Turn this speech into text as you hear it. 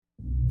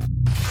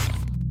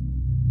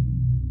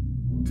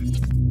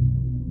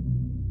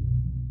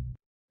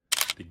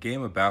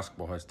game of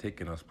basketball has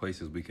taken us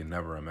places we can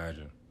never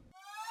imagine.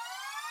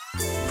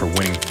 For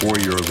winning 4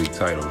 EuroLeague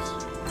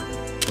titles,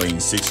 playing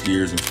 6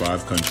 years in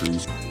 5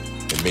 countries,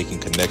 and making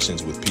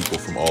connections with people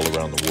from all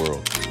around the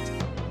world.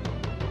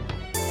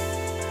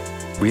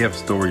 We have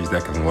stories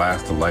that can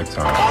last a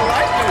lifetime.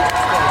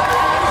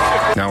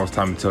 Now it's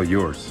time to tell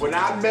yours. When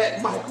I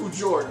met Michael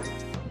Jordan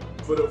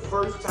for the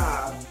first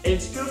time,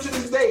 and still to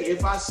this day,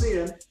 if I see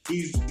him,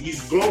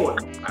 he's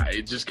glowing.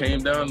 It just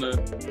came down to,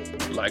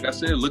 like I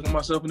said, looking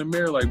myself in the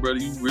mirror like, brother,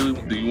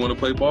 do you want to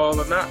play ball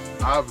or not?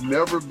 I've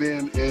never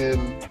been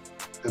in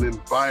an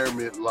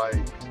environment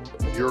like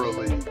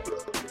EuroLeague, bro.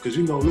 Because,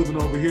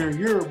 living over here in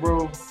Europe,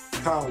 bro,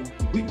 Kyle,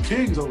 we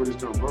kings over this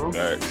jump, bro.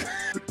 Right.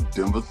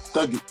 Denver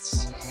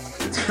Nuggets.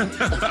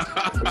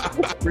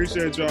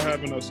 Appreciate y'all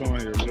having us on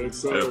here. Yes,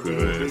 sir,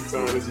 man. Big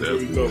time. This is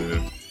really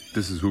dope.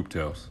 This is Hoop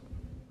Tales.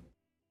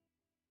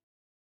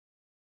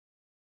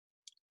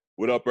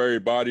 What up,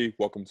 everybody?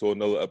 Welcome to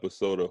another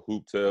episode of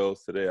Hoop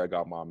Tales. Today, I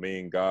got my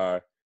main guy,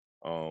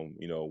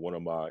 one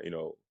of my,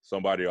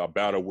 somebody I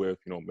battled with,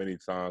 many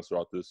times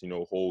throughout this,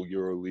 whole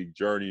EuroLeague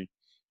journey.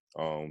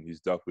 He's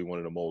definitely one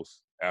of the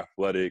most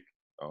athletic,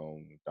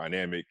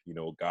 dynamic,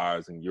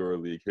 guys in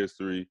EuroLeague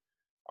history.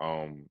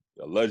 A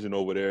legend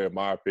over there, in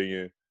my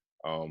opinion.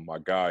 My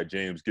guy,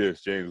 James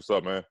Gifts. James, what's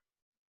up, man?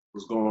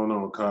 What's going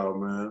on, Kyle,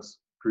 man?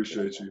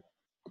 Appreciate you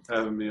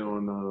having me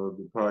on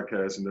the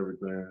podcast and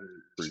everything.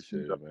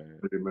 Appreciate it, man.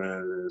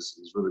 Man,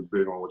 it's really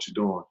big on what you're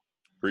doing.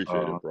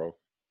 Appreciate it, bro.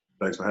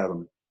 Thanks for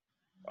having me.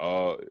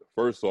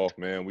 First off,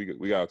 man, we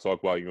got to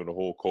talk about, the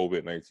whole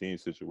COVID-19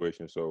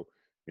 situation. So,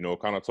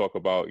 kind of talk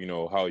about,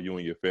 how you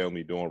and your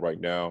family doing right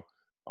now,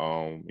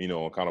 and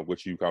kind of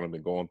what you kind of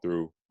been going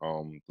through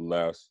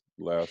the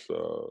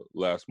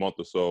last month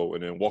or so,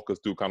 and then walk us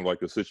through kind of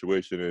like the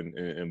situation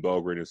in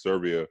Belgrade and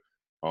Serbia,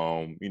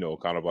 kind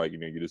of like,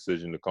 your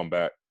decision to come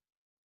back.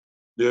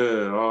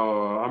 Yeah,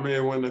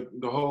 when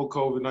the whole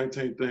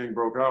COVID-19 thing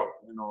broke out,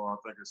 I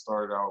think it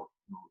started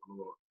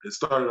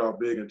out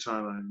big in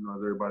China, as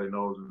everybody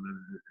knows, and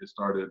then it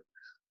started,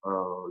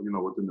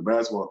 within the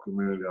basketball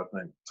community, I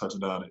think, touching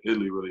down in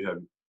Italy really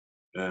heavy.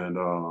 And,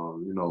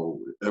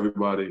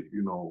 everybody,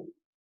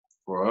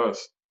 for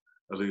us,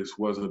 at least,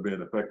 wasn't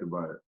being affected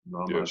by it.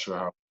 I'm not sure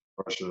how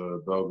Russia,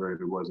 Belgrade,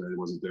 it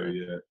wasn't there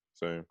yet.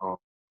 Same.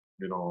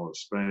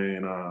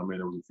 Spain,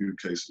 there was a few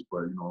cases,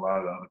 but, a lot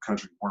of the other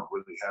countries weren't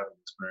really having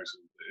experiences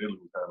that Italy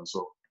was having.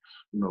 So,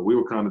 we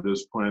were kind of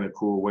just playing it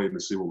cool, waiting to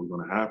see what was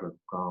going to happen,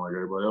 kind of like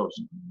everybody else,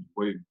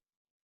 waiting.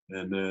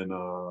 And then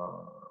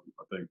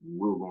I think we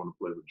were going to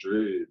play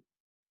Madrid.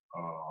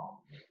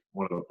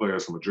 One of the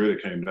players from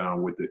Madrid came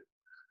down with it.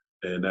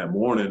 And that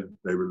morning,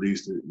 they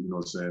released it,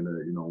 saying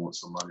that, once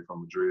somebody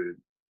from Madrid,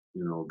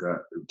 got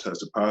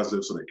tested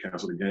positive, so they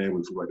canceled the game.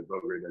 We flew back to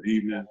Belgrade that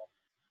evening.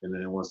 And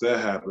then once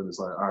that happened, it's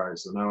like, all right,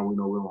 so now we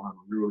know we don't have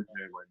a EuroLeague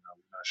game right now.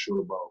 We're not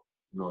sure about,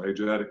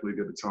 Adriatic League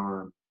at the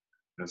time.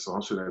 And so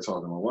I'm sitting there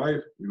talking to my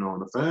wife, and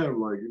the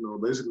fam, like,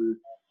 basically,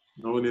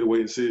 we need to wait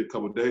and see a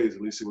couple of days,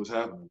 at least see what's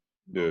happening.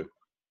 Yeah.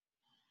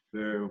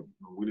 There,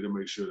 we need to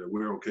make sure that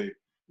we're okay.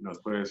 As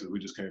players, we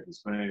just came from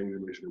Spain, we need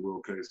to make sure that we're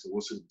okay. So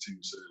we'll see what the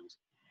team says.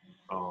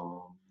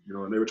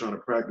 And they were trying to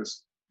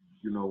practice,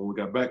 when we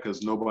got back,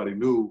 because nobody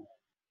knew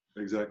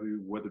exactly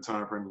what the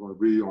time frame was going to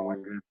be on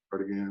when games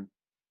start again,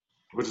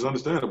 which is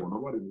understandable.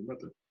 Nobody knew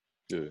nothing.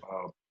 Yeah.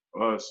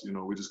 Us,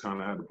 we just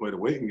kind of had to play the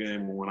waiting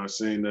game. And when I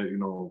seen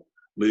that,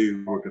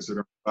 leagues were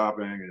considering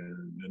stopping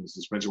and the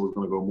suspension was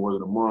going to go more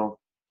than a month,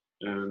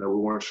 and that we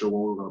weren't sure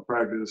when we were going to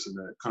practice, and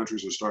that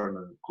countries were starting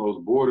to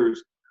close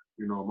borders,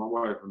 my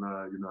wife and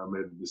I, I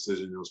made the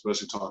decision,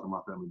 especially talking to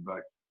my family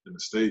back in the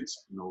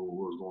States, what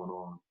was going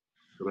on.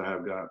 Because I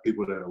have got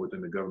people that are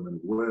within the government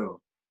as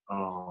well.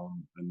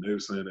 And they were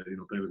saying that, things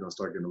are going to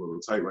start getting a little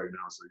tight right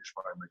now, so you should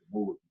probably make a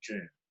move if you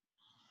can.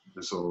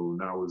 And so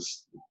now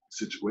it's the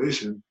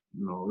situation,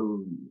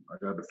 I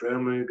got the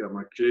family, got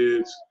my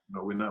kids,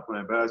 we're not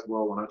playing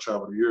basketball. When I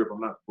travel to Europe,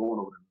 I'm not going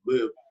over there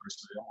to live.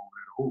 I'm over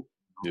there to hoop.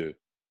 Yeah.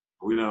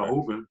 We're now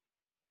hooping.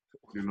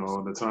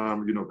 And the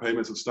time,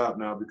 payments have stopped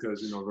now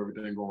because, of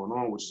everything going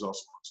on, which is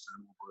also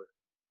understandable.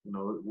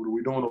 But, what are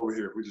we doing over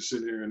here? If we just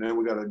sit here and then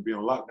we got to be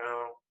on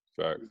lockdown.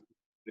 Fact.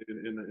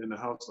 In the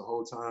house the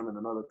whole time in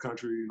another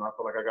country, I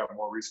feel like I got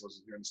more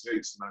resources here in the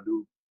States than I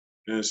do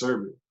in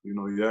Serbia.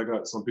 I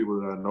got some people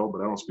that I know,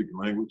 but I don't speak the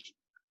language.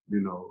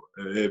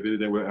 If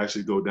anything would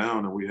actually go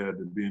down and we had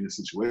to be in this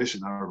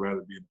situation, I would rather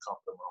be in the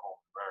comfort of my home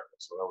in America.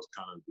 So that was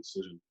kind of the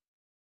decision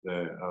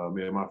that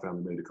me and my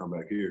family made to come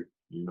back here.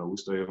 We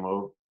stayed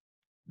low.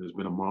 It's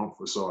been a month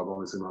or so. I've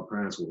only seen my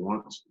parents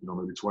once,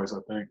 maybe twice,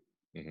 I think.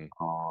 Mm-hmm.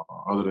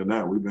 Other than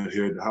that, we've been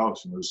here at the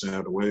house, staying out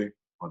of the way.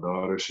 My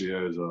daughter, she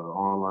has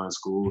online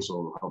school,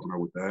 so helping her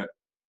with that.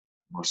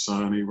 My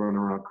son, he running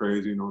around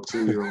crazy,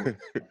 2-year-old.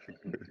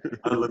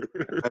 I look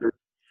at her,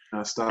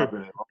 not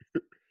stopping.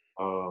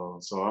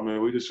 So,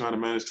 we just trying to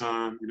manage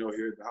time,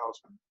 here at the house.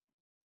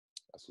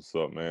 That's what's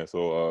up, man.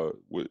 So,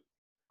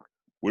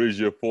 what is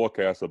your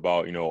forecast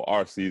about,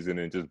 our season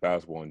and just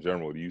basketball in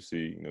general? Do you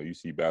see, you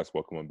see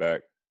basketball coming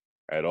back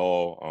at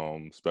all,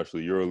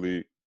 especially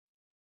EuroLeague?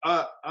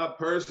 I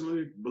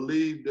personally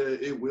believe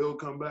that it will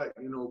come back,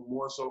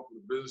 more so from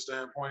the business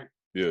standpoint.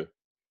 Yeah.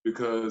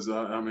 Because,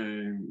 I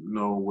mean,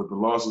 with the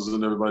losses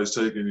and everybody's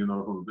taking,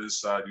 from the business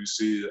side, you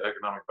see the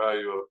economic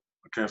value of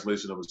a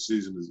cancellation of a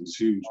season is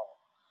huge.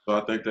 So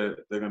I think that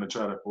they're going to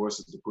try to force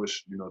it to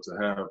push, to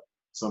have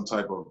some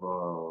type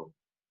of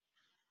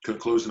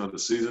conclusion of the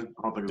season.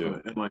 I don't think it's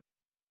going to end like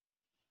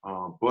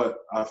but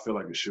I feel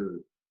like it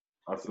should.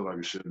 I feel like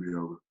it should be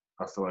over.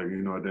 I feel like, at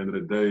the end of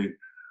the day,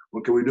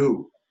 what can we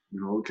do?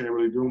 We can't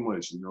really do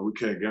much. We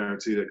can't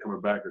guarantee that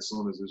coming back as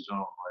soon as it's done.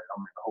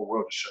 The whole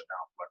world is shut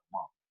down for like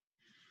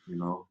a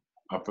month.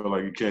 I feel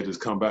like you can't just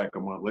come back a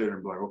month later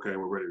and be like, okay,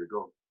 we're ready to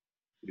go.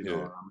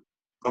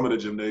 Some of the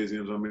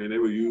gymnasiums, they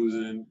were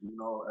using,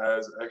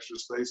 as extra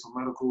space for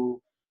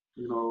medical,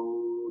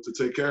 to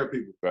take care of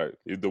people. Right.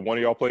 The one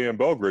of y'all play in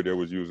Belgrade that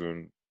was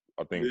using,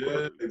 I think.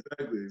 Yeah,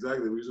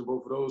 exactly. We're using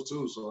both of those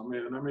too. So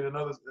in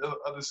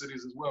other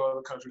cities as well,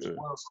 other countries as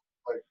well. So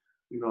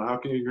how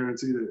can you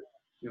guarantee that,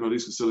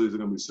 these facilities are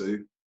gonna be safe?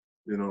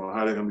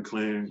 How they're gonna be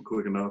clean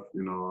quick enough?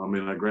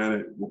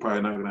 Granted, we're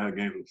probably not gonna have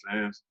games with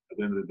fans at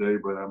the end of the day,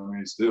 but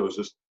still, it's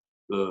just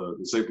the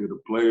safety of the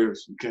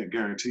players. You can't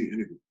guarantee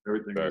anything.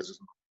 Everything is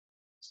just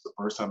it's the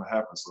first time it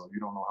happens, so you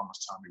don't know how much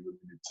time you really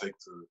need to take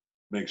to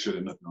make sure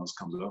that nothing else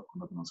comes up or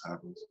nothing else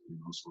happens.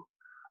 So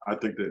I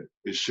think that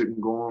it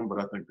shouldn't go on, but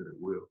I think that it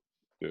will.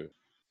 Yeah.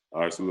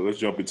 All right, so let's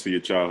jump into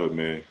your childhood,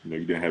 man.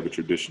 You didn't have a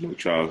traditional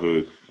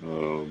childhood.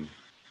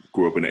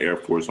 Grew up in the Air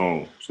Force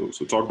home. So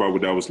talk about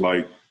what that was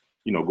like,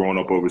 growing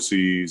up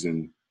overseas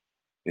and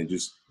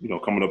just,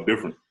 coming up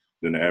different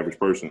than the average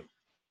person.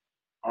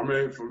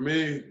 For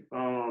me,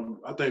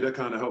 I think that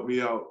kind of helped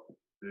me out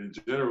in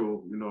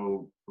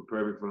general,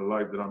 prepare me for the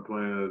life that I'm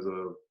playing as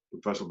a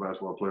professional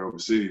basketball player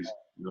overseas,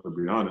 to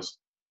be honest.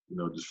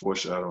 Just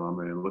foreshadow,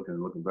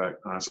 looking back,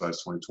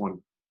 hindsight's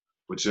 2020.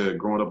 But yeah,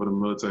 growing up in a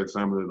military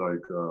family,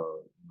 like,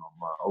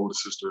 my older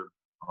sister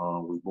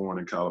was born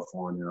in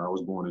California. I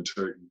was born in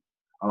Turkey.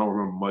 I don't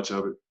remember much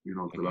of it,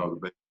 because I was a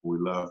baby when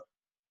we left.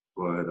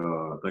 But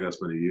I think I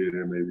spent a year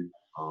there maybe.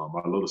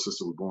 My little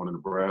sister was born in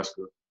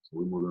Nebraska. So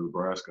we moved to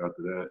Nebraska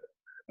after that.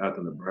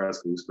 After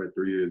Nebraska, we spent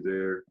 3 years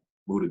there.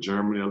 Moved to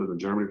Germany. I lived in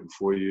Germany for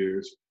 4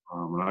 years.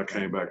 When I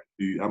came back,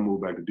 I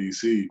moved back to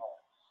D.C.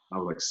 I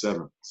was like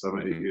 7,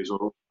 8 years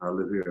old. I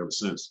lived here ever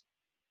since.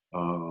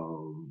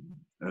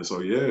 And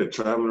so, yeah,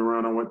 traveling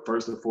around, I went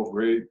 1st and 4th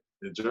grade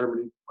in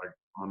Germany, like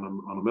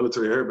on a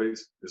military air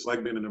base. It's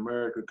like being in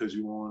America because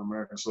you're on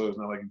American soil. It's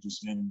not like you're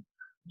just in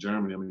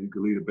Germany. You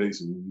could leave a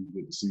base and you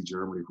get to see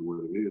Germany for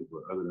what it is.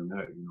 But other than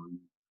that,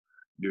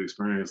 you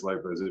experience life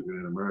as if you're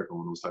in America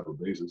on those type of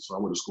bases. So I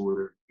went to school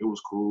there. It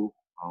was cool.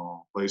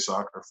 Played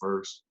soccer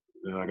first.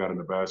 Then I got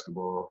into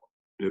basketball.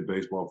 Did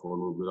baseball for a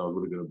little bit. I was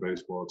really good at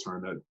baseball.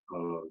 Turned that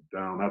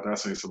down. After I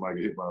seen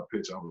somebody get hit by a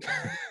pitch, I was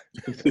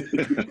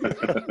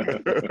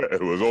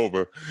it was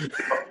over.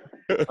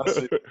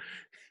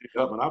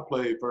 And I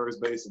played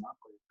first base and I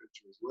played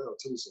pitcher as well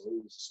too. So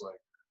it was just like,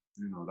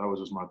 that was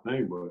just my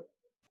thing. But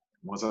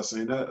once I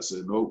seen that, I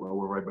said, nope, I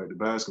went right back to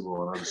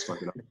basketball and I just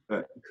stuck it out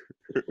like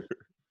that.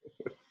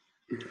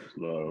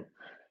 Love.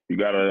 You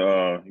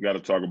gotta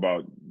talk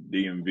about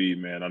DMV,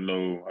 man. I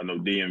know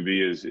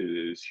DMV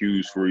is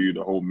huge for you.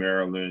 The whole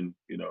Maryland,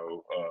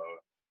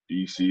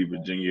 DC,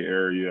 Virginia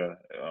area.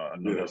 I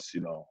know that's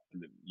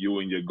you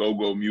and your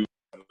go-go music.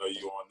 I know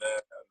you on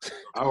that.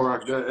 I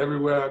rock that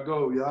everywhere I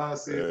go. Y'all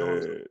see it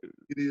on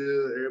media.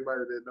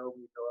 Everybody that know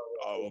me know.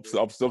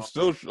 I'm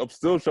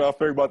still trying to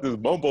figure about this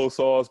bumbo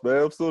sauce,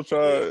 man. I'm still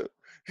trying.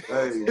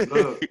 Hey,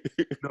 look,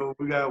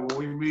 when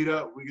we meet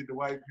up, we get the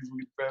white people, we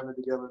get the family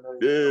together.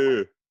 And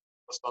yeah.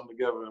 Something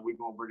together, and we're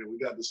gonna bring it. We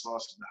got the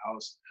sauce in the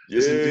house.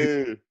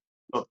 Yeah.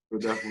 We're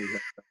definitely.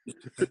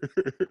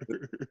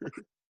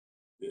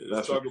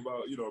 Let's talk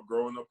about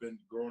growing up in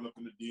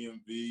the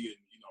DMV and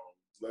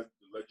the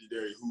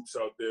legendary hoops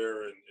out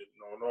there and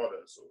all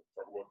that. So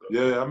talk about that.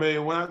 Yeah,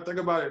 when I think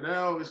about it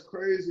now, it's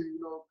crazy,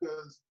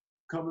 because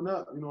coming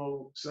up,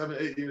 7,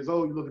 8 years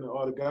old, you're looking at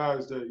all the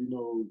guys that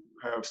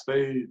have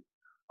stayed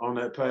on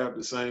that path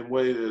the same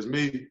way as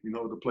me,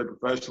 to play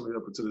professionally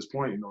up until this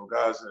point.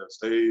 Guys that have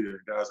stayed and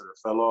guys that have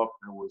fell off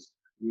and was,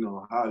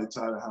 highly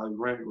touted, highly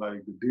ranked.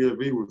 Like the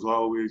DMV was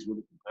always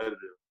really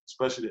competitive,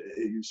 especially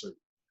the AAU circuit.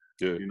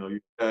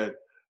 Yeah.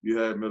 You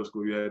had middle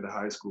school, you had the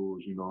high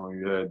schools, you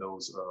had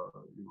those,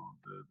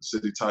 the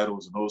city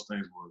titles and those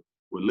things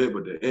were lit.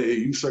 But the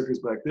AAU circuits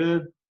back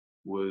then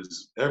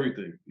was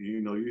everything.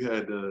 You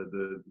had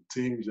the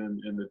teams in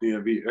the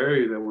DMV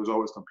area that was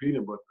always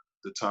competing, but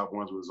the top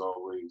ones was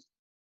always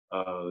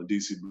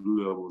DC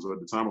Blue Devils, or at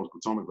the time it was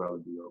Potomac Valley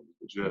Blue Devils.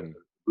 But you had the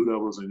Blue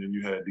Devils, and then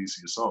you had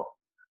DC Assault,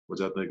 which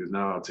I think is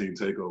now a team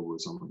takeover or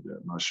something like that.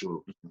 I'm not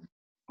sure.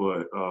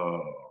 But,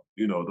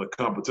 the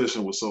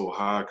competition was so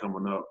high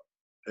coming up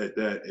at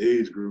that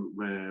age group,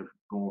 man,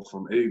 going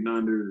from 8 and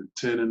under to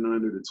 10 and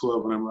under to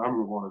 12 and under. I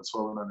remember going to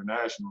 12 and under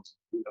nationals.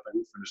 I think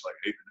we finished like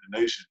 8th in the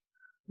nation.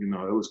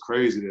 It was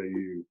crazy that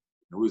year.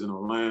 We was in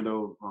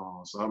Orlando.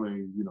 So I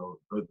mean,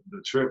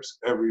 the trips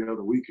every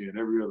other weekend,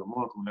 every other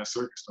month when that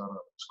circuit started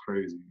up was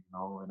crazy,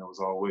 and it was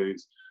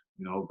always,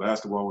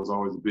 basketball was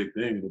always a big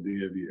thing in the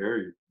DMV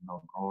area,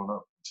 growing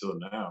up until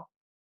now.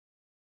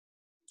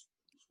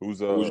 Who's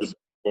your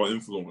basketball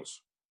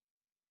influence?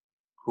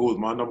 Who was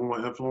my number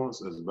one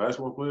influence as a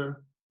basketball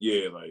player?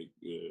 Yeah.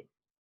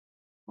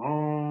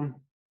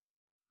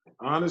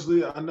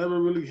 Honestly, I never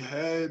really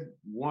had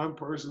one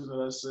person that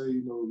I say,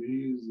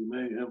 he's the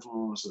main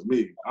influence of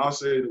me. I'll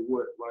say that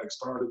what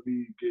started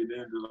me getting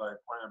into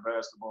playing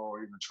basketball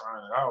or even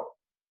trying it out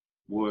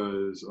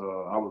was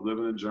I was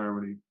living in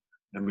Germany,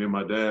 and me and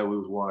my dad, we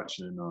was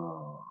watching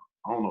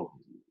I don't know,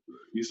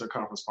 Eastern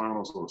Conference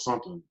Finals or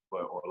something,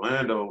 but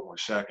Orlando, when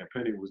Shaq and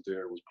Penny was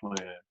there, was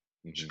playing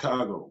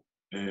Chicago,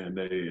 and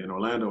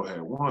Orlando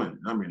had won.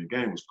 I mean, the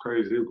game was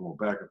crazy. They were going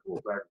back and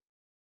forth, back.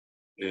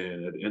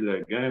 And at the end of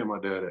that game, my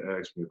dad had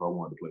asked me if I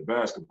wanted to play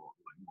basketball.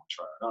 Like, you want to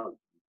try it out?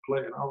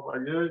 Play? And I was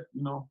like, yeah,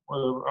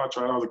 whatever. I'll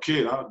try it. I was a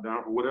kid. I was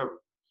down for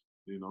whatever.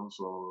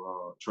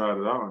 So tried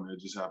it out, and it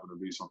just happened to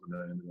be something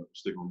that ended up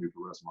sticking with me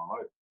for the rest of my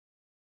life.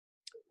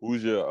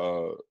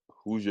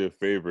 Who's your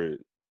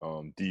favorite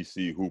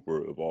DC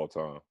hooper of all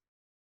time?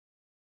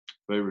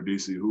 Favorite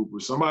DC hooper?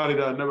 Somebody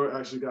that I never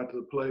actually got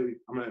to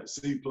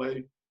see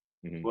play,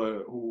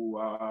 but who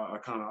I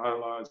kind of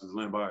idolize is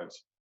Len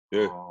Bias.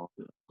 Yeah.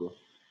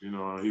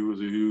 He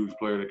was a huge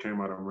player that came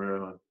out of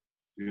Maryland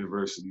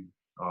University,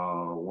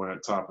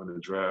 went top in the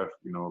draft.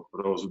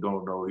 For those who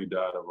don't know, he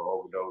died of an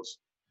overdose,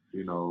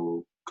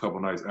 a couple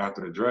nights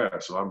after the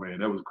draft. So, I mean,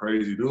 that was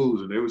crazy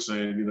news. And they were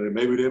saying,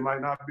 maybe there might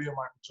not be a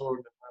Michael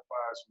Jordan if Len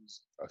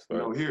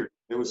Bias was, here.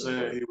 They were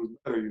saying he was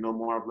better,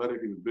 more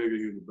athletic, he was bigger,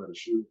 he was a better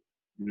shooter,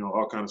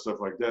 all kind of stuff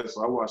like that.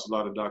 So I watched a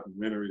lot of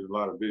documentaries, a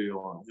lot of video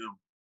on him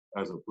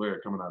as a player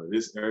coming out of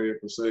this area,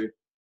 per se.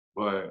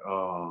 But,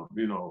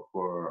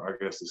 for, I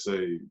guess to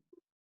say,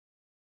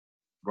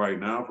 right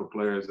now, for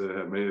players that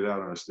have made it out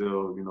and are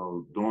still,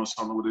 doing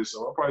something with it,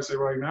 so I'll probably say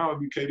right now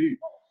it'd be KD.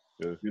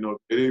 Yeah.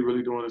 KD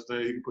really doing his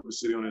thing. He can put the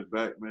city on his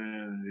back,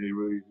 man, and he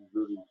really,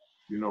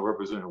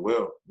 representing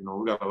well.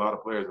 We got a lot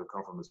of players that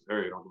come from this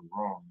area, don't get me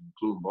wrong,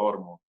 including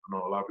Baltimore. I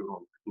know a lot of people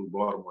don't include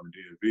Baltimore in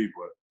the DMV,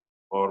 but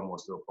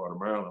Baltimore's still part of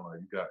Maryland. Like,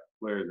 you got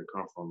players that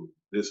come from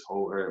this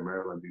whole area,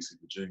 Maryland, DC,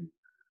 Virginia,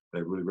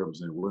 that really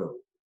represent well.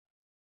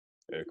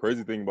 Yeah,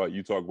 crazy thing about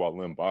you talk about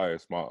Len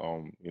Bias, my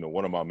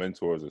one of my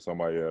mentors is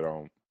somebody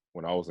that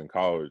when I was in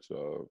college,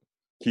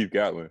 Keith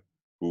Gatlin,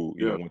 who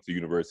went to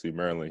University of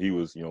Maryland. He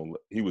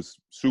was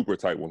super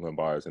tight with Len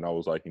Bias, and I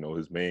was like,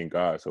 his main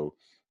guy. So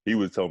he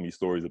would tell me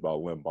stories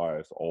about Len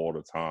Bias all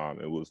the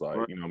time. It was like,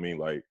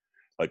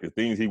 like the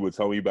things he would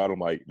tell me about him,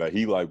 like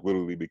he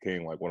literally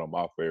became like one of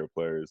my favorite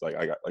players. Like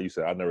like you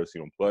said, I never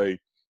seen him play,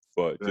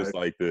 but just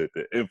like the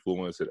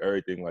influence and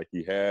everything like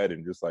he had,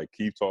 and just like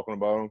keep talking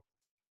about him.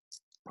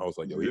 I was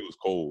like, yo, he was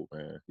cold,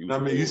 man.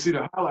 You see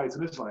the highlights,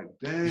 and it's like,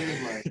 dang,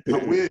 I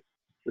wish.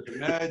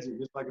 Imagine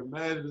if the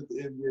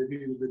NBA he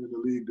had been in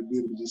the league to be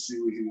able to just see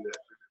what he had.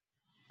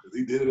 Because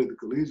he did it at the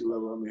collegiate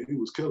level. I mean, he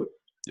was killer.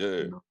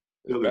 Yeah.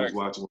 Killer was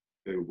watching what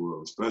he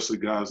was, especially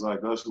guys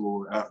like us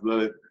who are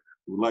athletic,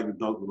 who like to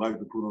dunk, who like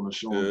to put on a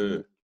show.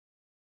 Yeah.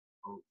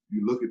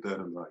 You look at that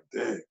and like,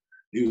 dang,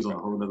 he was on a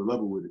whole nother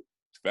level with it.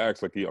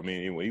 Facts. Like, when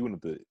he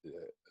went to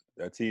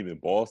that team in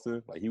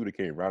Boston, like he would have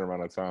came right around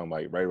that time,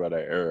 like right around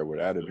that era where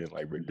that'd have been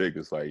like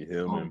ridiculous, like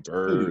him and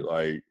Bird,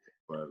 like.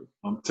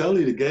 I'm telling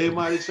you, the game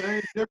might have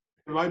changed. It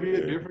might be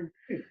a different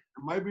game.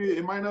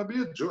 It might not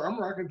be a Jordan. I'm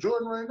rocking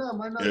Jordan right now. It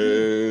might not be.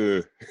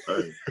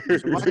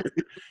 It might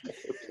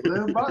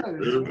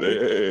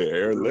be.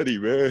 Aaron Letty,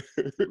 man.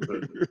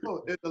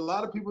 A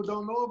lot of people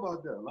don't know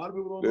about that. A lot of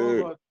people don't know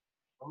about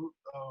that.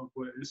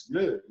 But it's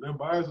good. Len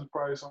Bias is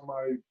probably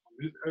somebody in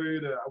this area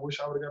that I wish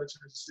I would have got a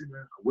chance to see,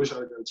 man. I wish I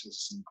would have got a chance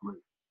to see him play.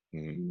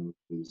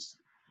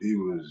 He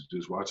was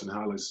just watching the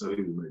highlights, so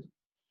he was amazing.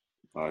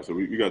 All right, so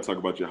we got to talk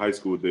about your high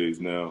school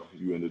days now.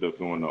 You ended up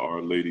going to Our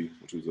Lady,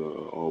 which is an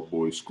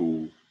all-boys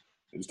school.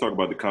 And just talk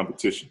about the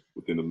competition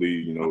within the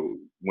league. It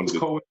was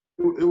co-ed.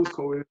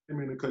 I didn't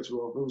mean to cut you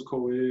off. It was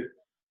co-ed.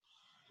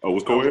 Oh, it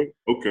was co-ed?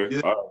 Okay.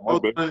 Yeah. All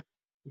right, my bad.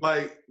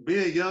 Like,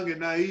 being young and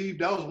naive,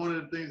 that was one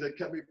of the things that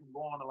kept me from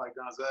going to, like,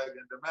 Gonzaga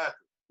and DeMatha,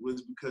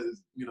 was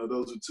because,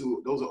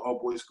 those are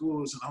all-boys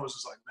schools. And I was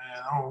just like,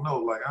 man, I don't know.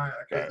 Like, I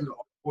can't do the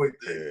all-boy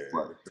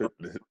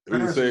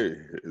thing.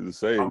 It's the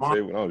same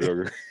when I was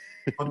younger.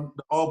 The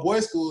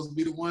all-boys schools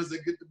be the ones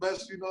that get the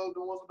best, the ones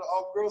with the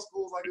all-girl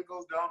schools, like it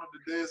goes down on the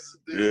dances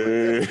and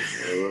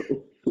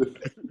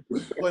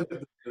things like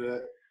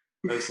that.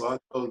 And so I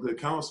told the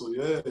council,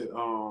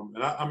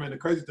 and I mean, the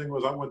crazy thing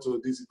was I went to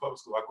a D.C. public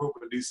school. I grew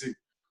up in D.C.,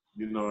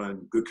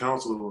 and good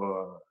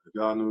council, if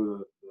y'all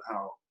knew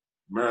how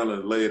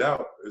Maryland laid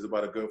out, is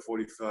about a good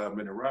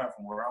 45-minute ride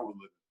from where I was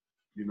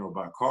living,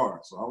 by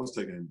car. So I was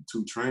taking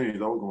 2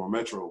 trains. I was going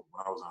Metro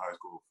when I was in high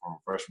school from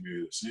freshman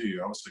year to senior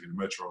year. I was taking the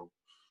Metro,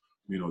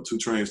 2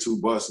 trains, 2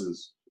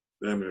 buses,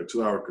 damn near a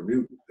 2-hour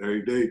commute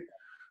every day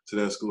to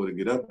that school to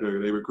get up there.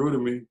 They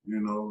recruited me, I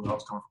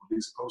was coming from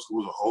DC Public School.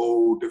 It was a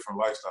whole different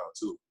lifestyle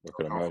too.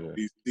 Coming from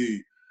DC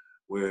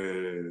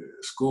where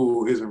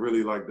school isn't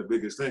really like the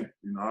biggest thing.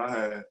 You know,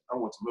 I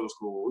went to middle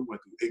school. We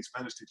went through 8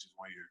 Spanish teachers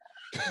one year.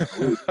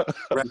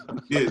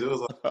 It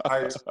was like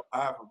high school,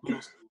 high from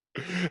middle school.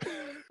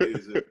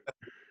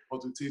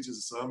 Multiple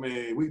teachers. So I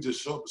mean, we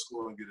just show up to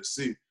school and get a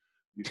C.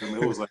 You feel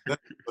me? It was like that.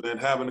 But then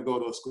having to go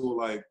to a school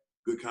like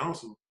Good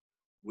Counsel,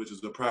 which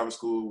is a private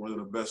school, one of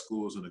the best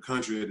schools in the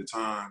country at the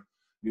time,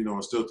 you know,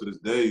 and still to this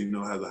day, you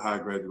know, has a high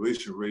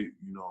graduation rate.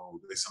 You know,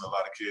 they send a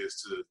lot of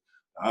kids to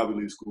Ivy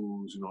League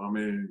schools. You know, I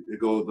mean,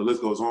 the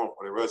list goes on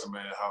for their resume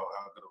and how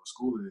good of a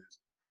school it is.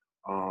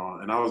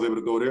 And I was able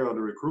to go there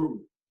under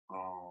recruitment,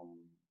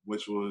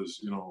 which was,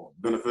 you know,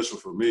 beneficial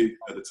for me.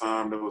 At the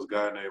time, there was a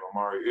guy named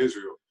Amari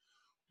Israel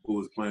who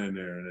was playing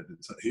there, and at the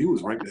time, he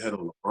was ranked ahead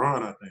of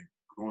LeBron, I think,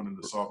 going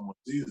into sophomore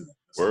season.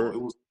 So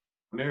it was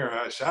there.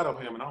 I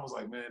shadowed him, and I was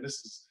like, man, this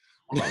is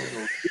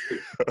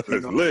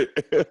it's lit.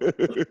 You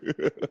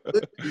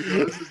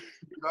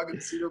know, I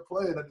could see them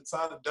playing. At the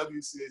time, the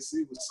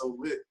WCAC was so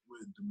lit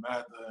with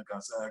DeMatha,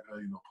 Gonzaga,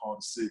 you know, Paul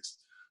VI.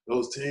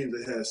 Those teams,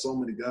 they had so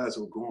many guys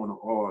who were going to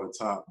all the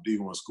top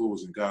D1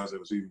 schools and guys that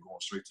was even going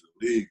straight to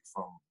the league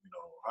from, you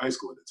know, high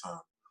school at the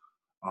time.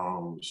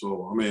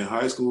 So, I mean,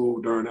 high school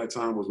during that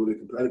time was really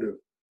competitive,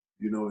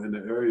 you know, in the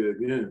area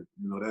again.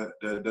 You know,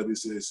 that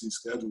WCAC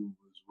schedule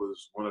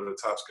was one of the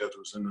top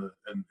schedules in the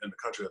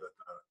country at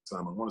that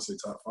time. I want to say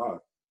top 5.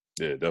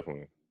 Yeah,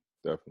 definitely.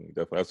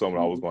 That's something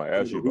I was going to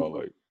ask you about.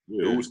 Like,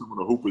 who was some of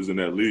the hoopers in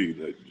that league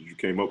that you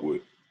came up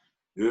with?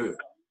 Yeah,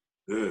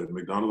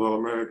 McDonald's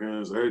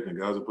All-Americans, everything.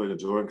 Guys that played in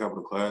Jordan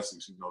Capital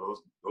Classics. You know,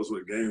 those were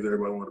the games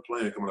everybody wanted to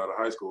play coming out of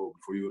high school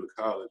before you were to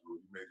college or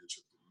you made the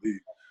trip to the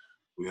league.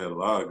 We had a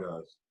lot of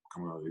guys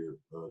coming out here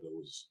that were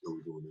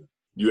doing that.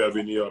 You have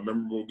any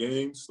memorable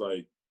games,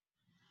 like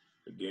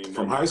a game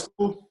from high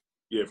school?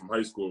 Yeah, from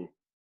high school.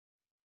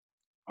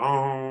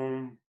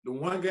 The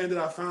one game that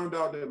I found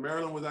out that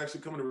Maryland was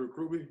actually coming to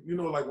recruit me, you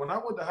know, like when I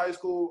went to high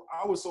school,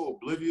 I was so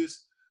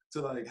oblivious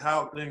to like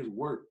how things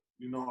work.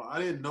 You know, I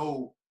didn't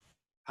know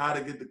how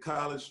to get to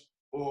college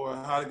or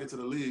how to get to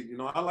the league. You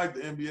know, I like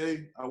the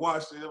NBA. I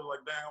watched it. I was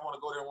like, dang, I want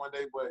to go there one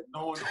day. But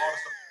knowing all the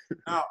stuff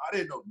now, I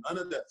didn't know none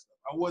of that stuff.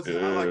 I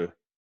liked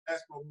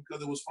basketball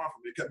because it was fun for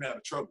me. It kept me out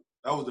of trouble.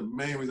 That was the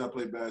main reason I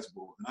played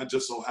basketball. And I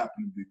just so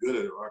happened to be good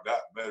at it, or I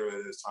got better at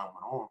it as time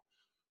went on.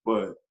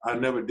 But I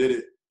never did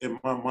it in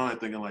my mind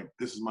thinking like,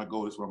 this is my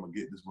goal, this is where I'm going to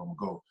get, this is where I'm going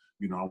to go.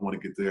 You know, I want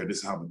to get there, this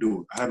is how I'm going to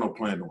do it. I had no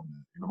plan on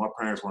that. You know, my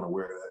parents weren't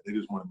aware of that. They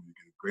just wanted me to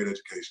get a great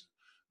education.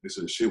 They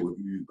said, shit, if you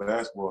use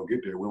basketball,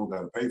 get there, we don't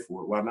got to pay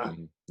for it. Why not?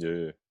 Mm-hmm.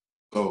 Yeah.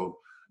 So,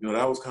 you know,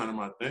 that was kind of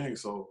my thing.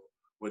 So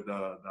with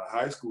the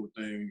high school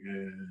thing,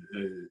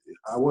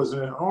 I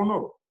don't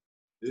know.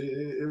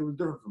 It was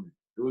different for me.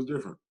 It was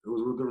different. It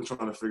was real different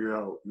trying to figure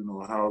out, you know,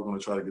 how I was going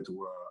to try to get to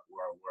where I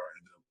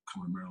ended up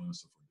coming to Maryland and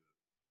stuff like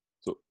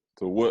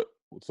that.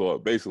 So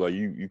basically, like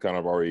you kind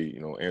of already,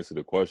 you know, answered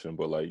the question,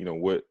 but like, you know,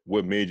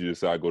 what made you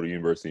decide to go to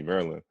University of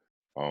Maryland,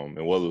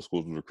 and what other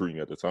schools were recruiting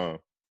at the time?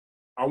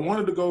 I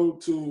wanted to go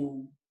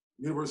to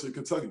University of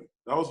Kentucky.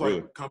 That was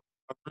like my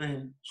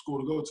dream school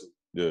to go to.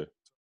 Yeah.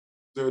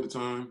 There at the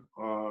time,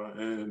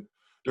 and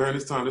during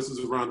this time, this is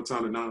around the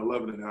time that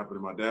 9/11 had happened,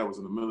 and my dad was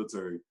in the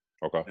military.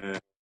 Okay. And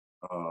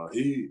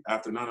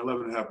after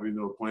 9/11 happened, you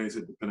know, planes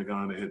hit the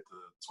Pentagon, they hit the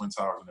Twin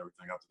Towers and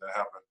everything. After that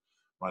happened,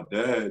 my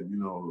dad, you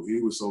know,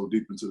 he was so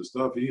deep into the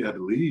stuff, he had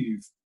to leave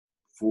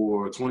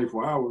for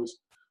 24 hours,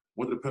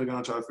 went to the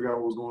Pentagon, tried to figure out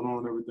what was going on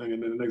and everything,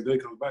 and then the next day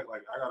comes back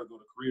like, I got to go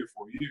to Korea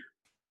for a year.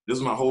 This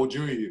is my whole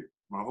junior year.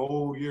 My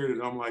whole year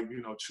that I'm like,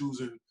 you know,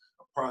 choosing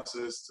a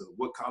process to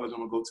what college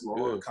I'm going to go to,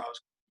 all the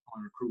college want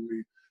to recruit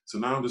me. So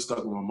now I'm just stuck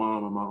with my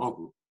mom and my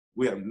uncle.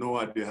 We have no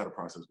idea how the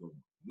process goes.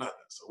 Nothing.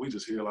 So we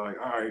just hear like,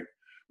 all right,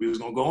 we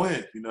just going to go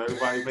in. You know,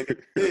 everybody make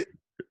it fit.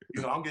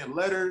 You know, I'm getting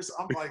letters.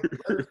 I'm like,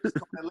 letters just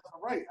coming in left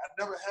and right. I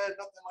never had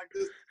nothing like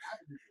this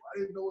happen before. I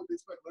didn't know what to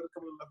expect. Letters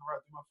coming in left and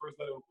right. My first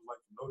letter was like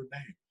from Notre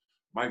Dame.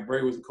 Mike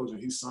Bray was the coach, and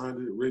he signed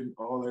it, written,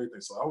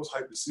 everything. So I was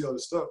hyped to see all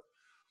this stuff.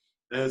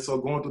 And so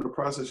going through the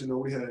process, you know,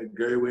 we had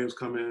Gary Williams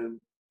come in,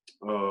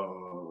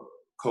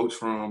 coach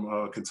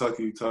from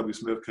Kentucky, Tubby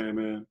Smith came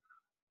in,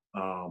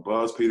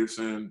 Buzz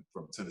Peterson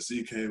from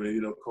Tennessee came in.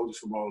 You know, coaches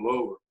from all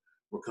over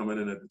were coming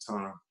in at the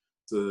time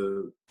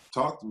to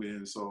talk to me.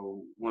 And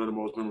so one of the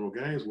most memorable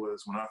games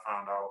was when I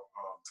found out,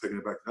 taking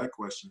it back to that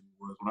question,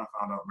 was when I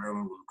found out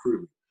Maryland was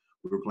recruiting me.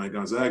 We were playing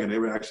Gonzaga, and they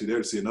were actually there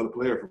to see another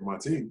player from my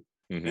team.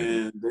 Mm-hmm.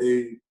 And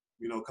they,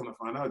 you know, come to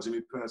find out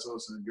Jimmy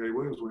Passos and Gary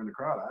Williams were in the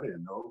crowd. I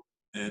didn't know.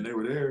 And they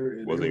were there.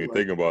 And wasn't even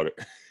thinking about it.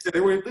 Yeah,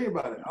 they weren't thinking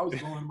about it. I was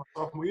going in my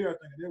sophomore year, I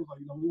think, and they was like,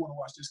 you know, we want to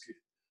watch this kid.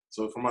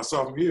 So for my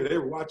sophomore year, they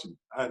were watching.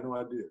 I had no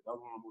idea. That was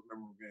one of the most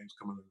memorable games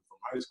coming in from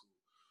high school.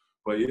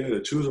 But yeah,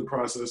 the choosing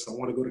process, I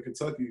wanted to go to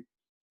Kentucky.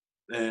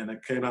 And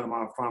it came out of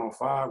my final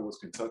 5 was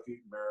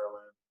Kentucky,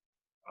 Maryland,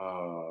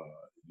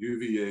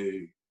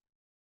 UVA,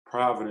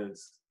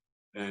 Providence,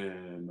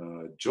 and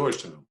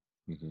Georgetown.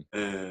 Mm-hmm.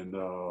 And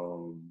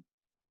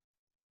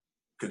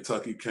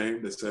Kentucky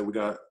came. They said, we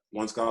got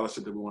one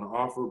scholarship that we want to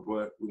offer,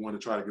 but we want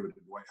to try to give it to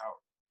Dwight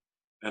Howard.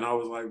 And I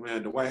was like,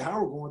 man, Dwight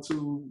Howard going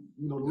to,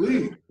 the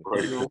league.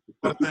 Right.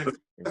 I think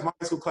my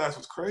high school class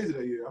was crazy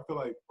that year. I feel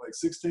like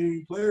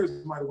 16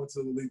 players might have went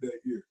to the league that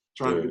year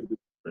trying to get the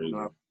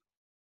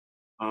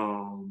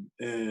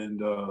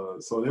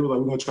so they were like,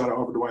 we're going to try to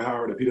offer Dwight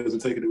Howard. If he doesn't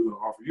take it, we're going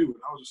to offer you. And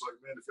I was just like,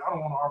 man, if y'all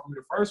don't want to offer me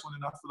the first one,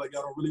 then I feel like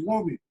y'all don't really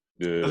want me.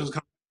 Yeah. That's just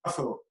kind of how I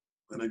felt.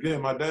 And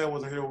again, my dad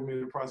wasn't here with me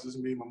in the process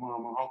of me, my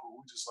mom, my uncle.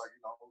 We just like,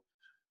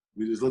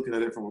 we just looking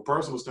at it from a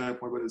personal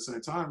standpoint, but at the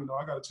same time,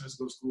 I got a chance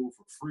to go to school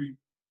for free.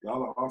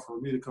 Y'all are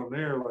offering me to come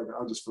there. Like,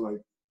 I just feel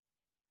like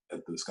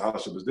if the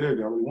scholarship is there,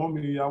 y'all really want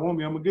me, I'm going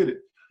to get it.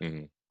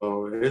 Mm-hmm.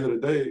 So at the end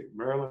of the day,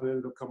 Maryland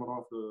ended up coming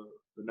off the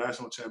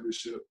national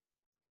championship.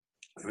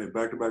 I mean,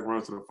 back-to-back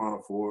runs to the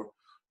Final Four.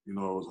 It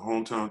was a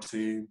hometown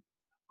team.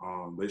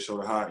 They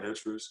showed a high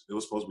interest. It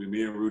was supposed to be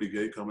me and Rudy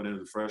Gay coming in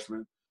as a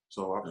freshman.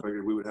 So I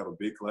figured we would have a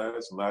big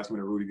class. And last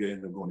minute, Rudy Gay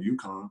ended up going to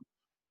UConn.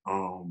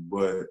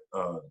 But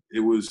it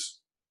was,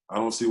 I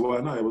don't see why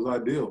not. It was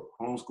ideal.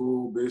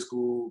 Homeschool, big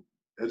school,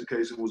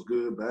 education was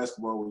good.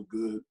 Basketball was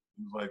good.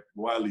 It was like,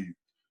 why leave?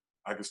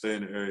 I can stay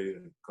in the area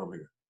and come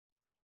here.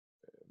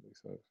 Yeah,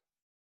 makes sense.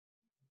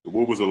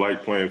 What was it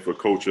like playing for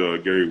Coach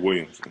Gary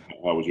Williams?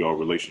 How was y'all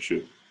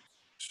relationship?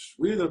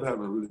 We ended up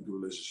having a really good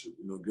relationship.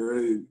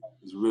 Gary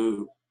is a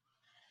real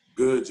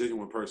good,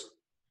 genuine person.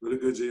 Really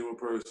good, genuine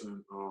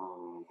person,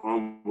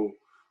 humble,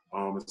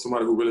 and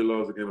somebody who really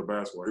loves the game of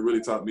basketball. He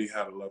really taught me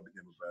how to love the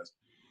game of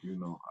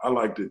basketball. I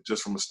liked it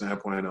just from a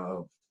standpoint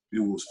of it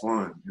was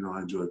fun.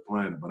 I enjoyed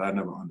playing it, but I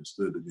never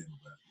understood the game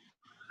of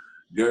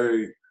basketball.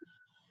 Gary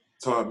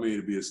taught me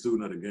to be a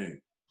student of the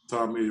game.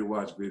 Taught me to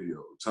watch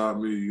video. Taught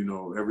me,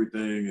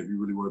 everything. If you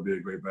really want to be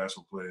a great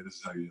basketball player, this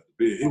is how you have to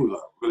be. He was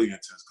a really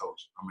intense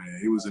coach. I mean,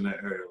 he was in that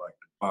area like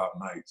the Bob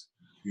Knights,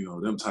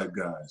 them type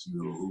guys,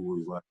 who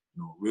was like,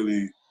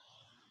 really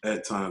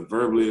at times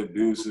verbally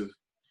abusive.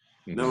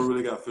 Mm-hmm. Never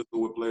really got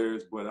physical with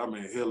players, but I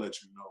mean, he'll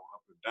let you know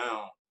up and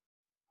down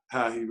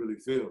how he really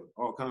feels.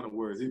 All kind of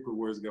words. He put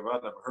words together I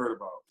never heard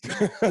about.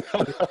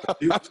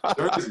 He was from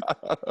Jersey.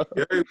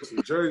 Gary was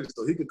from Jersey,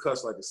 so he could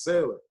cuss like a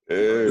sailor.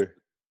 Yeah.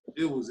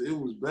 It was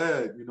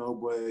bad,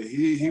 but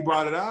he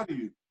brought it out of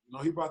you.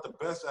 He brought the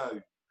best out of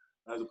you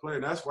as a player.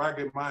 And that's where I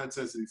get my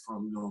intensity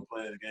from,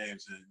 playing the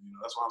games. And,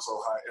 that's why I'm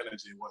so high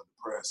energy and wasn't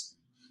depressed.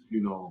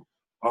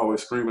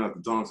 Always screaming at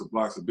the dunks and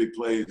blocks and big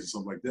plays and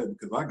something like that,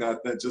 because I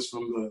got that just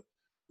from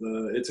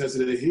the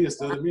intensity that he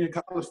instilled in me in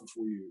college for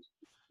 4 years.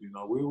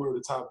 We were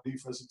the top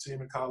defensive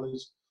team in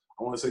college.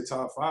 I want to say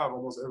top 5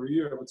 almost every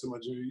year up until my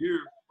junior year.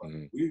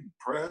 Mm-hmm. We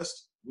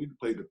pressed. We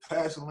played the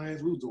passing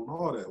lanes. We was doing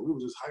all that. We were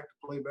just hyped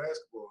to play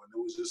basketball. And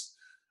it was just,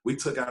 we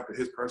took after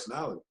his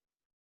personality.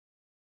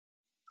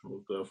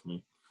 Most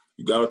definitely.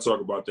 You got to talk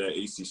about that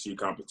ACC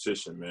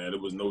competition, man. It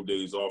was no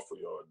days off for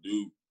y'all.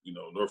 Duke,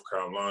 North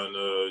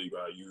Carolina, you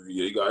got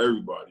UVA, you got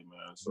everybody,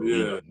 man. So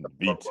yeah,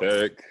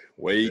 B-Tech,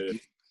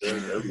 Wake. Yeah,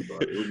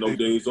 everybody. It was no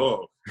days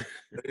off.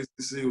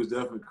 ACC was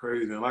definitely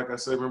crazy. And like I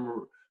said,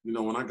 remember,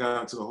 when I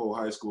got into the whole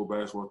high school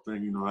basketball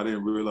thing, I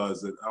didn't realize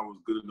that I was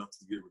good enough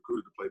to get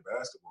recruited to play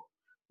basketball.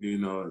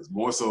 It's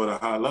more so at a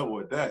high level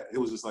at that. It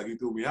was just like he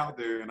threw me out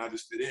there and I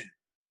just fit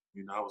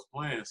in. I was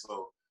playing.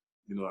 So,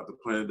 after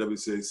playing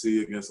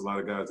WCAC against a lot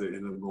of guys that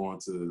ended up going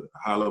to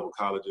high-level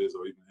colleges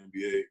or even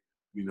NBA,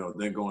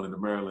 then going into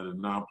Maryland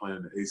and now I'm playing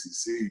in the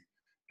ACC.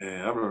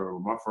 And I remember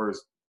my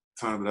first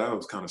time that I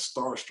was kind of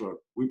starstruck,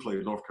 we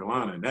played North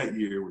Carolina, and that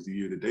year was the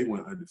year that they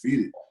went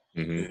undefeated.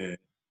 Mm-hmm. And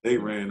they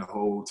ran the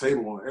whole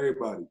table on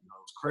everybody. It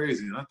was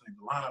crazy. And I think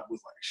the lineup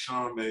was like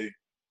Sean May,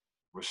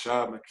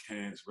 Rashad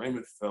McCants,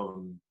 Raymond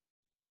Felton,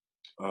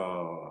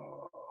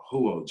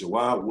 who else?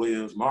 Jawad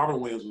Williams.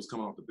 Marvin Williams was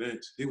coming off the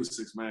bench. He was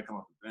 6th man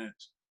coming off the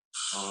bench.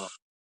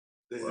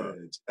 They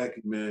had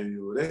Jackie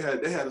Manuel.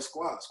 They had a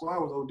squad. Squad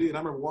was OD. And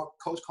I remember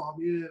Coach called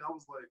me in. I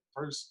was like,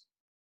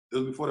 it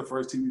was before the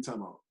first TV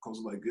timeout. Coach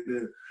was like, get in.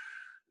 And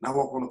I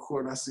walk on the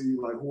court and I see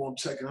like who I'm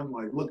checking. I'm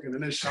like looking,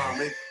 and then Sean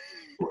May.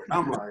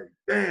 I'm like,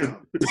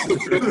 damn.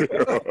 And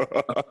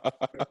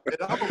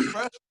I'm a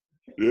freshman.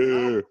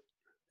 Yeah.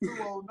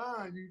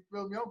 209, you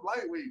feel me? I'm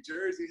lightweight,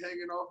 jersey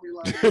hanging off me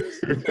like this.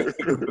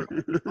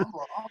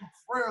 I'm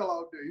frail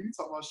out there. You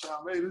talking about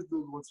Sean May, this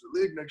dude went to the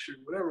league next year,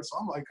 whatever. So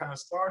I'm like kind of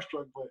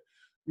starstruck, but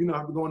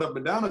I've been going up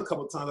and down a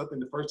couple of times. I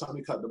think the first time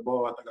he cut the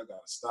ball, I think I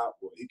got a stop,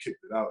 but he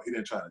kicked it out. He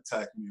didn't try to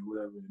attack me or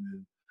whatever. And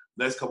then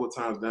next couple of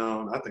times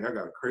down, I think I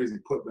got a crazy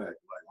putback,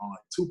 like on like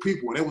 2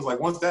 people. And it was like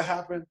once that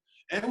happened,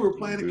 and we were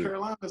playing in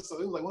Carolina, so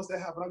it was like once that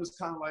happened, I was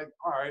kind of like,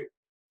 all right,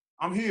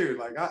 I'm here.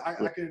 Like I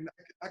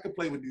can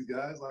play with these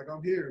guys. Like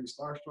I'm here, and the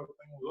starstruck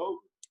thing was over.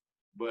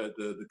 But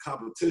the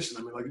competition,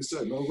 I mean, like you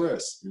said, no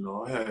rest.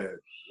 I had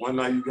one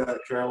night you got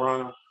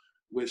Carolina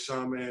with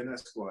Sean May and that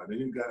squad. Then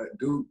you got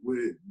Duke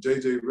with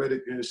J.J.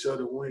 Redick and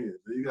Sheldon Williams.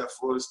 Then you got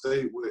Florida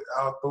State with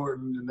Al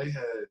Thornton, and they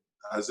had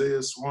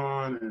Isaiah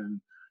Swan, and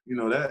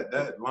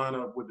that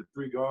lineup with the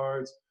 3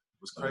 guards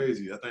was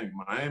crazy. I think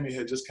Miami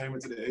had just came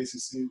into the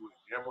ACC with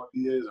Guillermo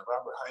Diaz and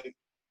Robert Height.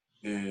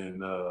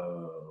 And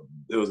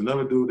there was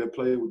another dude that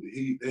played with the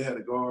Heat. They had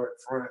a guard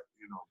front.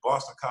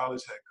 Boston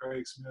College had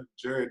Craig Smith,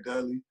 Jared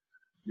Dudley.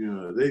 You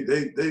know,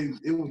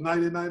 it was night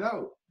in, night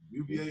out.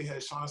 UVA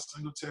had Sean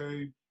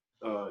Singletary,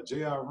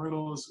 J.R.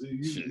 Reynolds.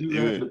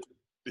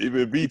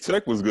 Even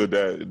V-Tech was good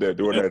that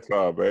during that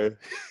time, man.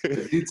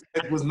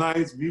 V-Tech was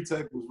nice.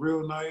 V-Tech was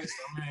real nice.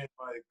 I mean,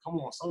 like, come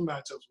on, some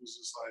matchups was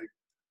just like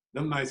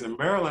them nights. And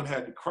Maryland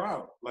had the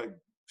crowd. Like,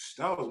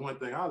 that was one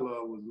thing I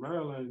loved was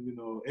Maryland. You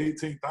know,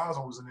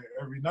 18,000 was in there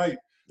every night.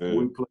 Yeah.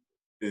 We played,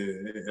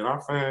 and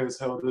our fans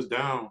held us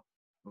down.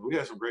 We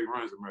had some great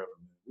runs in Maryland.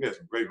 Man. We had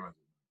some great runs.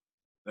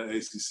 That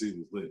ACC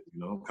was lit. You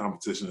know,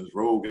 competitions,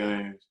 road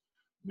games.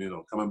 You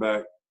know, coming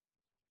back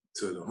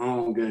to the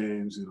home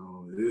games. You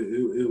know,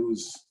 it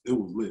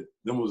was lit.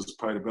 Them was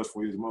probably the best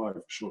 4 years of my life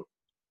for sure.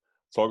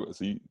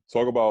 You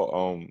talk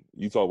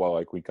about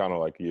like we kind of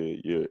like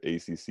your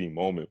ACC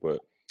moment, but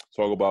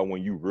talk about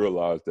when you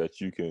realized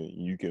that you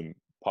can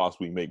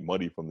possibly make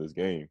money from this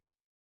game.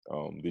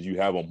 Did you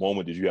have a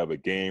moment? Did you have a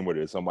game where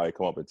did somebody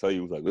come up and tell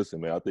you, was like, listen,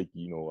 man, I think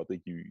you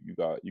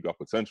got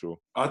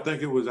potential? I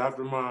think it was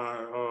after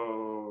my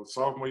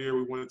sophomore year.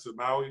 We went to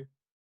Maui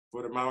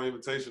for the Maui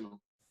Invitational,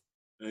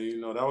 and you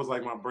know that was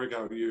like my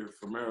breakout year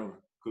for Maryland.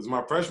 Because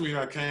my freshman year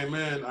I came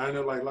in, I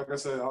ended up like I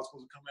said, I was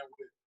supposed to come in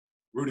with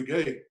Rudy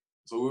Gay.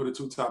 So we were the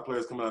two top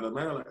players coming out of the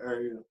Maryland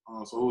area.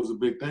 So it was a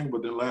big thing.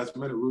 But then last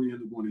minute, Rudy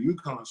ended up going to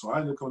UConn. So I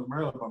ended up coming to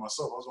Maryland by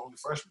myself. I was the only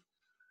freshman.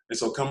 And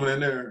so coming in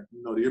there,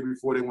 you know, the year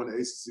before they won the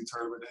ACC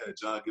tournament, they had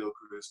John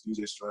Gilchrist,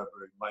 DJ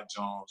Stradbroke, Mike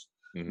Jones.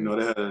 Mm-hmm. You know,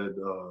 they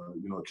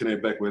had, Kenny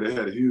Beckwith. They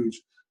had a huge,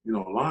 you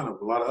know,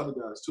 lineup. A lot of other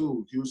guys,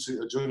 too. Huge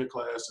junior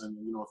class and,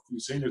 you know, a few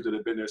seniors that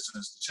have been there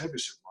since the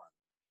championship run.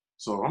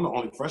 So I'm the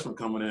only freshman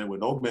coming in with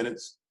no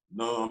minutes.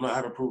 No, I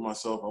haven't proved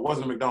myself. I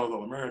wasn't a McDonald's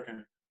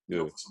All-American, you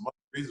know, for some other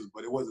reasons,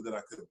 but it wasn't that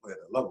I couldn't play at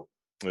that level.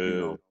 Yeah. You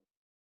know,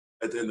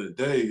 at the end of the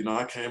day, you know,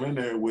 I came in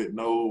there with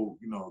no,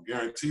 you know,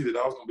 guarantee that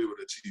I was going to be able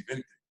to achieve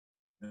anything.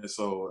 And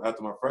so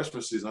after my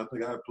freshman season, I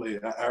think I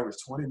averaged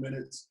 20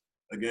 minutes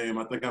a game.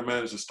 I think I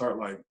managed to start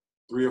like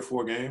 3 or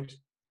 4 games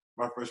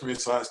my freshman year.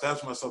 So I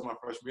established myself my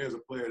freshman year as a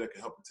player that can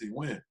help the team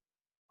win.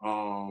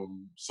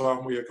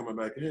 Sophomore year coming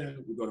back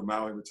in, we go to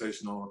Maui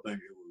Invitational. I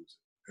think it was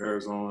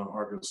Arizona,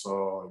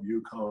 Arkansas,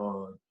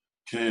 UConn,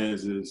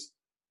 Kansas,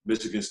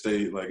 Michigan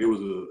State. Like it was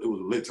a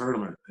lit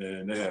tournament,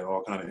 and they had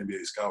all kind of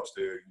NBA scouts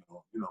there.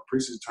 You know,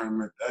 preseason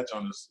tournament, that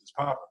joint is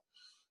popping.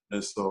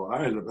 And so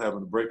I ended up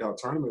having a breakout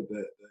tournament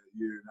that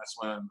year, and that's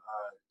when I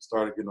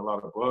started getting a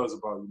lot of buzz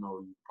about, you know,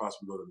 you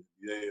possibly go to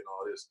the NBA and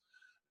all this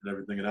and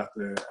everything. And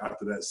after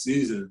that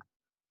season,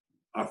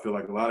 I feel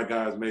like a lot of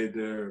guys made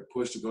their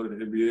push to go to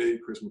the NBA.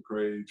 Chris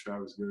McCray,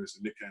 Travis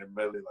Garrison, Nick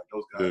Cannon-Medley, like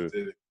those guys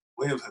did it.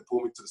 Williams had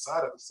pulled me to the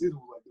side of the season.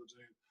 Was like, yo,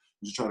 James,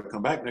 you just try to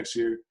come back next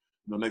year.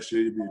 You know, next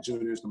year you'll be a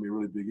junior. It's gonna be a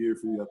really big year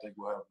for you. I think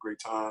we'll have a great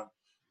time,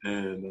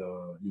 and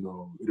you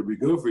know, it'll be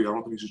good for you. I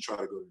don't think you should try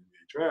to go to the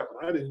NBA draft.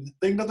 And I didn't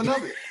think nothing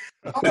of it.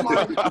 I'm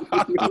like,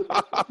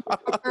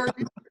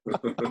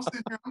 I'm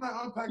sitting here, I'm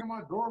not unpacking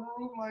my dorm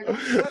room. Like,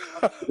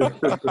 right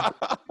now,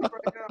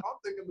 I'm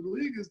thinking the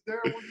league is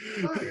terrible.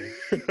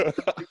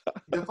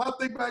 If I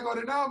think back on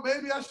it now,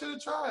 maybe I should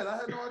have tried. I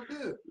had no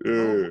idea. You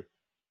know?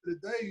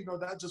 Today, you know,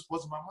 that just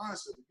wasn't my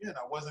mindset. Again,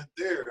 I wasn't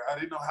there. I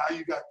didn't know how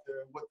you got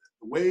there, what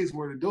the ways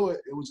were to do it.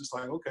 It was just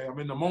like, okay, I'm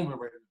in the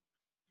moment right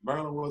now.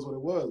 Maryland was what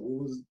it was. It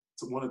was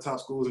one of the top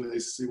schools in the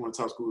ACC, one of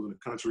the top schools in the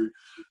country.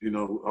 You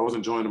know, I was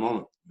enjoying the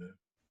moment. Yeah.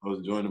 I was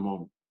enjoying the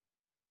moment.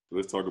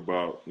 Let's talk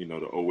about, you know,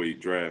 the 2008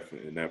 draft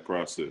and that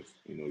process.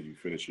 You know, you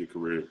finished your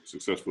career,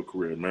 successful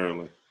career in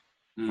Maryland.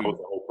 How was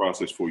the whole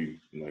process for you?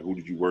 Like, who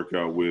did you work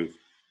out with,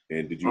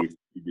 and did you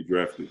get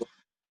drafted?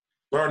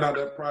 Starting out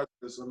that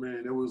process, I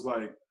mean, it was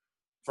like,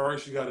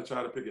 first you got to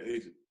try to pick an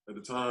agent. At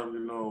the time,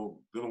 you know,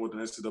 dealing with the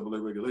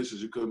NCAA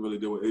regulations, you couldn't really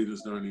deal with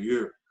agents during the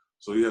year.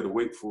 So you had to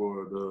wait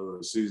for the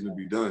season to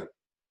be done.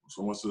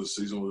 So once the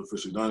season was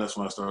officially done, that's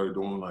when I started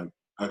doing, like,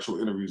 actual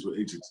interviews with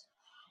agents.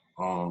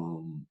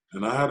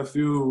 And I had a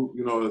few,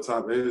 you know, the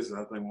top agents.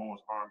 I think one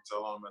was Arm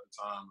Tellum at the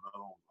time,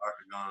 another one was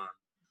Octagon.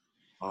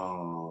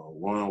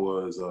 One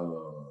was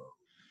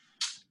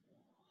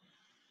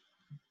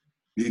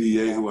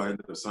BDA, who I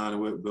ended up signing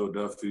with, Bill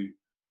Duffy.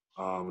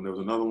 And there was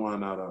another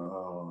one out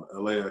of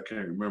LA, I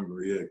can't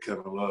remember. He had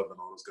Kevin Love and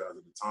all those guys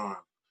at the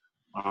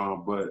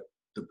time. But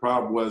the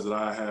problem was that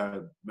I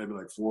had maybe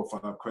like 4 or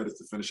 5 credits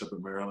to finish up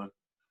in Maryland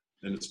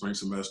in the spring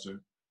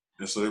semester.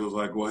 And so it was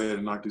like, go ahead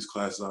and knock these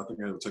classes out. I think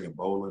I was taking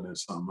bowling and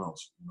something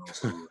else, you know.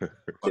 So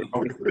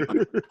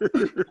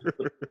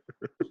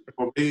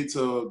for me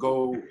to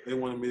go, they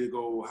wanted me to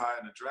go high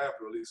in the draft,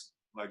 or at least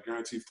like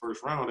guaranteed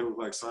first round. They was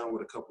like sign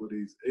with a couple of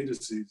these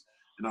agencies,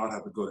 and I would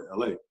have to go to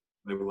LA.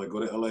 They would like go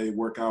to LA,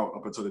 work out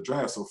up until the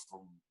draft. So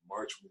from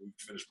March when we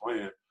finished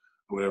playing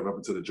or whatever up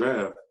until the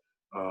draft,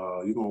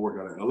 you're gonna work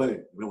out in LA. And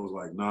it was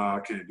like, nah, I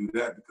can't do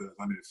that because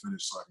I need to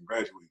finish so I can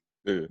graduate.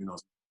 Yeah. You know,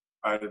 so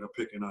I ended up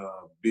picking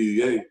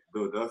BDA,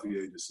 Bill Duffy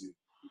agency,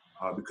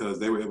 because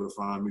they were able to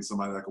find me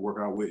somebody I could work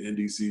out with in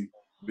DC.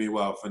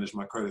 Meanwhile, finish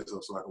my credits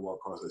up so I could walk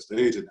across that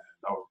stage, and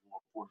that was more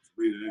important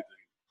for me than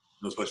anything,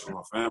 you know, especially for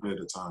my family at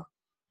the time.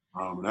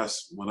 And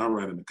that's when I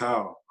ran into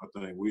Kyle. I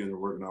think we ended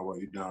up working our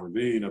way down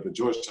Ravine up at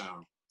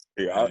Georgetown.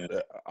 Yeah,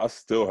 I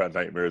still had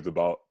nightmares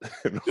about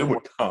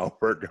overtime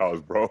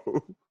workouts, bro.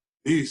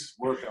 Beast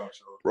workout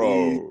show.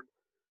 Bro.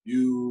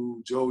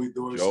 You, Joey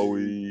Dorsey.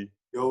 Joey.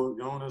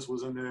 Jonas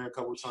was in there a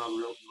couple of times.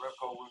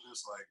 Repco with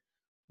us. Like,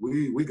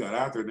 we got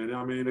out there. And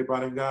I mean, they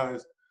brought in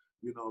guys,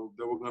 you know,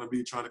 that were going to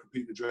be trying to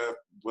compete in the draft,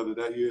 whether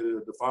that year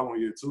or the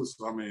following year, too.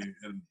 So, I mean,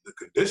 and the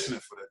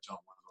conditioning for that jump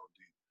was OD.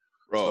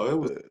 Bro.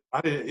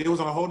 So, it was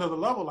on a whole nother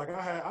level. Like,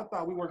 I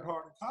thought we worked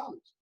hard in college.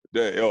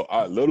 Yeah, yo,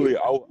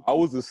 I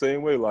was the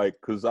same way, like,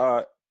 because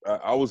I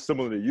was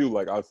similar to you.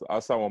 Like, I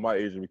signed with my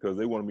agent because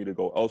they wanted me to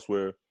go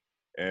elsewhere.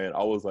 And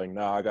I was like,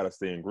 nah, I got to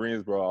stay in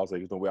Greensboro. I was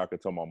like, there's no way I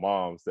could tell my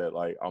moms that,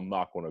 like, I'm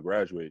not going to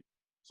graduate.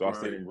 So I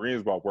stayed in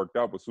Greensboro, worked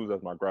out. But as soon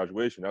as my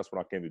graduation, that's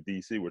when I came to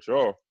D.C. with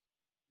y'all.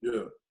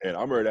 Yeah. And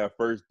I remember that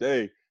first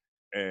day,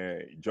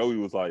 and Joey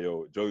was like,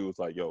 yo,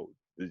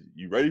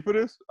 you ready for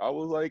this? I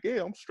was like,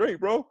 yeah, I'm straight,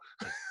 bro.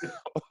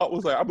 I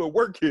was like, I've been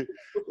working.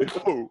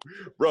 Yo,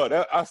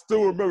 bro, I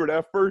still remember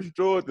that first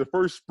Joy, the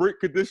first sprint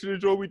conditioning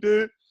Joy we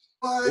did.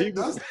 Like,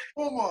 that's the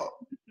warm-up.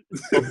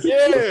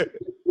 Yeah.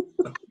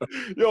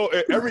 Yo,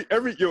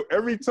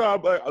 every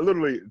time, like,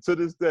 literally to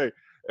this day,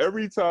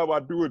 every time I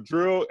do a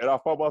drill and I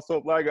find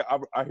myself like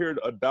I hear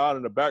a Don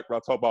in the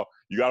background talk about,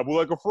 you gotta move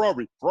like a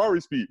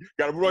Ferrari speed,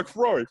 gotta move like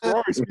Ferrari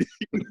speed.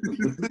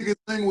 The biggest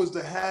thing was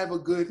to have a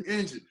good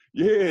engine.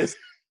 Yes.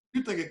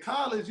 You think in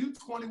college, you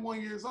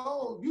 21 years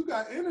old, you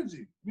got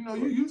energy. You know,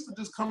 you used to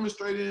just coming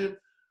straight in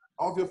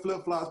off your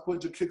flip-flops,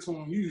 put your kicks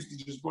on. You used to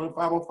just run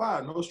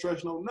 505, no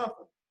stretch, no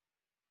nothing.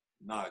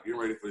 Nah, getting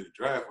ready for the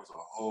draft was a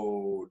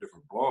whole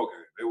different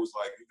ballgame. It was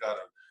like you gotta,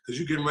 because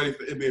you're getting ready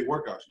for NBA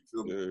workouts, you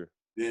feel me? Yeah.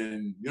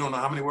 Then you don't know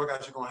how many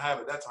workouts you're gonna have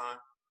at that time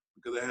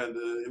because they had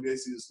the NBA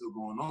season still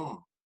going on.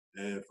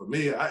 And for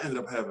me, I ended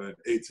up having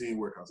 18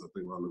 workouts, I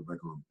think, when I look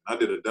back on it. I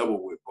did a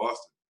double with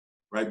Boston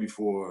right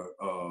before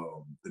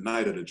the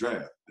night of the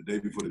draft. The day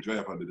before the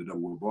draft, I did a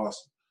double with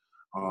Boston.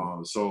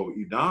 So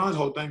Edon's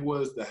whole thing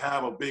was to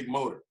have a big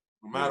motor.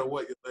 No matter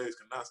what, your legs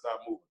cannot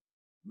stop moving.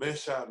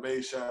 Missed shot,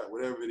 made shot,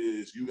 whatever it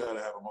is, you got to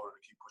have a motor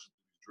to keep pushing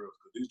through these drills.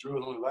 Because these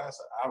drills only last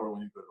an hour when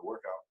you go to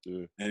workout.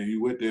 Yeah. And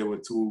you went there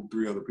with 2,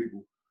 3 other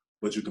people,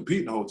 but you're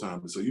competing the whole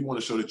time. So you want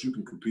to show that you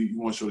can compete. You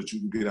want to show that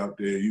you can get out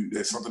there.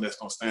 There's something that's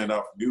going to stand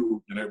out from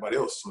you and everybody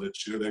else so that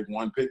you're that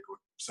one pick or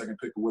second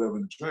pick or whatever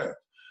in the draft.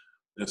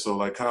 And so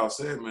like Kyle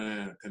said,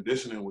 man,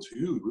 conditioning was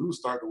huge. We would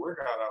start the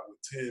workout out with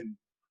 10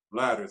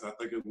 ladders, I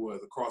think it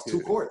was, across 2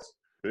 courts.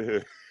 Yeah.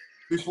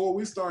 Before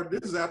we started,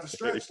 this is after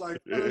stretch, like,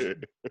 going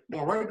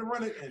right to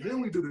run it, and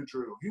then we do the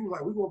drill. He was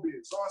like, we're going to be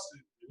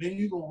exhausted, and then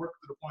you're going to work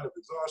to the point of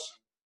exhaustion.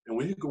 And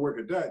when you can work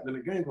at that, then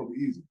the game's going to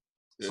be easy.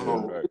 Yeah,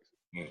 so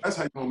that's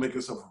how you're going to make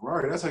yourself a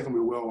Ferrari. That's how you're going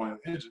to be a well-oiled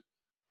engine.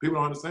 People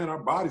don't understand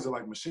our bodies are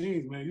like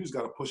machines, man. You just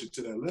got to push it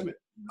to that limit.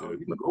 You know,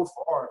 you can go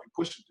far if you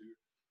push it there.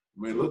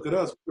 I mean, look at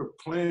us. We're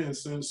playing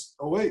since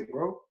 08,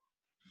 bro.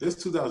 This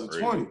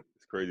 2020.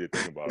 It's crazy to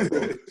think about it,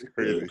 bro. It's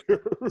crazy.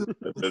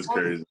 That's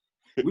crazy.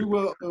 We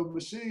were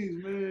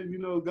machines, man. You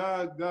know,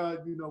 God,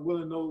 you know,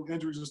 willing, no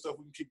injuries and stuff.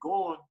 We can keep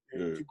going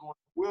and keep going.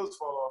 Wheels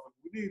fall off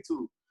if we need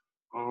to.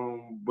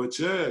 But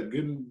yeah,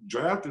 getting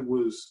drafted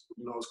was,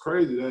 you know, it's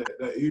crazy.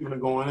 That evening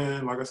going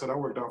in, like I said, I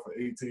worked out for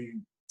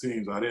 18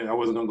 teams. I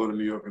wasn't gonna go to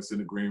New York and sit in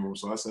the green room,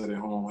 so I sat at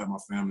home, had my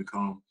family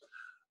come,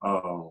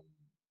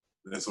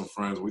 and some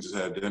friends. We just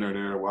had dinner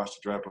there, watched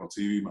the draft on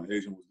TV. My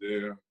agent was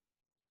there,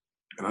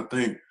 and I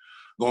think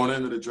going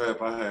into the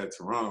draft, I had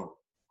Toronto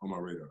on my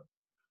radar.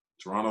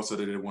 Toronto said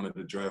that they wanted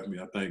to draft me.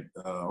 I think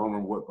I don't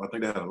remember what. I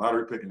think they had a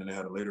lottery pick and then they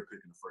had a later pick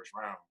in the first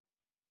round.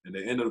 And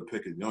they ended up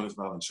picking Jonas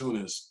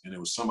Valanciunas, and it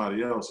was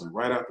somebody else. And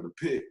right after the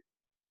pick,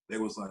 they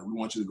was like, "We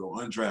want you to go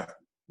undrafted.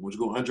 When you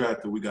go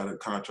undrafted, we got a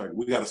contract.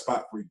 We got a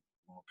spot for you.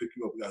 We'll pick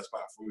you up. We got a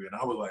spot for you." And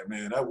I was like,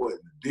 "Man, that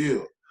wasn't the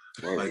deal."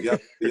 Like y'all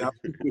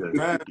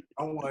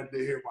I wanted to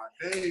hear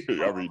my name.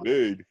 Y'all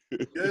reneged.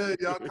 Yeah,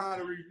 y'all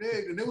kind of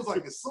reneged. And it was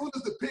like, as soon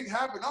as the pick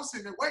happened, I'm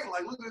sitting there waiting,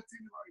 like looking at the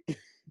TV, like.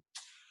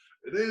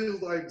 And then it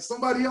was like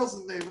somebody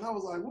else's name, and I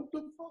was like, "What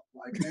the fuck?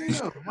 Like,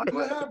 damn, like,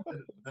 what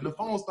happened?" And the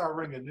phone started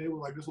ringing. They were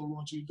like, "This is what we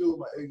want you to do."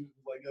 My agent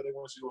was like, "Yeah, they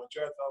want you on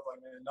draft." I was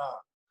like, "Man,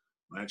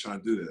 nah, I ain't trying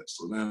to do that."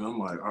 So then I'm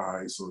like, "All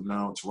right." So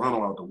now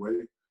Toronto out the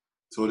way.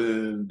 So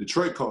then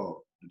Detroit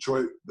called.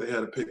 Detroit, they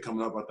had a pick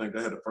coming up. I think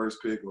they had the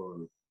first pick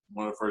or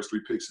one of the first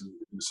 3 picks in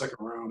the second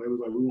round. They was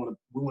like, "We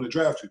want to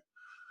draft you,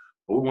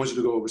 but we want you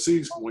to go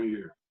overseas for 1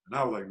 year." And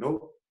I was like,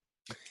 "Nope.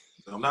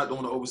 I'm not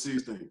doing the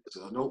overseas thing.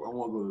 So, nope, I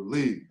want to go to the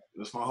league.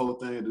 That's my whole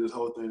thing. This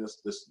whole thing,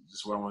 this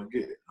where I want to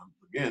get.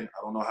 Again,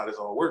 I don't know how this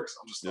all works.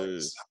 I'm just like,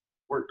 this is how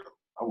it works.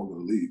 I want to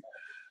go to the league."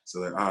 So,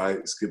 like, all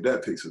right, skip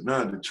that pick. So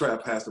now the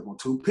trap passed up on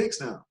 2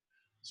 picks now.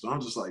 So I'm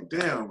just like,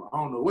 damn, I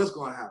don't know what's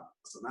going to happen.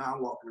 So now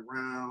I'm walking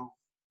around,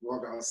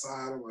 walk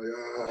outside. I'm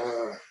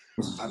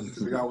like, I need to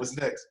figure out what's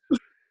next.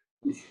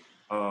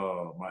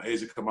 My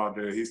agent come out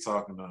there. He's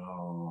talking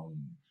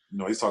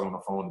to he's talking on the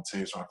phone to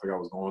teams trying to figure out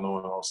what's going on.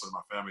 And all of a sudden,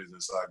 my family's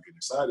inside getting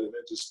excited. And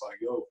they're just like,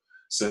 "Yo,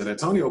 San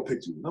Antonio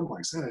picked you." And I'm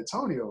like, "San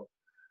Antonio?"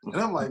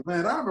 And I'm like,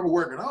 "Man, I remember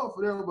working out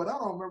for them, but I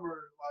don't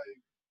remember, like,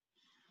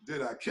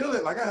 did I kill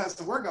it?" Like, I had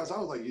some workouts. I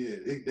was like, "Yeah,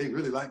 they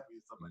really like me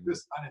stuff like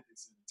this. I didn't think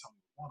San Antonio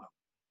was one of them.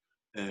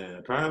 And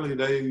apparently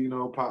they,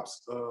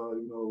 Pops,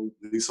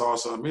 he saw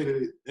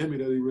something in me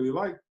that he really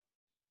liked.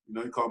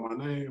 He called my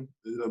name.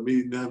 Ended up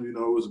meeting them. It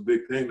was a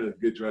big thing to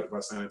get drafted by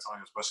San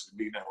Antonio, especially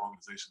meeting that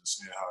organization and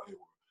seeing how they were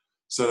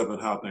set up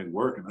and how things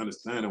work and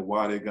understanding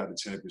why they got the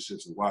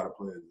championships and why the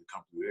players that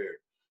come through there,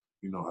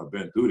 have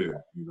been through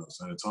there.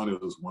 San Antonio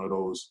was one of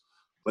those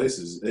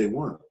places,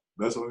 A1,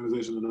 best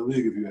organization in the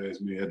league, if you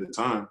ask me at the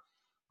time.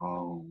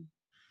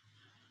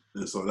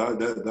 And so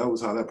that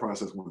was how that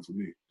process went for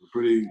me.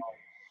 Pretty,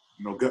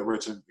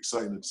 gut-wrenching,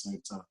 exciting at the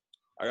same time.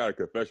 I got a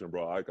confession,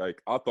 bro.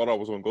 I thought I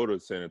was gonna go to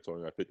San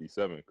Antonio at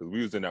 57 because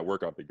we was in that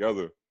workout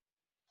together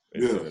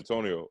in San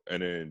Antonio,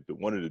 and then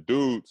one of the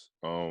dudes,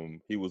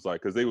 he was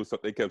like, because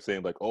they kept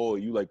saying like, oh,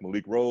 you like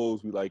Malik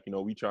Rose, we like,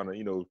 we trying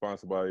to find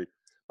somebody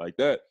like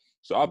that.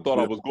 So I thought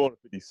I was going to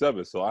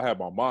 57. So I had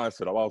my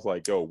mindset. I was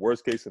like, yo,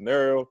 worst case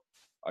scenario,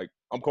 like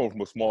I'm coming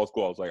from a small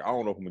school. I was like, I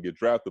don't know if I'm gonna get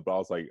drafted, but I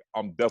was like,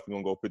 I'm definitely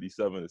gonna go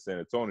 57 to San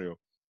Antonio.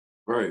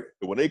 Right.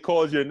 And when they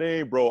called your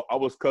name, bro, I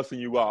was cussing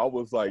you out. I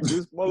was like,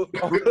 this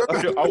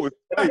motherfucker. I was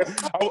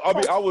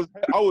hyped.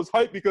 I was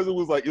hyped because it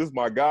was like, this is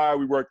my guy.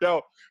 We worked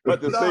out.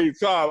 But at the same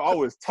time, I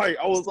was tight.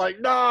 I was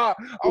like, nah.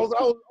 I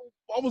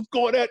was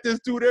going at this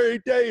dude every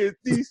day in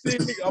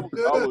DC. I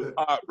was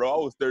hot, bro. I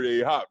was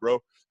 38 hot, bro.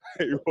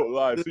 I ain't gonna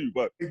lie to you.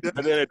 But at the end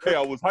of the day,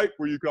 I was hyped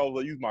for you because I was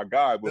like, you's my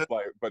guy. But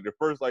the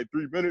first 3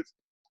 minutes,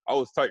 I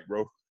was tight,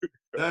 bro.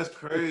 That's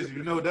crazy.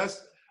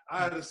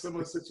 I had a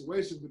similar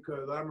situation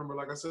because I remember,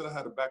 like I said, I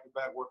had a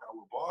back-to-back workout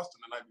with Boston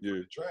the night before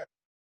the draft.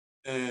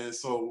 And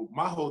so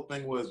my whole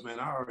thing was, man,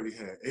 I already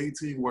had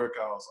 18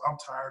 workouts. I'm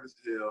tired as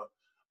hell.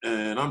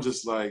 And I'm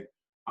just like,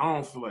 I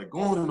don't feel like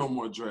going to no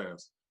more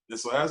drafts. And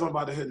so as I'm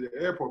about to head to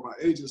the airport, my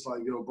agent's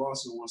like, yo,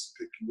 Boston wants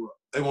to pick you up.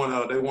 They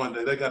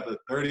got the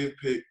 30th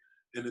pick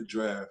in the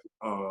draft.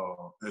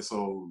 And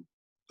so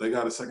they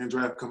got a second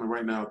draft coming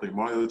right now. I think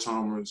Mario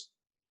Chalmers,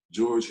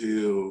 George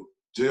Hill,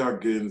 J.R.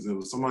 Giddens,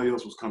 and somebody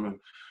else was coming.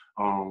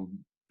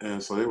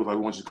 And so they was like,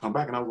 we want you to come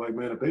back. And I was like,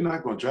 man, if they're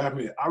not going to draft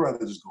me, I'd rather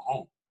just go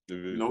home.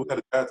 We got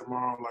a draft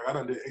tomorrow. I'm like, I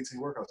done did 18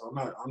 workouts. So I'm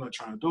not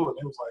trying to do it.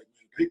 They was like, man,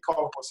 if they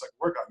call for a second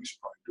workout, you should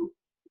probably do it.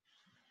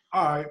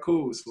 All right,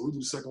 cool. So we do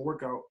the second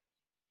workout.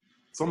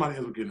 Somebody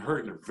ends up getting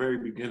hurt in the very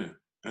beginning.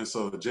 And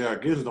so J.R.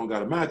 Giddens don't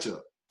got a matchup.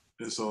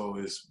 And so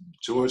it's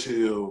George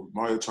Hill,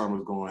 Mario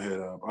Chalmers going head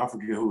up. I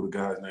forget who the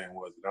guy's name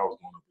was that I was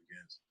going up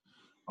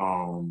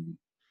against.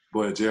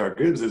 But J.R.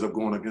 Giddens ends up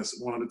going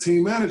against one of the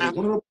team managers,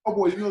 one of the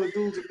boys, the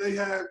dudes that they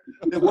had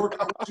that work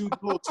out with you,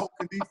 little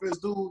token defense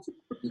dudes.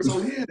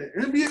 So he had an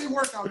NBA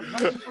workout the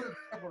night before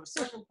the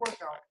second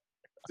workout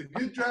to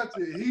get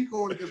drafted. He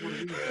going against one of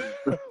these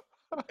dudes.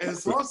 And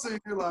so I'm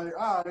sitting here like,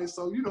 all right,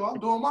 so, I'm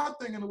doing my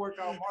thing in the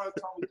workout. Mario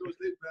Chalmers doing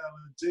his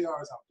battling.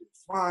 JR's out there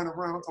flying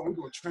around. I'm talking, we're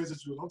doing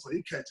transition. I'm talking,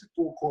 he catching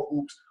full court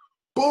oops.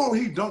 Boom,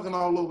 he dunking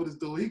all over this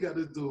dude. He got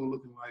this dude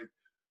looking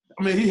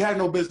like, he had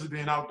no business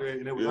being out there,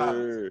 and it was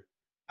obvious.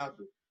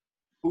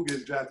 Who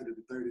gets drafted at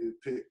the 30th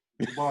pick?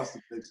 The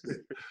Boston picks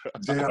it.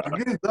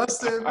 Again,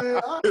 Dustin, man.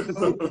 I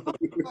know.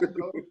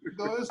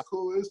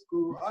 It's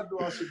cool. I know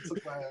I should have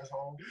took my ass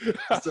home.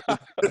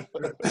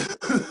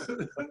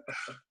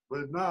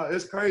 But no,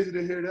 it's crazy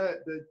to hear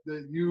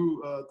that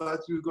you thought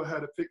you was gonna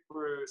have to pick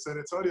for San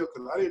Antonio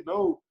because I didn't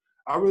know.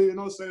 I really didn't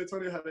know San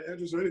Antonio had an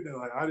interest or anything.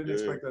 Like I didn't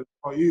expect that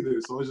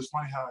either. So it's just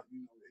funny how it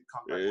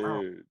comes back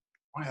around.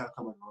 Funny how it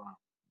comes back around.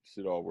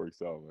 Shit all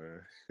works out,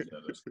 man. Yeah,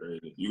 that's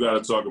crazy. You got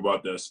to talk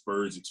about that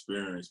Spurs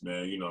experience,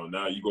 man.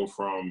 Now you go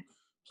from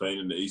playing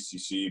in the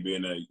ACC,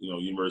 being at,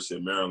 University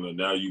of Maryland.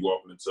 Now you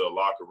walking into a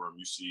locker room,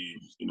 you see,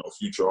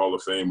 future Hall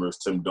of Famers,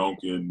 Tim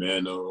Duncan,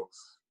 Mano.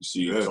 You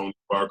see Tony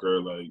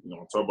Parker.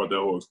 Talk about that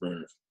whole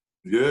experience.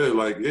 Yeah,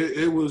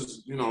 it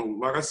was,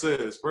 like I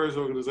said, Spurs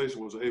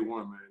organization was A1,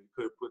 man. You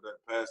couldn't put that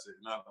past it.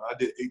 And I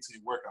did 18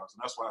 workouts,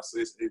 and that's why I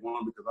say it's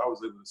A1 because I was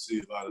able to see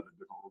a lot of the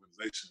different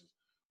organizations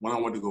when I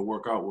went to go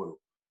work out with them.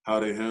 How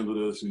they handled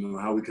us,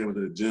 how we came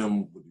into the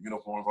gym with the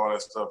uniforms, all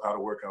that stuff, how the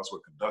workouts were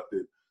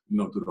conducted,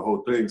 through the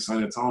whole thing.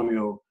 San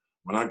Antonio,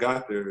 when I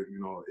got there,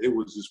 it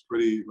was just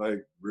pretty,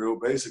 real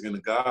basic. And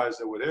the guys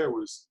that were there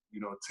was,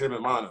 Tim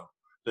and Mano.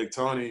 I think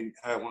Tony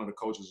had one of the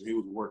coaches, and he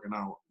was working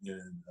out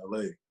in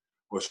L.A.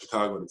 or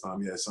Chicago at the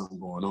time. He had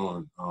something going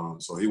on.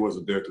 So he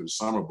wasn't there through the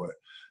summer. But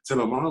Tim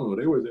and Mano,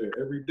 they were there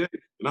every day.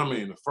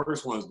 And the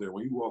first ones there,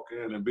 when you walk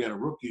in and being a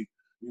rookie,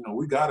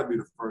 we got to be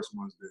the first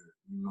ones there.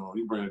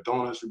 You bring the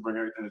donuts, you bring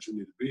everything that you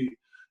need to be.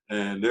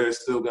 And they're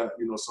still got,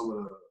 some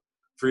of the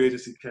free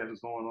agency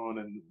camps going on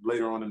and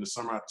later on in the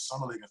summer after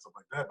summer league and stuff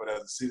like that. But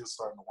as the season's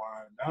starting to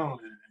wind down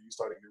and you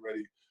start to get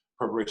ready,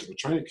 preparation for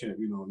training camp,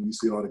 and you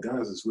see all the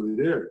guys that's really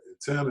there. And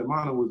Tim and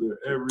Mano was there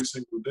every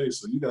single day.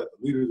 So you got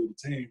the leaders of the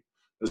team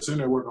that's in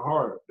there working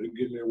hard. They're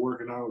getting there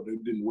working out. They're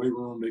in the weight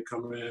room. They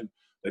come in.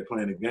 They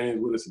playing the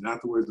games with us, and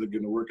afterwards they're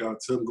getting a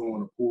workout. Tim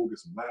going to the pool, get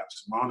some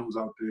laps. Mano's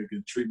out there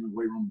getting treatment,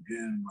 weight room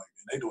again, and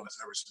they doing this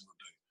every single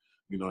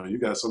day. And you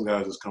got some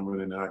guys that's coming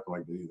in and acting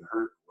like they either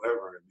hurt or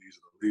whatever, and these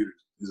are the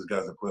leaders. These are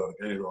guys that play all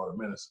the games, all the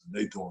minutes, and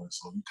they doing it.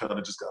 So you kind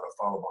of just got to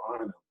follow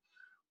behind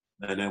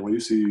them. And then when you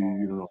see,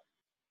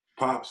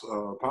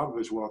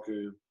 Popovich walk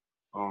in,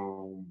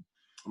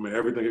 I mean,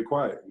 everything get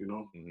quiet, you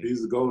know. Mm-hmm.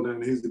 He's the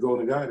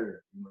golden guy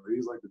there. You know,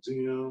 he's like the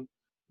GM,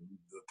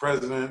 the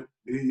president.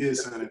 He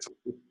is San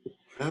Antonio.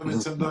 Him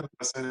and Tim Duncan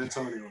are San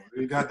Antonio.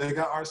 They got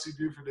R.C.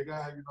 Buford. They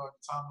got, you know, at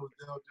the time it was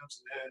Dale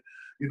Jemison had,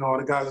 you know, all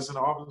the guys that's in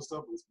the office and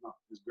stuff.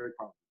 It's very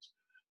Popovich.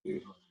 You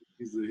know,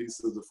 he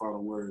says the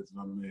final words, and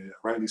I mean,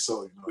 rightly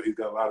so. You know, he's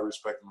got a lot of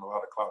respect and a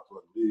lot of clout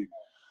throughout the league.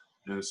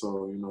 And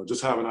so, you know,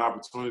 just having an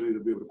opportunity to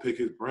be able to pick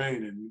his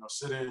brain and, you know,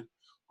 sit in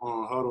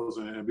on huddles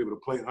and be able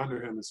to play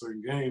under him in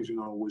certain games, you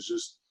know,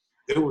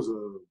 it was a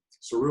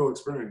surreal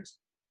experience.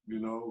 You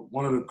know,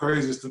 one of the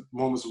craziest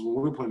moments was when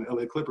we were playing the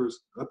LA Clippers.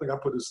 I think I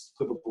put this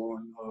clip up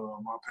on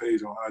my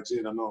page on IG,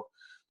 and I know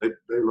they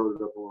wrote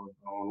it up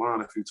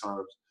online a few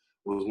times,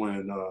 was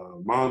when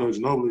Manu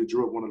Ginobili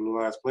drew up one of the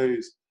last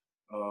plays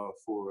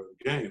for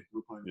the game.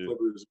 We were playing the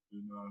Clippers,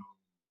 and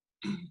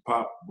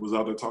Pop was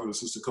out there talking to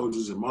assistant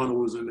coaches, and Manu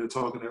was in there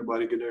talking to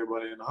everybody, getting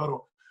everybody in the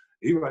huddle.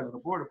 He was right on the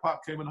board, and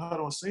Pop came in the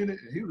huddle and seen it,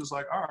 and he was just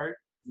like, all right,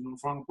 you know,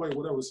 final play,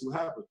 whatever, see what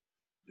happened.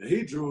 And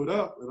he drew it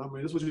up, and I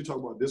mean, this is what you talk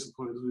about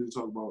discipline. This is what you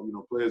talk about, you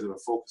know, players that are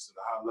focused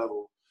at a high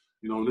level.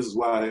 You know, and this is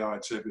why they are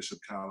a championship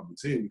caliber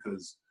team,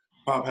 because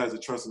Pop has the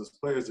trust in his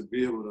players to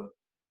be able to,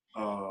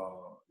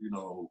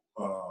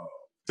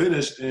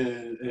 finish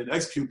and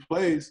execute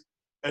plays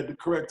at the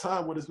correct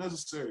time when it's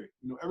necessary.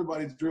 You know,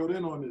 everybody's drilled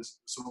in on this.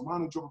 So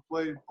Manu drew a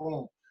play,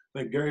 boom. I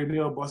think Gary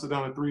Neal busted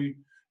down a three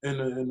in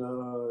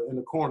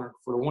the corner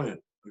for the win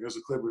against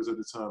the Clippers at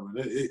the time,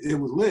 and it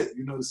was lit.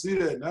 You know, to see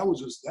that, and that was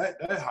just that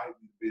hyped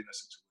me to be in that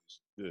situation.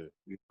 Yeah.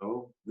 You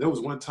know, there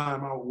was one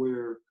timeout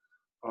where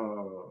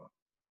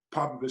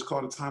Popovich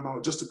called a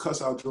timeout just to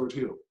cuss out George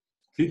Hill.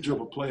 He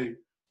drew a play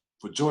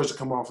for George to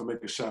come off and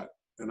make a shot,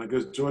 and I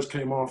guess George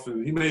came off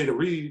and he made a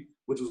read,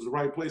 which was the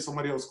right play.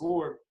 Somebody else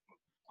scored.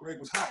 Greg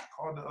was hot,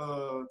 called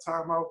the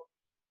timeout.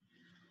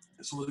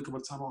 As soon as he came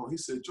out of timeout, he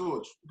said,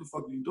 "George, what the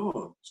fuck are you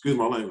doing?" Excuse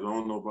my language. I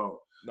don't know about.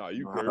 Nah,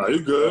 you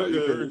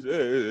good.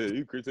 Yeah.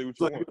 You can say what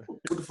you want.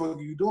 What the fuck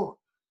are you doing?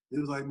 He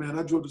was like, man,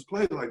 I drew this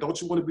play. Like,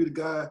 don't you want to be the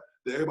guy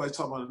that everybody's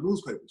talking about in the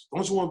newspapers?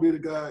 Don't you want to be the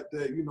guy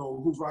that, you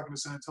know, who's rocking the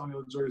San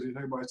Antonio jersey and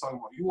everybody's talking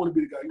about? You want to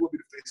be the guy. You want to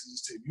be the face of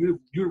this team.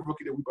 You're the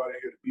rookie that we brought in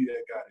here to be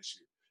that guy this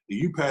year. And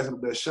you passing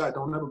up that shot,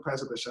 don't never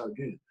pass up that shot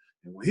again.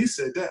 And when he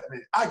said that,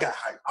 man, I got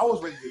hyped. I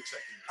was ready to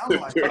check in.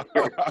 I'm like,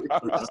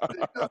 I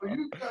said, yo,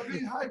 you got me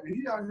hyped.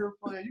 He out here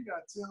playing. You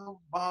got Tim,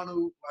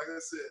 Manu, like I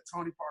said,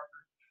 Tony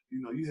Parker. You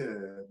know, you had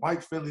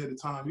Mike Finley at the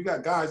time. You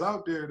got guys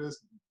out there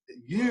that's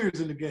years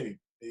in the game.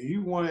 And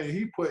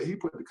he put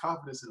the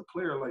confidence in a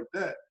player like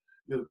that,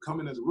 you know,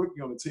 coming as a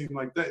rookie on a team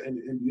like that in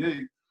the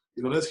NBA,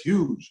 you know, that's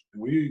huge.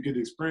 And when you get to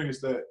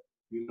experience that,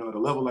 you know, at a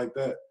level like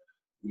that,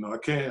 you know, I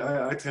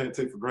can't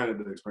take for granted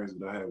the experience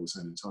that I had with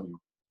San Antonio.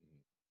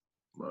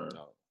 Right.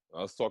 Now,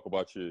 let's talk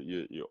about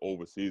your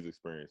overseas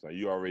experience. Now,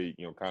 you already,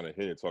 you know, kind of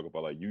hit and talk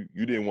about, like, you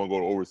didn't want to go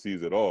to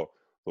overseas at all.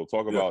 So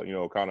talk about, you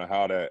know, kind of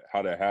how that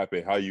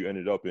happened, how you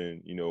ended up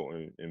in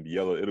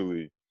Biella,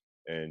 Italy,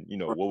 and, you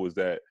know, what was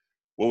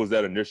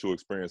that initial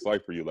experience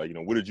like for you? Like, you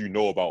know, what did you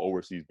know about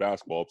overseas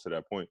basketball up to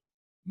that point?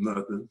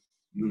 Nothing.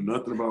 Knew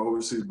nothing about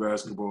overseas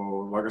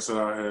basketball. Like I said,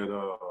 I had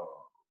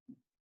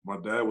my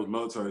dad was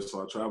military,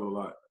 so I traveled a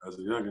lot as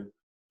a youngin'.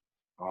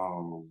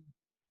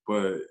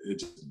 But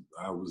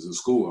I was in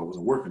school. I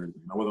wasn't working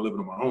anything. I wasn't living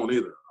on my own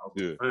either. I was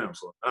with fam.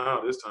 So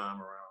now this time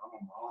around, I'm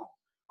on my own.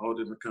 Whole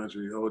different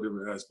country, whole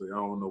different aspect. I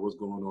don't know what's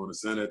going on. And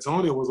San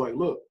Antonio was like,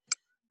 look,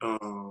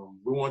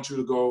 we want you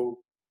to go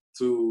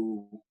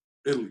to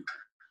Italy.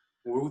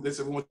 They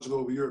said, we want you to go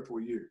over Europe for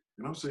a year.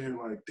 And I'm saying,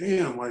 like,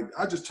 damn, like,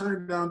 I just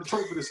turned down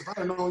Detroit for this. If I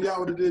didn't know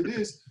y'all would have did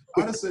this,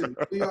 I'd have said,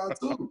 y'all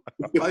too.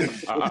 Like,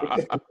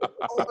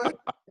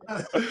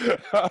 I can't get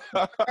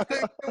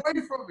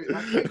away from it.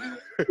 I can't get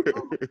away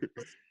from it.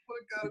 That's what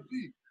it got to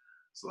be.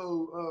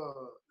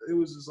 So it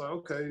was just like,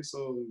 okay,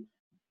 so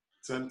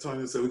San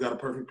Antonio said, we got a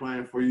perfect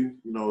plan for you.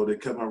 You know, they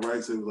kept my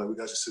rights. It was like, we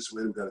got you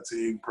situated. We got a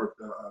team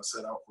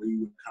set out for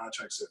you,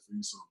 contract set for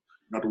you. So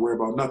you don't have to worry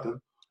about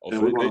nothing.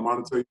 And we're going to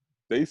monitor you.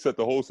 They set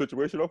the whole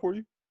situation up for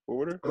you?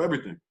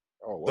 Everything.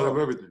 Oh, wow. Set up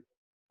everything.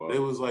 Wow. It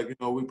was like, you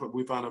know,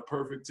 we found a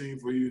perfect team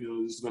for you. You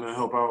know, this is going to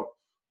help out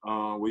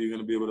where you're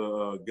going to be able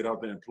to get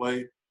out there and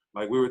play.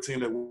 Like, we were a team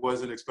that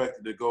wasn't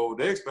expected to go.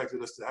 They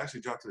expected us to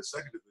actually drop to the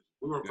second division.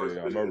 We were in first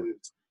division. They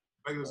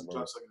expected us to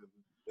drop second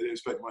division. They didn't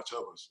expect much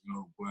of us, you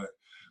know. But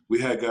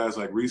we had guys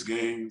like Reese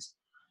Gaines,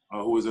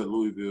 who was at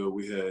Louisville.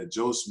 We had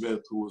Joe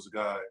Smith, who was a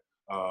guy,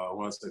 I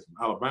want to say from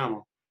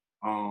Alabama.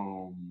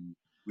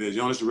 We had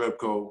Jonas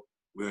Jerebko.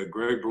 We had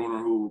Greg Bruner,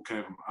 who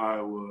came from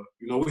Iowa.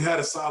 You know, we had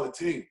a solid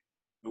team.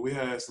 And we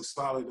had some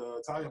solid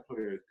Italian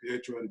players,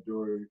 Pietro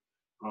Adidori,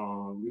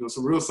 you know,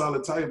 some real solid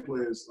Italian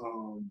players.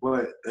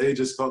 But they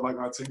just felt like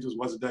our team just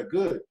wasn't that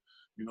good,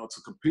 you know,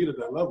 to compete at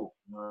that level.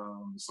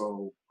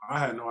 So I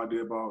had no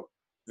idea about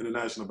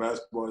international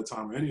basketball at the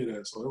time or any of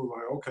that. So it was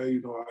like, okay,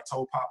 you know, I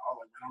told Pop, I was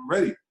like, man, I'm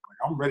ready. Like,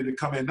 I'm ready to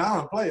come in now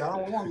and play. I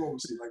don't want to go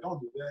overseas. Like, don't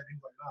do that. He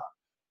was like, nah.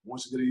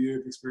 Once you get a year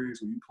of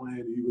experience when you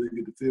playing and you really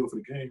get the feel for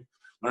the game,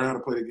 learn how to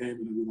play the game,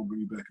 and then we're gonna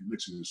bring you back in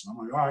next year. So I'm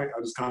like, all right,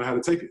 I just kind of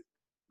had to take it.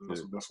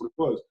 That's what it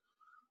was.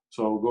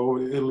 So go over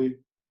to Italy,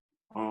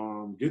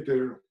 get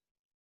there.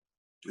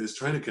 It's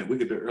training camp. We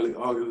get there early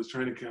August. It's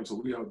training camp,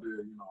 so we out there,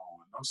 and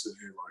I'm sitting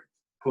here like,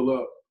 pull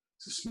up.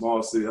 It's a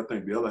small city. I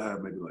think the other half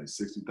maybe like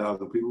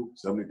 60,000 people,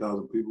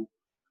 70,000 people.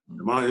 And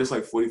mine, it's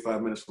like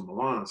 45 minutes from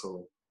Milan.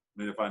 So,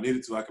 I mean, if I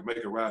needed to, I could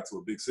make a ride to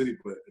a big city.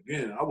 But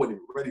again, I wasn't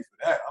even ready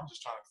for that. I'm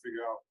just trying to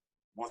figure out,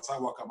 once I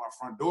walk out my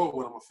front door,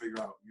 what I'm going to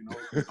figure out,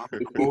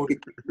 I'm old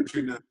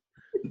now.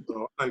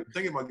 So I'm like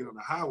thinking about getting on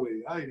the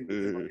highway. I ain't even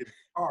thinking about getting in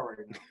the car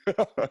right now.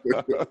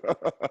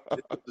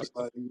 It's just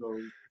like,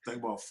 think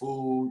about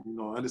food,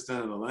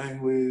 understanding the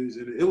language.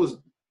 And it was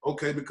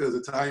okay because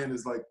Italian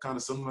is like kind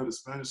of similar to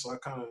Spanish. So I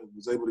kind of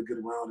was able to get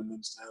around and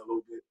understand a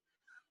little bit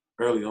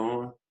early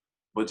on.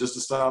 But just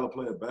the style of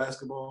play of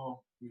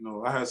basketball,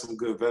 I had some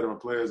good veteran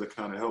players that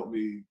kind of helped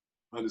me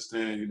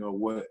understand,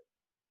 what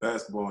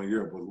basketball in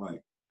Europe was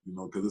like,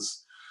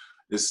 because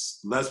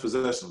it's less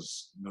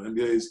possessions. NBA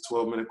is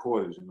 12-minute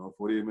quarters,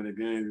 48-minute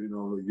games,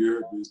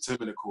 Europe is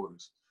 10-minute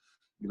quarters.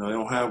 They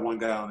don't have one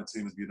guy on the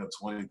team that's getting up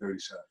 20, 30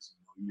 shots.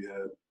 You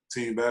have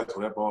team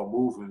basketball, that ball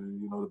moving,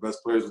 and, the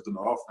best players within the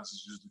offense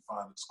is usually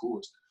finding the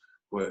scores.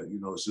 But,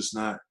 it's just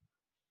not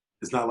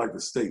 – it's not like the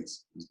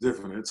States. It's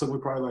different. It took me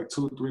probably like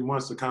 2 or 3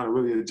 months to kind of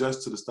really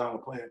adjust to the style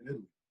of playing in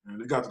Italy.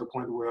 And it got to the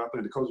point where I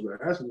think the coaches were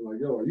asking me,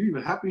 like, yo, are you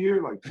even happy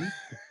here? Like,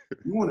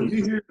 you want to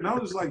be here? And I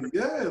was just like,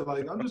 yeah,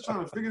 like, I'm just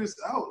trying to figure this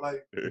out.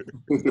 Like,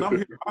 and I'm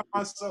here by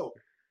myself.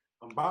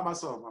 I'm by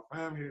myself. My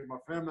family here. My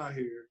family not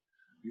here.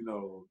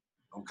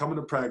 I'm coming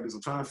to practice.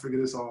 I'm trying to figure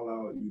this all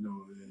out,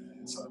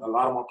 And so a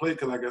lot of my play,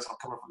 because I guess I'm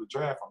coming from the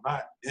draft. I'm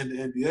not in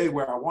the NBA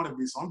where I want to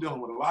be, so I'm dealing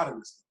with a lot of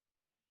this stuff.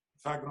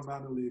 The fact that I'm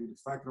out in the league, the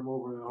fact that I'm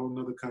over in a whole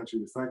other country,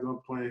 the fact that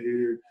I'm playing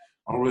here,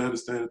 I don't really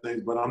understand the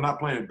things, but I'm not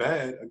playing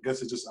bad. I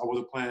guess it's just I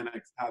wasn't playing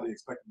how they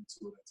expected me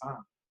to at that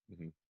time.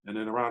 Mm-hmm. And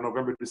then around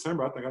November,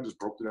 December, I think I just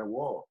broke through that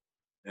wall.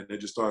 And they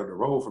just started to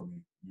roll for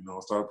me. I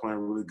started playing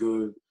really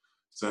good.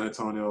 San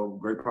Antonio,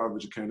 Greg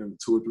Popovich came in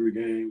 2 or 3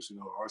 games.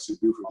 R.C.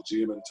 Buford, the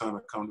GM at the time,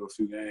 had come to a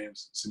few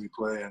games, see me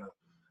play. And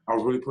I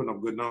was really putting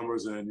up good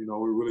numbers, and, we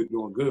were really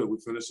doing good. We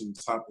finished in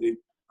the top 8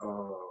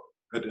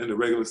 at the end of the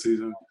regular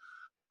season.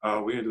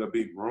 We ended up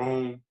beating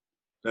Rome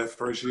that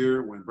first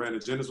year when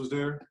Brandon Jennings was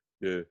there.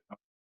 Yeah.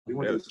 They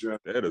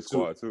had a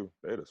squad, too.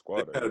 They had a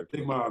squad. They had a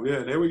big mob, yeah.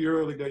 And they were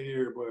EuroLeague that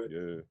year, but,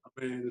 yeah.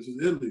 I mean, this was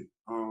Italy.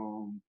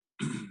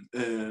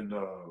 And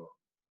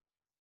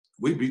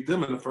we beat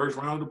them in the first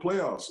round of the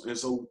playoffs. And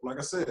so, like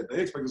I said,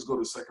 they expect us to go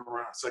to the second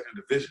round, second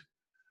division.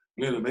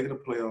 We ended up making the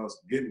playoffs,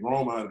 getting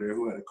Rome out of there,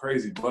 who had a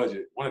crazy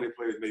budget. One of their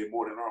players made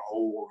more than our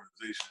whole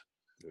organization,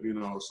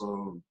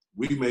 So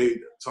we made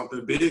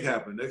something big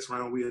happen. Next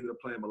round, we ended up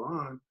playing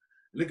Milan.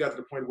 And it got to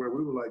the point where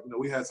we were like,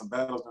 we had some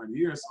battles during the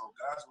year. So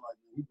guys were like,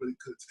 we really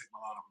could take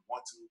Milan if we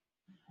want to.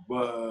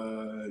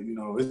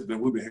 But,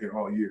 we've been here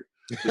all year.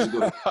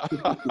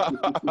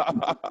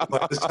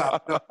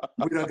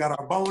 We done got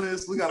our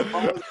bonus. We got a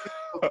bonus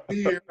to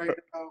be here right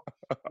now.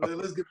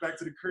 Let's get back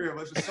to the crib.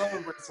 Let's just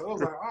celebrate. So I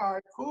was like, all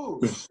right,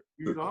 cool.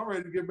 I'm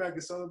ready to get back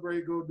and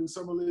celebrate, go do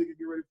summer league and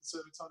get ready for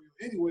San Antonio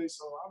anyway.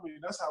 So, I mean,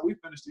 that's how we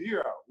finished the year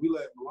out. We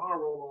let Milan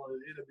roll on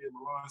and ended up being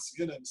Milan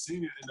Siena in the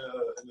senior in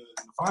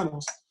the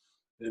finals.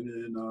 And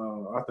then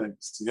I think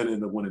Siena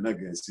ended up winning that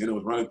game. Siena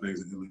was running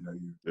things in Italy that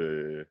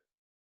year.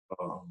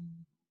 Yeah.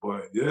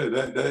 But yeah,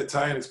 that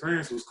Italian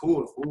experience was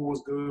cool. The food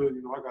was good.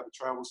 I got to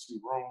travel to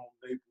Rome,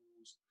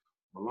 Naples,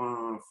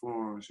 Milan,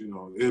 Florence.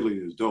 Italy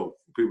is dope.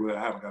 For people that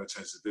haven't got a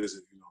chance to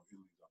visit,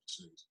 Italy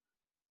is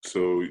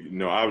So,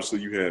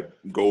 obviously you had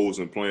goals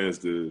and plans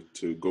to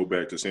go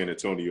back to San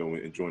Antonio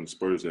and join the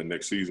Spurs that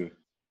next season.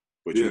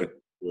 But you had,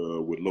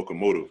 with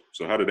Locomotive.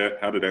 So how did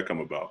that come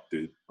about?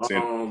 Did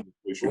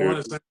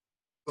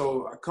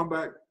so I come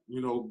back,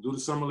 do the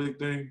summer league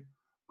thing,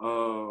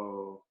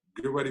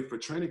 get ready for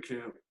training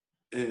camp.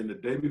 And the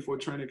day before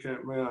training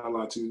camp, man, I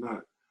lie to you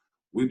not,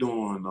 we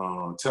doing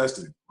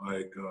testing,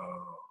 like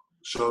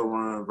shuttle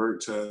run,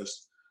 vert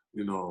test,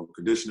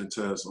 conditioning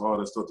tests, all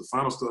that stuff. The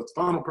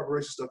final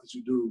preparation stuff that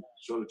you do,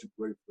 show that you're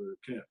ready for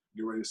camp,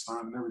 get ready to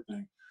sign and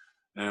everything.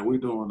 And we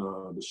doing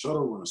the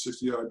shuttle run,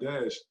 60-yard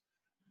dash,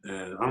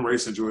 and I'm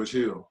racing George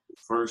Hill.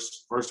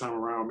 First time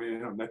around, me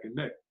and him neck and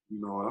neck.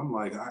 And I'm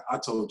like, I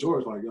told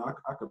George, like,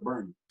 I could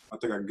burn you. I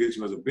think I can get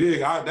you as a big.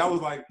 That was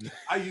like,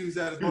 I use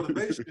that as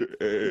motivation.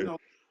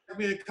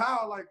 Me and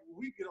Kyle, like, when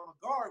we get on the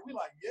guard, we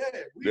like,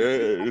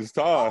 it's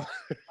time.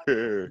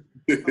 Every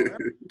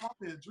time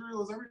I'm in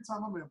drills, every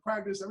time I'm in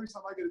practice, every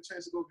time I get a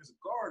chance to go against a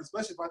guard,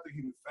 especially if I think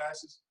he's the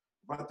fastest,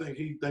 if I think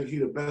he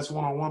the best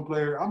one-on-one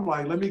player, I'm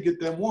like, let me get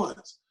them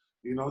ones.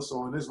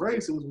 So in this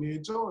race, it was me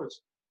and George.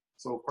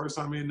 So first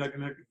time me and neck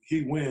and neck,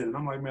 he win. And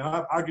I'm like,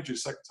 man, I'll get you the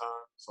second time.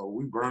 So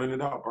we burning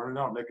it out,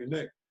 neck and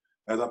neck.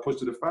 As I pushed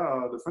to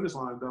the finish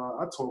line,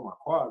 dog, I tore my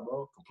quad,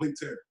 bro. Complete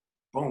tear.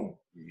 Boom.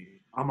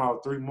 I'm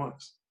out 3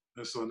 months.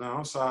 And so now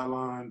I'm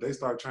sidelined. They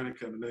start training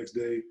camp the next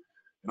day.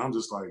 And I'm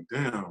just like,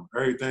 damn,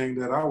 everything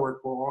that I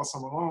worked for all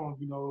summer long,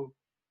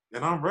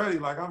 and I'm ready.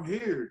 Like, I'm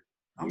here.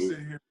 I'm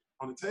sitting here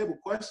on the table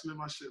questioning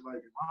my shit, like,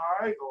 am I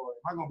all right? Or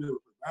am I going to be able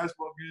to play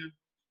basketball again?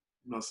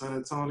 You know, San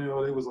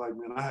Antonio, they was like,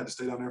 man, I had to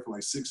stay down there for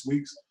like 6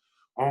 weeks.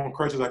 On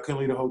crutches, I couldn't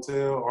leave the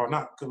hotel, or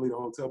not couldn't leave the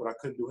hotel, but I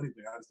couldn't do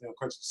anything. I had to stay on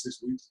crutches for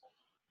 6 weeks.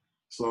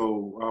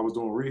 So I was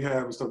doing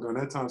rehab and stuff during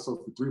that time. So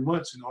for 3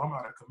 months, you know, I'm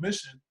out of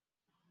commission.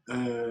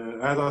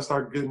 And as I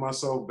started getting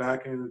myself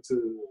back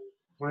into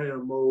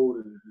playing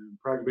mode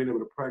and being able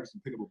to practice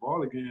and pick up a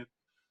ball again,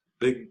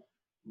 they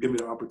give me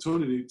the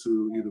opportunity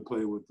to either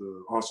play with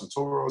the Austin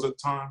Toros at the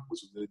time,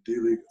 which was the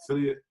D-League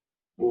affiliate,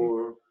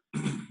 or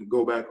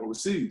go back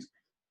overseas.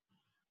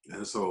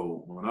 And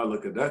so when I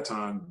look at that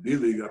time,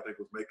 D-League, I think,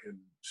 was making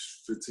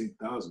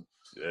 $15,000.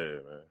 Yeah,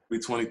 man. Be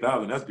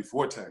 $20,000. That's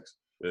before tax.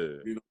 Yeah.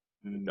 You know,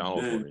 and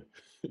Down then,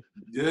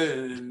 yeah,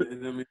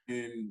 and I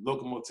mean,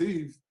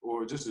 Locomotive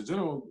or just in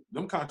general,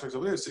 them contracts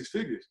over there, 6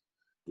 figures.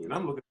 And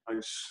I'm looking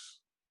like,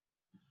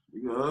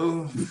 you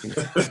know,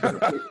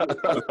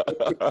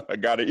 I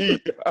gotta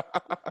eat.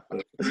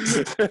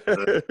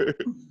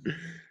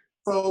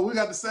 So we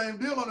got the same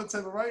deal on the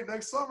table, right?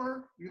 Next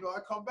summer, you know,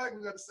 I come back,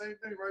 we got the same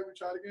thing, right? We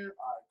try it again.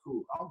 All right,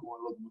 cool. I'm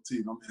going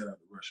Locomotive. I'm heading out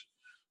to Russia.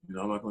 You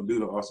know, I'm not going to do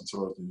the Austin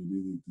Toros thing, the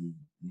D-League thing,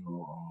 you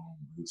know.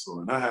 So,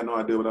 and I had no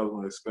idea what I was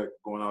going to expect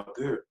going out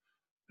there.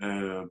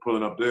 And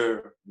pulling up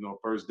there, you know,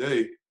 first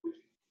day,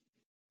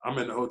 I'm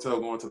in the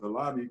hotel going to the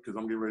lobby because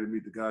I'm getting ready to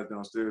meet the guys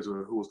downstairs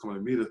or who was coming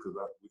to meet us because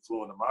we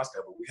flew into Moscow,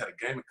 but we had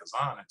a game in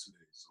Kazan in 2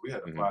 days. So we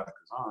had to fly to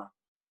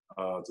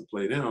Kazan to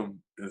play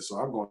them. And so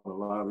I'm going to the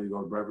lobby,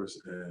 go to breakfast,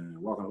 and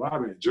walk in the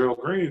lobby. And Gerald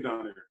Green's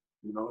down there.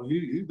 You know,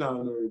 he's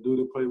down there, dude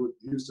that played with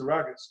Houston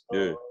Rockets.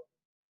 Yeah.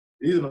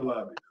 He's in the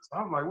lobby. So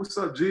I'm like, what's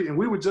up, G? And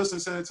we were just in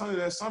San Antonio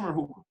that summer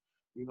hooping.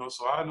 You know,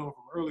 so I know him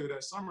from earlier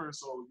that summer.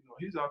 So, you know,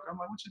 he's out there. I'm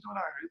like, what you doing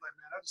out here? He's like,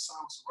 man, I just signed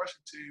with some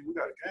Russian team. We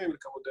got a game in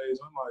a couple of days.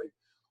 I'm like,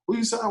 who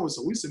you signed with?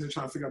 So we sitting there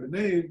trying to figure out the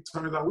name.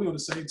 Turns out we on the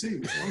same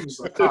team. So I'm just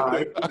like, all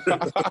right. So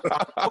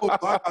I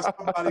got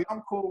somebody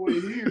I'm cool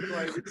with here.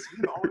 Like, it's,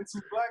 you know, only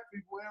 2 black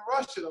people in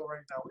Russia though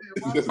right now. We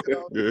in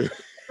Moscow.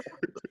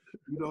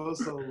 You know,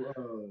 so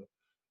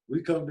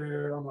we come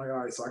there. I'm like, all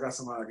right, so I got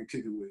somebody I can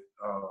kick it with.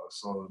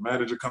 So the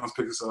manager comes,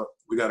 pick us up.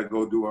 We got to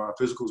go do our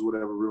physicals,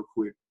 whatever, real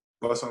quick.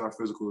 Bust on our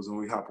physicals, and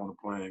we hop on the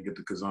plane, get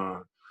to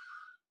Kazan,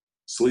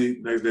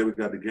 sleep. Next day we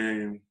got the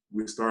game.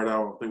 We start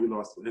out, I think we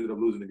ended up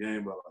losing the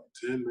game by like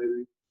 10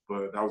 maybe,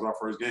 but that was our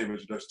first game,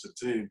 introduction to the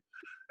team.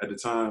 At the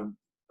time,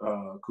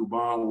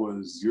 Kuban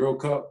was Euro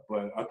Cup,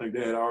 but I think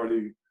they had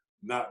already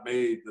not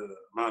made the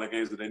amount of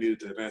games that they needed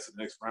to advance to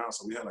the next round,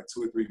 so we had like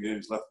 2 or 3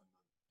 games left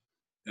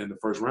in the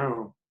first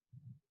round.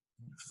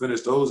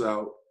 Finished those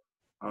out.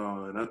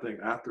 And I think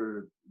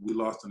after we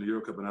lost in the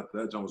Euro Cup and after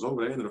that jump was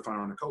over, they ended up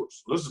firing the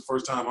coach. So this is the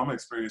first time I'm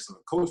experiencing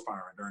a coach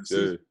firing during the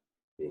season.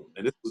 Yeah.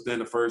 And this was then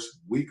the first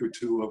week or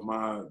 2 of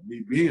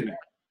me being there.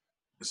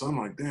 And so I'm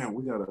like, damn,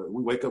 we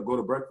wake up, go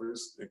to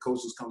breakfast, and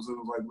coach just comes in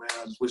and was like, man,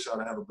 I just wish y'all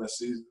to have a best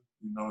season.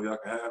 You know, y'all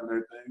can have and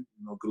everything.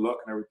 You know, good luck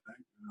and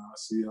everything. You know, I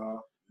see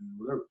y'all and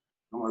whatever.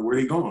 I'm like, where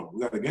he going? We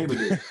got a game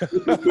today. He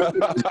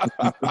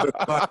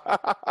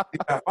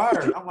got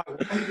fired. I'm like,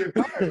 why he get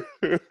fired?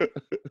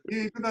 He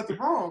ain't do nothing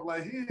wrong.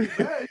 Like, he ain't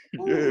bad. He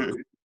cool. He's a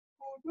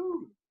cool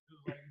dude.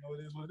 It's like, you know,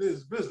 it is what it is.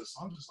 It's business.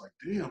 So I'm just like,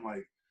 damn,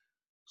 like,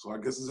 so I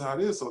guess this is how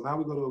it is. So now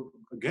we go to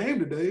a game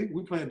today.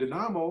 We playing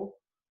Dynamo,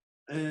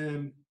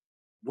 and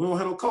we don't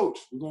have no coach.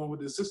 We're going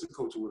with the assistant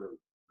coach or whatever.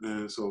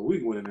 And so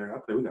we went in there. I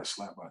think we got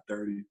slapped by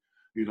 30.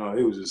 You know,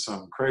 it was just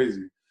something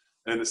crazy.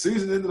 And the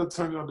season ended up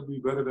turning out to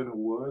be better than it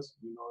was,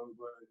 you know,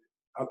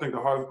 but I think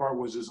the hardest part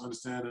was just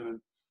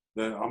understanding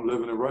that I'm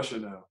living in Russia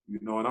now, you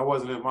know, and I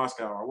wasn't in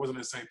Moscow. I wasn't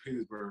in St.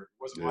 Petersburg.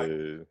 It wasn't like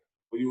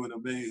where you in the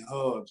main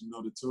hubs, you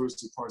know, the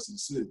touristy parts of the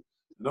city.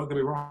 And don't get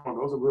me wrong,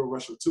 those are real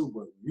Russia too,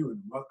 but you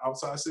in the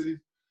outside city,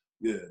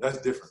 yeah, that's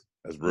different.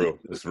 That's real.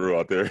 It's real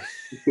out there.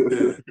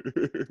 Yeah.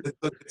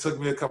 It took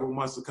me a couple of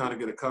months to kind of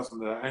get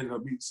accustomed to that. I ended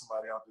up meeting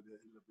somebody out there that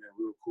ended up being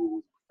real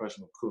cool,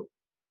 professional cook.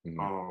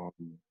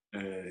 Mm-hmm.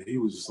 And he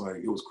was just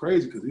like, it was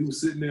crazy because he was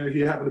sitting there.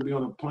 He happened to be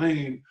on a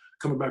plane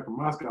coming back from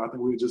Moscow. I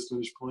think we had just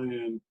finished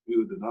playing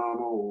either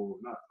Dynamo or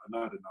not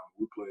Dynamo.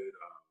 We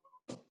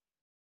played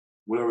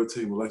whatever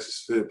team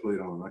Alexis Fed played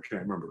on. I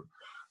can't remember.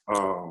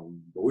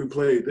 But we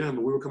played them,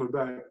 and we were coming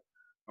back.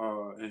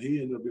 And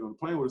he ended up being on the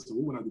plane with us. And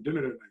we went out to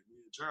dinner that night. Me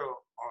and Gerald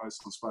are at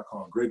some spot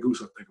called Grey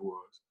Goose, I think it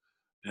was.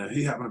 And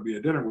he happened to be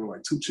at dinner with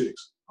like 2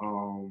 chicks.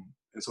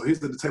 And so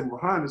he's at the table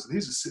behind us, and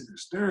he's just sitting there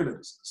staring at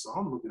us. So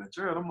I'm looking at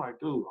Jared. I'm like,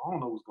 dude, I don't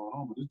know what's going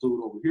on, but this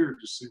dude over here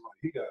just seemed like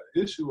he got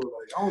an issue, or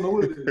like, I don't know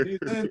what it is.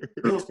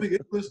 He don't speak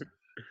English.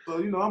 So,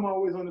 you know, I'm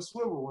always on the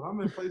swivel. When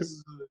I'm in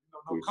places, you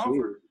know, no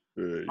comfort,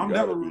 I'm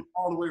never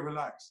all the way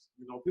relaxed.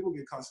 You know, people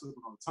get caught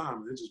slipping all the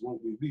time, and it just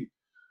won't be me.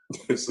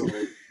 And so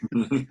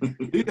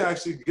he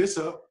actually gets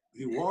up,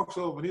 he walks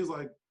over, and he's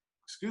like,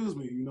 excuse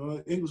me, you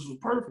know, English was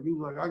perfect. He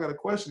was like, I got a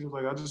question. He was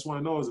like, I just want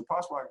to know, is it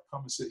possible I can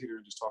come and sit here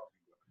and just talk to you?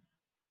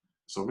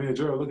 So me and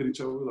Gerald look at each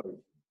other, we're like,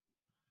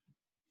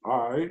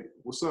 all right,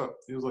 what's up?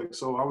 He was like,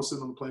 so I was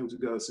sitting on the plane with you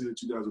guys, seeing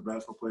that you guys are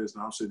basketball players,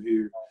 now I'm sitting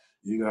here,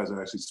 and you guys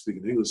are actually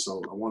speaking English,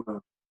 so I want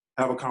to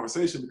have a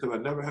conversation because I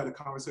never had a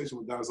conversation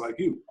with guys like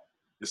you.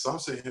 And so I'm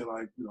sitting here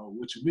like, you know,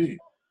 what you mean?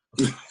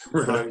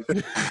 Right.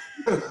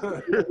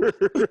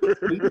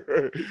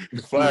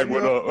 The flag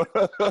went up.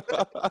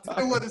 I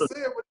didn't want to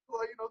say it, but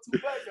like, you know, two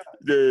black guys.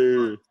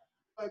 Yeah.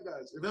 Black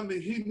guys. And I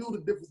mean, he knew the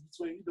difference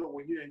between, you know,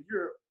 when you're in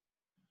Europe,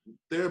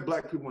 there are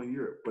black people in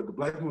Europe, but the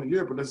black people in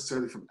Europe are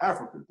necessarily from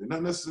Africa. They're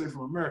not necessarily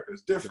from America.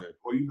 It's different.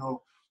 Or, you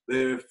know,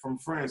 they're from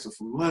France or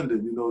from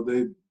London. You know,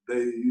 they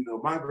you know,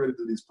 migrated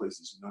to these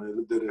places. You know, they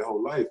lived there their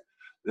whole life.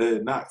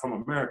 They're not from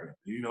America.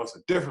 You know, it's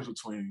a difference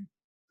between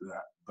the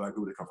black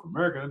people that come from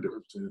America and a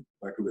difference between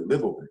black people that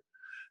live over there.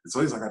 And so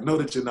he's like, I know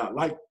that you're not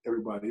like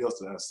everybody else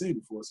that I've seen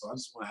before, so I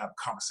just want to have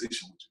a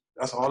conversation with you.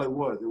 That's all it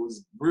was. It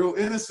was real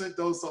innocent,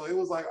 though, so it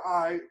was like,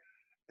 all right.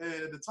 And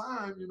at the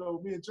time, you know,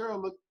 me and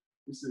Gerald looked,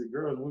 we see the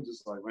girls, and we're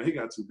just like, man, he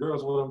got two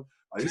girls with him.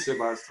 Like, he said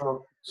by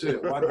himself,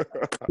 shit, why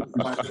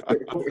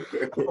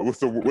What's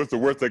the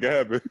worst that can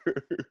happen?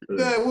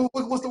 Yeah,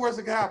 what's the worst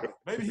that can happen?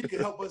 Maybe he can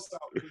help us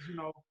out because, you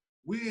know,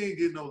 we ain't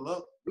getting no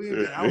luck. We ain't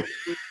been out.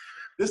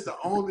 This the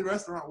only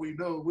restaurant we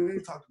know. We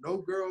ain't talk to no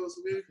girls.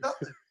 We ain't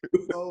nothing.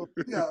 So,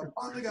 yeah,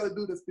 finally got to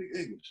do to speak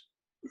English.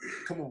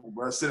 Come on,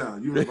 bro, sit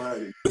down. You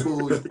invited.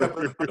 Cool.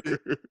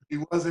 He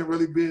wasn't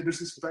really being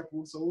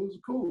disrespectful, so it was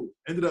cool.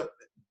 Ended up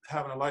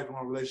having a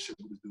lifelong relationship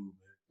with this dude, man.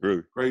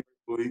 Really? Great.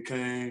 He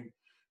came.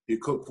 He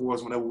cooked for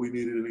us whenever we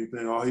needed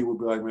anything. All he would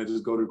be like, man,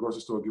 just go to the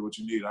grocery store, get what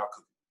you need, I'll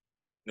cook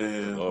it.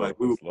 And like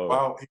we would go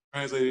out, he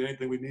translated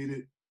anything we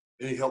needed,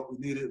 any help we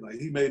needed. Like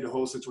he made the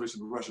whole situation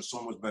with Russia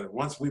so much better.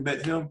 Once we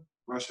met him,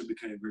 Russia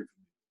became great for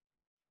me.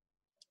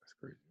 That's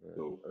crazy, man.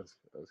 So,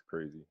 that's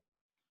crazy.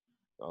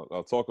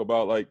 I'll talk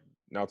about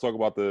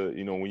the,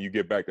 you know, when you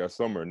get back that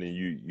summer and then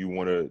you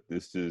want to,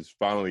 this is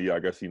finally, I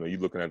guess, you know, you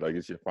looking at like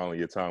it's finally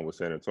your time with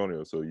San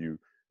Antonio. So you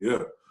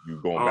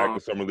going back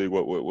to Summer League,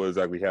 what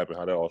exactly happened?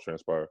 How that all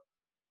transpired?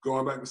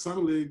 Going back to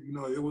Summer League, you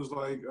know, it was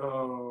like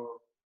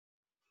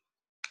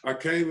I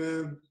came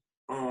in,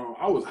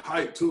 I was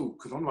hyped too,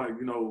 because I'm like,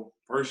 you know,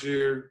 first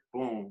year,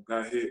 boom,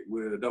 got hit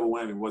with a double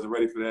whammy, wasn't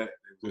ready for that.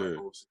 It was like,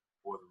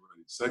 wasn't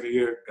ready. Second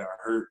year, got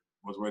hurt,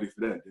 wasn't ready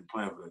for that, didn't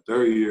plan for that.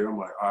 Third year, I'm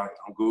like, all right,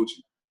 I'm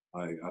Gucci.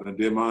 Like, I done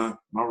did my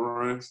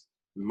runs,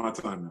 it's my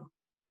time now.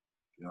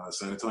 You know,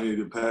 San Antonio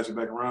didn't pass it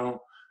back around.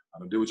 I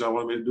done did what y'all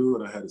wanted me to do,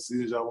 and I had the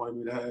season y'all wanted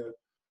me to have.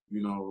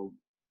 You know,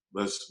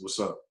 what's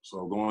up?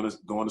 So going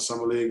to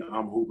Summer League,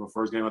 I'm hooping.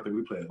 First game, I think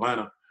we played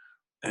Atlanta.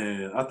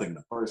 And I think in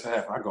the first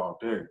half, I go out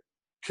there,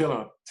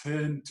 killing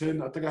 10,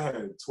 I think I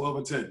had 12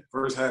 and 10,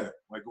 first half,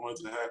 like going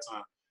into the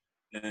halftime.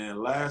 And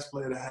last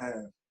play of the half,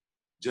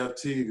 Jeff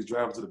Teague is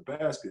driving to the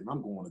basket, and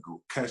I'm going to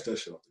go catch that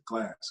shit off the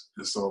glass.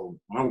 And so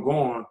when I'm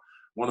going,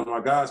 one of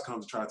my guys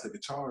comes to try to take a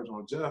charge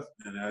on Jeff,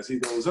 and as he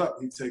goes up,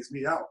 he takes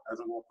me out. As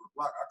I'm going for the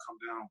block, I come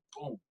down,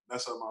 boom,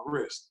 mess up my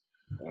wrist.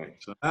 Right.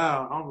 So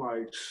now I'm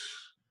like,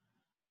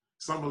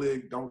 Summer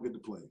League, don't get to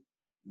play.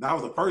 That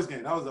was the first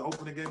game. That was the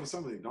opening game of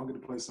Summer League. Don't get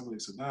to play Summer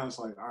League. So now it's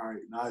like, all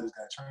right, now I just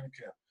got training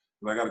camp.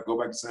 But I got to go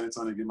back to San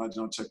Antonio and get my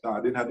jump checked out.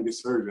 I didn't have to get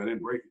surgery. I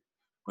didn't break it.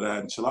 But I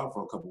had to chill out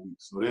for a couple of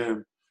weeks. So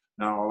then,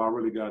 now all I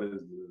really got is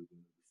the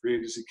free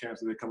agency camps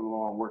that they're coming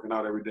along, working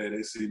out every day.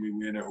 They see me,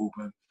 we in there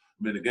hooping.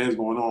 I mean, the game's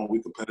going on.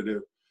 We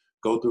competitive.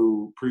 Go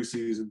through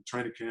preseason,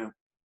 training camp.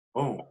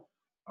 Boom.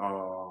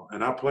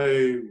 And I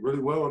played really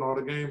well in all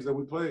the games that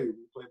we played.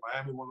 We played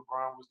Miami when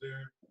LeBron was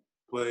there.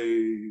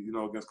 Played, you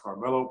know, against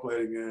Carmelo.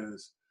 Played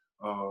against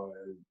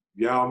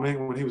Yao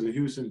Ming when he was in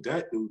Houston.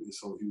 That dude is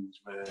so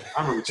huge, man.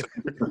 I remember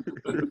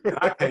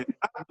checking.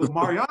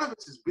 Marjanovic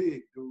is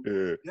big,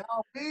 dude. Yeah.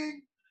 Yao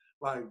Ming,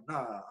 like,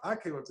 nah, I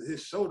came up to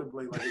his shoulder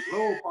blade, like his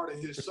lower part of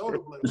his shoulder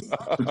blade.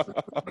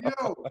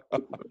 Yo,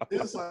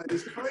 it's like,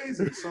 it's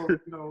crazy. So, you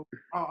know,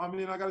 I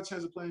mean, I got a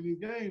chance to play in these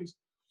games.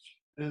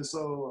 And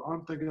so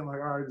I'm thinking, like,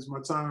 all right, it's my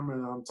time.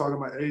 And I'm talking to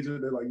my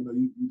agent. They're like, you know,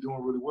 you're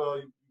doing really well.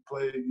 You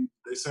play.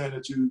 They're saying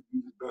that you're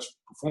the best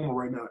performer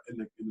right now in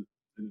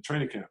the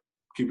training camp.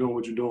 Keep doing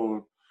what you're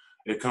doing.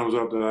 It comes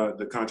up to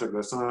the contract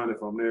I signed.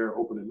 If I'm there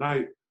opening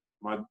night,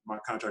 my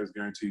contract is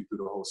guaranteed through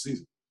the whole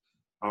season.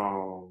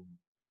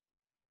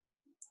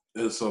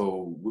 And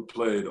so we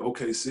played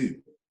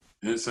OKC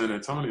in San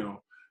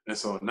Antonio. And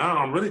so now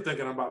I'm really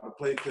thinking I'm about to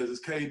play because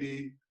it's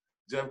KD,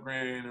 Jeff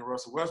Green, and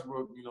Russell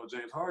Westbrook, you know,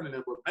 James Harden,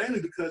 but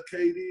mainly because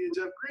KD and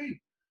Jeff Green.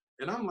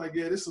 And I'm like,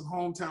 yeah, this is some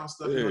hometown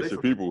stuff. Yeah, you know, it's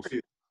your peoples.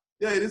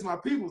 Yeah, this is my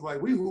peoples.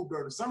 Like, we hoop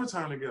during the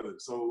summertime together.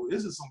 So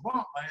this is some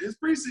bump. Like, it's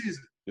preseason.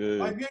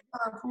 Yeah. Like, you ain't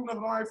got to prove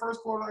nothing. All right, first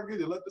quarter, I get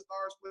it. Let the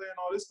stars play and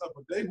all this stuff.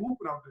 But they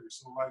hooping out there.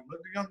 So, like,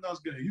 let the young guys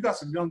get it. You got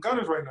some young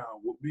gunners right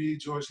now with me,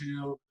 George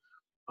Hill,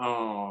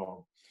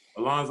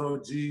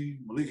 Alonzo G,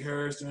 Malik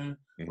Harrison.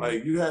 Mm-hmm.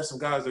 Like, you had some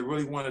guys that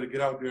really wanted to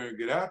get out there and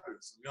get after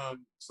it.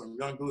 Some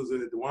young dudes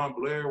that DeJuan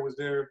Blair was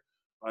there.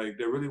 Like,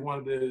 they really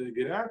wanted to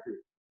get after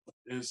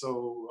it. And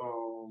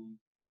so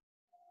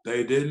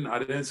I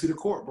didn't see the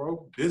court,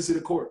 bro. Didn't see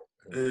the court.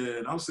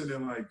 And I'm sitting there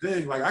like,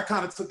 dang, like, I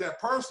kind of took that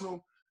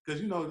personal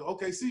because, you know, the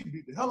OKC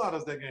beat the hell out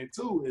of us that game,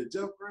 too. And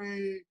Jeff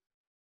Green,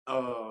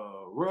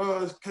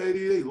 Russ,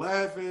 KD, they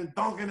laughing,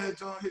 dunking that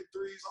joint, hit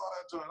threes, all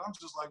that joint. I'm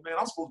just like, man,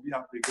 I'm supposed to be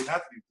out there getting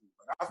after these dudes.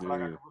 Like, I feel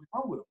like I can really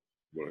run with them.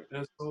 Right.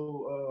 And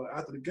so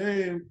after the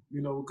game,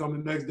 we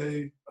come the next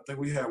day. I think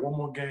we had one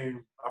more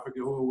game. I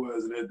forget who it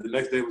was, and then the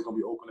next day was gonna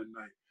be opening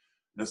night.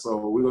 And so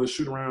we go to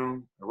shoot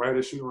around. And right at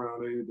the shoot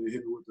around, they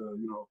hit me with the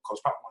Coach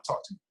Pop want to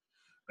talk to you.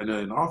 And then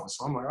in the office,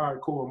 so I'm like, all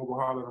right, cool. I'm gonna go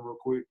holler at him real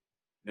quick.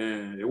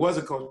 And it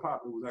wasn't Coach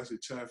Pop. It was actually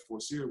Chad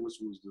Forcier, which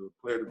was the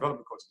player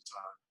development coach at the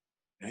time.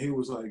 And he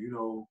was like,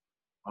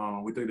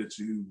 we think that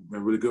you've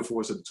been really good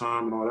for us at the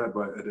time and all that,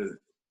 but at the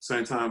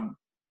same time,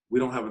 we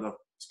don't have enough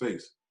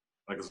space.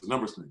 Like, it's a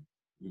numbers thing.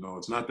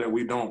 It's not that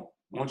we don't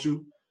want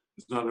you.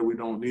 It's not that we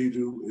don't need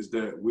you. It's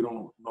that we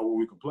don't know where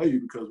we can play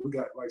you because we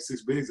got like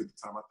 6 bigs at the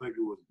time. I think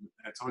it was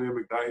Antonio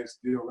McDyess,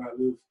 Theo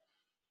Ratliff,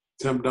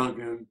 Tim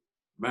Duncan,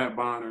 Matt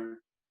Bonner,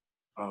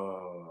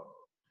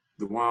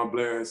 DeJuan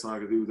Blair had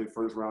signed because he was their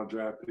first round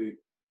draft pick,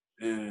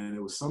 and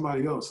it was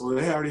somebody else. So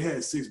they already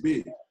had 6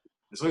 bigs.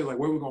 And so he's like,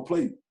 where are we going to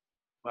play you?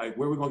 Like,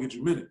 where are we going to get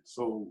you minutes?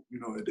 So,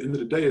 at the end of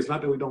the day, it's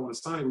not that we don't want to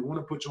sign you. We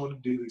want to put you on the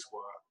D-League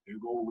squad and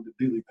go with the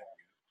D-League thing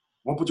again.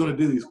 We want to put you on the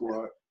D-League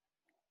squad,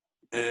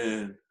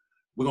 and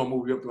we're going to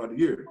move you up throughout the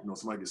year.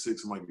 Somebody get sick,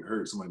 somebody get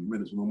hurt, somebody get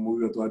minutes. We're going to move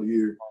you up throughout the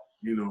year,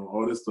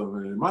 all this stuff.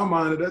 And in my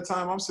mind at that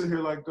time, I'm sitting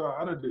here like, dog,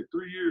 I done did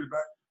 3 years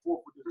back and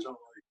forth with this jump.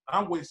 Like,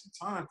 I'm wasting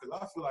time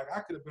because I feel like I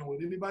could have been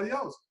with anybody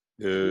else.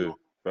 Yeah.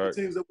 The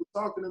teams that were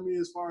talking to me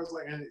as far as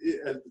like, and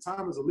at the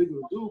time it's illegal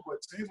to do, but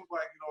teams was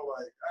like,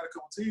 I had a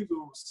couple teams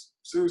who was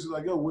seriously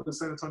like, yo, what is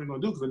San Antonio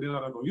gonna do? Because they're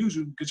not gonna use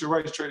you. Get your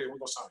rights traded, and we're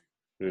gonna sign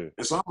you. Yeah.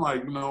 And so I'm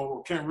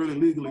like, can't really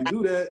legally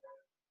do that,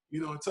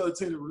 until the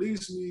team to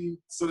release me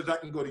so that I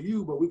can go to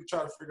you, but we can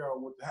try to figure out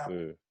what to happen.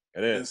 Yeah.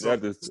 And then so,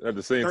 at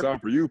the same time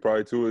for you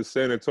probably too is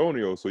San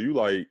Antonio. So you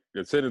like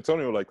San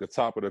Antonio like the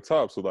top of the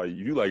top. So like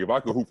you like if I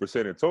could hoop for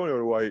San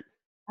Antonio, like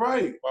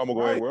right, I'm gonna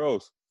go anywhere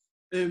else.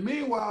 And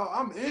meanwhile,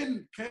 I'm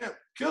in camp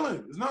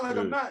killing. It's not like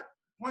I'm not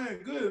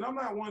playing good, and I'm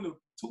not one to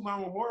toot my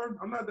own horn.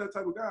 I'm not that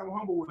type of guy. I'm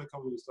humble when it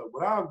comes to this stuff.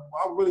 But I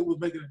really was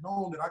making it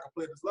known that I could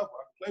play at this level.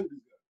 I could play with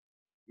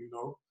these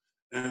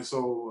guys, And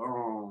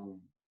so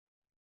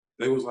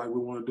they was like, we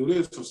want to do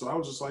this. So I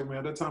was just like, man,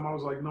 at that time I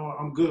was like, no,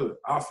 I'm good.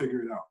 I'll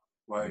figure it out.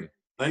 Like,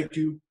 thank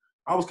you.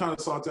 I was kind of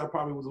salty. I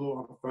probably was a little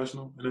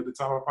unprofessional. And at the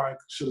time I probably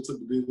should have took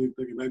the D-League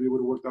thinking maybe it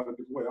would have worked out a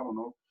different way. I don't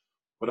know.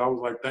 But I was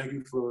like, thank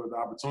you for the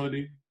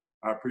opportunity.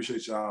 I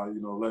appreciate y'all,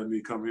 letting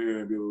me come here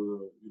and be able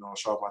to,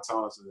 show off my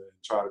talents and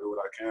try to do what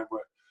I can.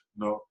 But,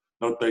 no,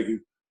 thank you.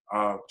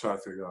 I'll try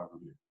to figure it out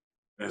from here.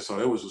 And so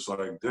it was just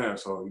like, damn.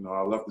 So,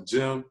 I left the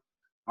gym.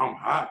 I'm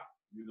hot.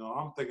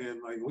 I'm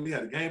thinking, like, we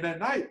had a game that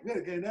night. We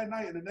had a game that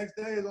night, and the next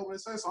day is over in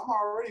San. So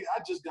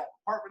I just got an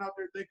apartment out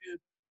there thinking,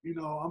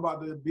 I'm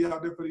about to be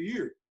out there for the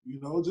year.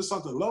 Just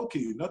something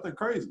low-key, nothing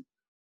crazy.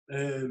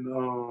 And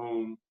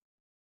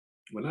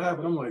when that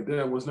happened, I'm like,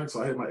 damn, what's next?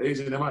 So I hit my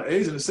agent. And my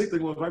agent, the sick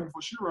thing was right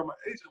before shoot-around, my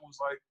agent was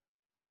like,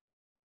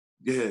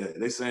 yeah,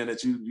 they saying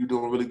that you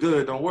doing really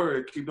good. Don't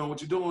worry. Keep doing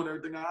what you're doing.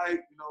 Everything all right.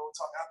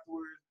 Talk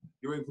afterwards.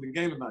 You're ready for the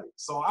game tonight.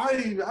 So I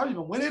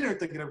even went in there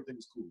thinking everything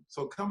was cool.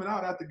 So coming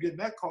out after getting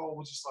that call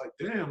was just like,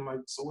 damn, like,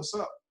 so what's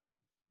up?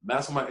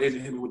 That's when my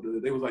agent hit me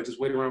with they was like, just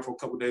wait around for a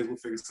couple of days. We'll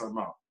figure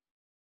something out.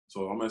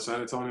 So I'm at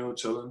San Antonio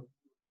chilling.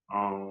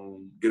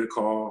 Get a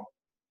call.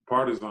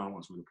 Partizan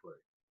wants me to play.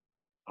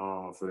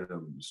 For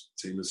them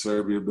team in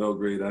Serbia,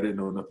 Belgrade. I didn't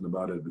know nothing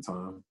about it at the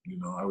time.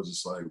 I was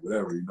just like,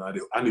 whatever.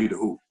 I need to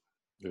hoop,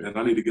 and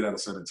I need to get out of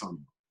San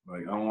Antonio.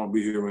 Like, I don't want to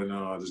be here right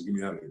now. Just get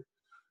me out of here.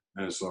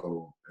 And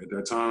so at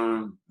that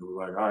time, it was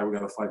like, all right, we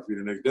got to fight for you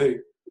the next day.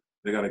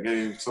 They got a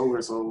game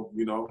somewhere, so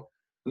get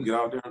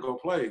out there and go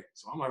play.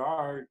 So I'm like,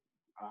 all right,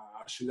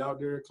 I shoot out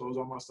there, close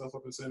all my stuff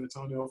up in San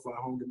Antonio, fly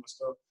home, get my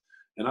stuff,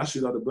 and I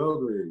shoot out to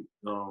Belgrade.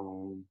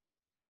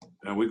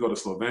 And we go to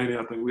Slovenia.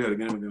 I think we had a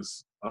game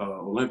against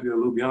Olympia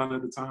Ljubljana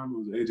at the time. It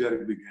was an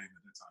Adriatic League game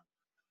at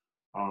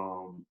that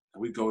time.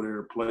 And we go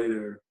there, play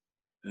there,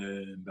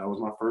 and that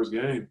was my first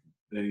game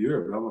in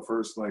Europe. That was my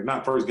first,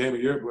 not first game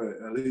in Europe,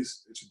 but at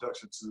least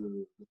introduction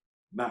to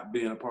not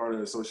being a part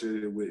of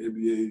associated with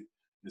NBA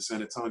in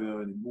San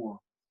Antonio anymore.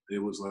 It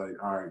was like,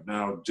 all right,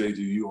 now, JG,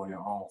 you on your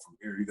own from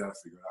here. You got to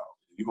figure it out.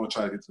 If you're going to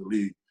try to get to the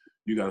league,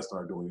 you got to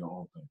start doing your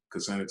own thing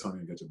because San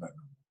Antonio got your back.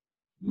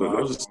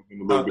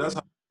 That's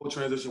how the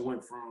transition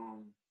went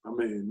from,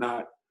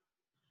 not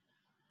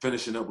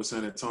finishing up with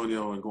San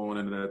Antonio and going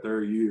into that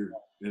third year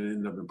and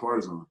ended up in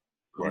Partizan.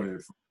 Right.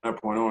 From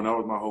that point on, that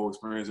was my whole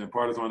experience. And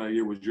Partizan that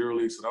year was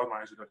EuroLeague, so that was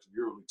my introduction to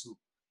EuroLeague too.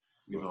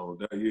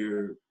 That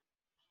year,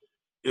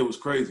 it was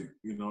crazy.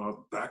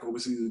 Back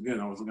overseas again,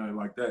 I was looking at it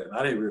like that. And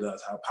I didn't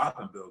realize how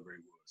popping Belgrade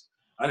was.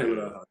 I didn't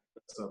realize how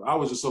that stuff. I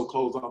was just so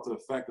closed off to the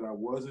fact that I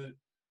wasn't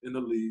in the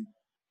league,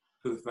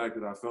 to the fact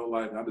that I felt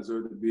like I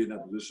deserved to be in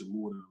that position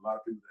more than a lot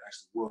of people that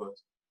actually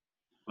was.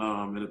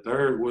 And the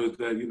third was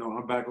that,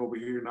 I'm back over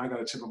here and I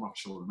got a chip on my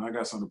shoulder and I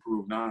got something to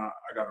prove. Now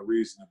I got a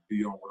reason to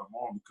be on what I'm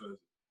on because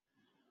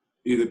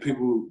either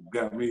people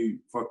got me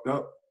fucked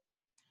up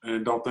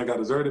and don't think I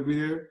deserve to be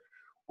here,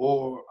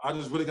 or I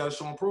just really got to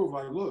show and prove,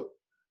 like, look,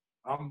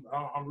 I'm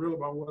real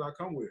about what I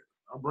come with.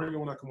 I bring it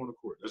when I come on the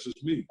court. That's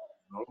just me,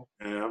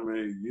 And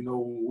when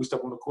we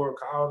step on the court,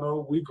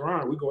 Kyle, we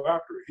grind, we go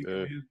after it. He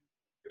can hit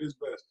his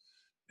best.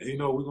 And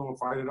we're gonna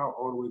fight it out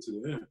all the way to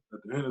the end. At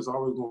the end, it's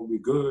always gonna be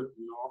good.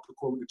 Off the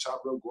court we can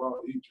chop it up, go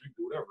out, eat, drink,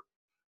 do whatever.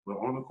 But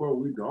on the court,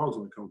 we dogs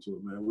when it comes to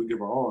it, man. We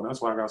give our all. And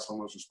that's why I got so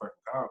much respect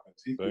for Kyle,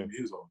 because he gave me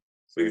his all.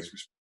 Biggest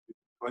respect,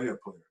 player.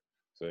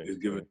 Is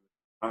giving,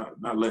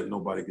 not letting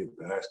nobody get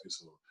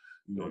baskets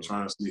or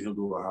trying to see him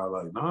do a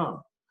highlight. Nah,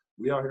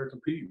 we out here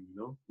competing.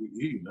 We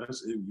eating.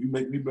 That's it. You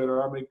make me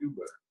better, I make you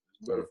better.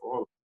 It's better for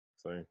all.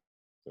 Same.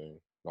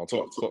 I'll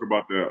talk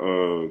about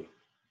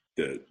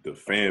that. The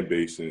fan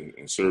base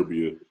in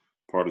Serbia,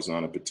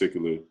 Partizan in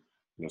particular.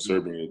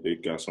 Serbia, they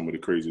got some of the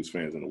craziest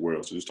fans in the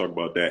world. So just talk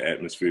about that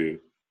atmosphere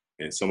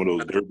and some of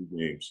those derby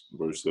games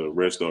versus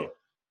Red Star.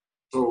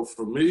 So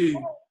for me,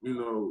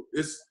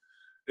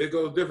 it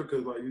goes different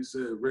because, like you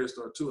said, Red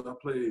Star too.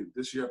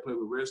 This year I played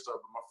with Red Star,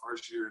 but my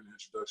first year in the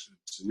introduction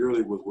to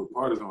EuroLeague was with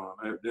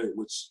Partizan,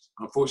 which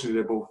unfortunately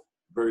they're both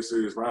very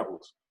serious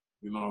rivals.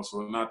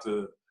 So not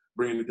to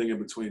bring anything in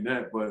between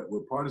that, but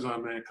with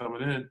Partizan, man,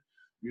 coming in,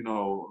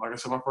 like I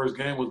said, my first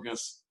game was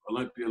against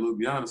Olimpia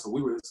Ljubljana, so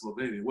we were in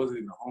Slovenia. It wasn't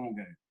even a home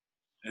game.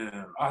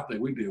 And I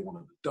think we did one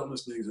of the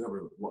dumbest things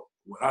ever, what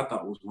I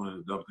thought was one of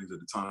the dumb things at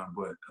the time,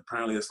 but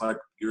apparently it's like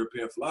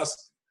European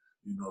philosophy.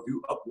 If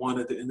you up one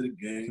at the end of the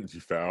game,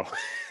 you foul.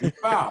 You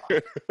foul.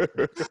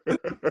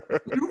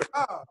 You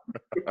foul.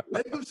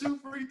 Let them shoot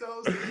free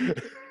throws.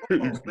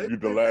 You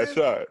the last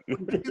shot. You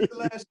get the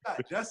last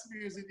shot.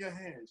 Destiny is in your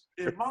hands.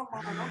 In my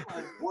mind, I'm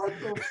like, what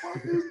the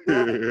fuck is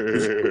that?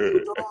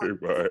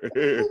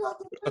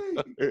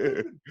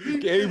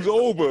 Right. Game's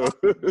over.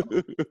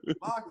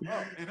 Lock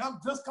up. And I'm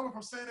just coming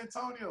from San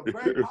Antonio.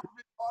 Great.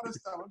 All this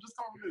stuff. I'm just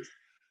coming from this.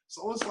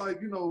 So it's like,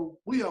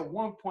 we at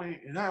one point,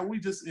 and now we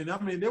just, and I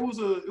mean, it was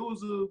a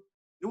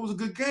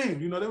good game.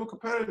 They were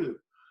competitive.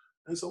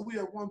 And so we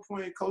at one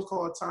point, coach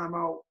called a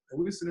timeout, and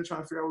we were sitting there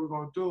trying to figure out what we were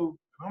going to do.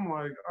 And I'm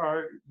like, all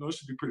right, it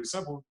should be pretty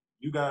simple.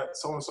 You got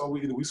so-and-so,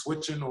 either we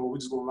switching or we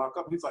just going to lock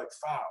up. And he's like,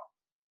 foul.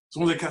 As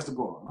soon as they catch the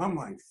ball. I'm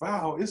like,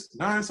 foul? It's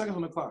 9 seconds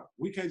on the clock.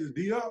 We can't just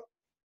D up?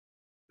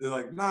 They're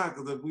like, nah,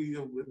 because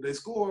if they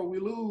score, we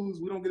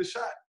lose, we don't get a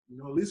shot.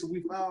 At least if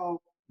we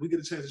foul, we get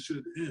a chance to shoot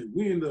at the end.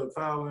 We end up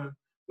fouling.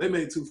 They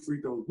made 2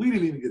 free throws. We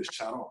didn't even get a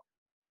shot off.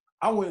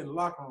 I went in the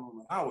locker room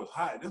and I was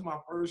hot. This is my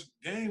first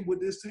game with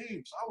this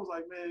team. So I was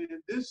like, man,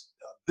 this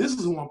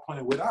is who I'm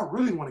playing with. I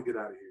really want to get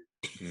out of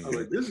here. I was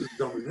like, this is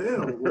dumb as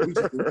hell. What we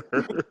just did.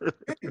 I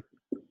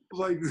was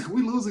like,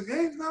 we losing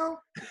games now?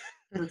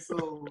 And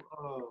so,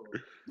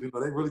 they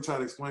really tried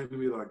to explain to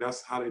me, like,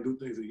 that's how they do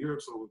things in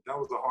Europe. So that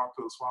was a hard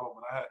pill to swallow,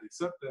 but I had to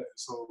accept that.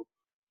 So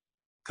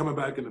coming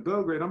back into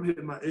Belgrade, I'm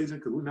hitting my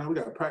agent because we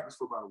got to practice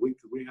for about a week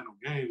because we ain't had no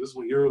games. This is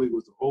when EuroLeague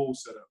was the old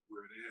setup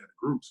where they had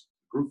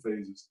group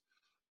phases.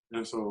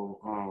 And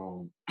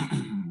so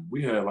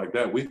we had like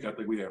that week, I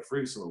think we had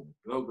free. So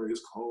Belgrade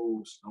is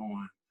cold,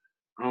 snowing.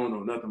 I don't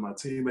know nothing. My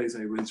teammates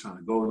ain't really trying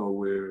to go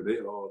nowhere. They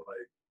all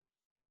like,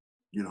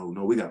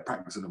 no, we got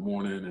practice in the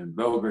morning. And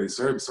Belgrade,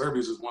 Serbia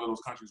is just one of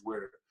those countries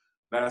where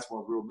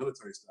basketball is real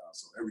military style.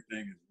 So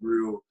everything is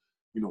real.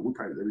 We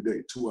practice every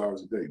day, 2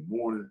 hours a day,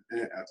 morning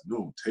and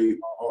afternoon, tape,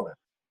 all that.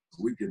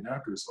 So we getting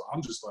after it. So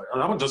I'm just like,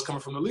 I'm just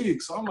coming from the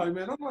league. So I'm like,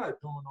 man, I'm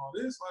not doing all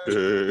this.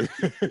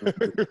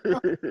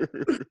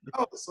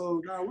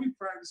 So now we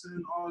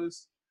practicing all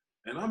this.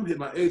 And I'm hitting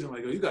my agent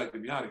like, yo, you got to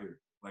get me out of here.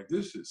 Like,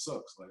 this shit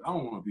sucks. Like, I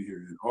don't want to be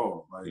here at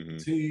all. Like, the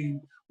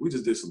team, we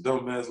just did some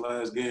dumb ass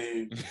last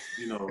game.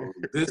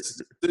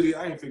 This city,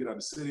 I ain't figured out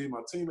the city.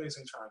 My teammates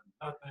ain't trying to do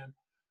nothing.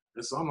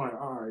 And so I'm like,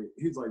 all right.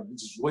 He's like,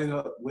 just wait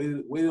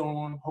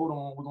on, hold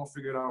on. We're going to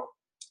figure it out.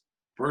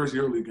 First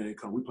EuroLeague game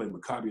come, we played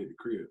Maccabi at the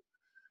crib.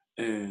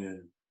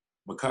 And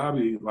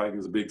Maccabi, like,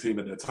 is a big team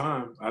at that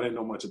time. I didn't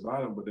know much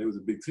about them, but they was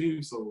a big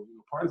team. So,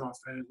 Partizan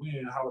fans, we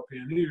in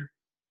Jalapeno,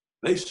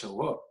 they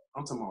show up.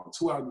 I'm talking about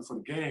 2 hours before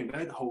the game.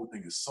 That whole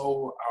thing is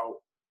sold out.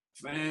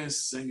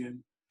 Fans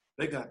singing.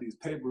 They got these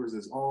papers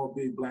that's all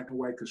big black and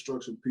white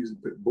construction pieces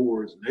of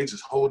boards, and they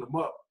just hold them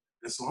up.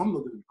 And so I'm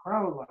looking at the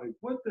crowd like,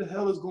 what the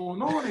hell is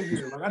going on in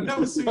here? Like, I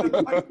never seen it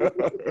like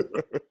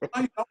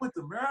I went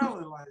to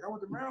Maryland. Like,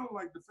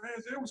 the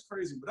fans there was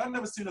crazy, but I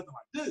never seen nothing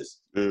like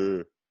this.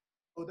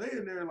 So they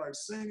in there, like,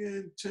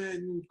 singing,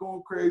 chanting,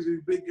 going crazy,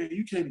 big game.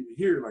 You can't even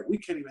hear. Like, we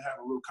can't even have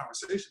a real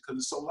conversation because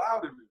it's so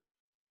loud in there.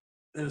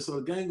 And so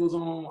the game goes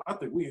on. I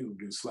think we ended up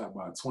getting slapped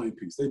by a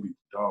 20-piece. They beat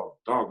dog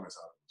mess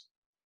out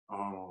of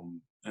us.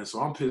 And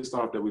so I'm pissed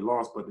off that we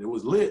lost, but it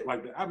was lit.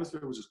 Like, the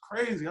atmosphere was just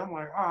crazy. I'm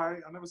like, all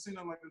right, I never seen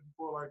nothing like this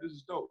before. Like, this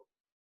is dope.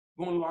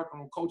 Going to the locker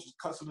room, coaches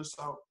cussing us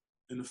out,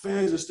 and the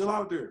fans are still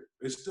out there.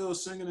 They're still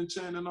singing and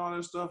chanting and all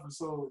that stuff. And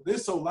so they're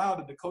so loud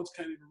that the coach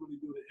can't even really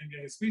do the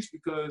in-game speech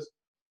because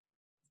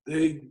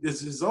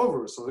this is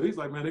over. So he's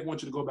like, man, they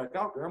want you to go back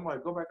out there. I'm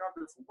like, go back out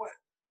there for what?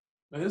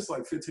 Man, it's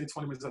like 15,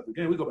 20 minutes after the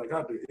game. We go back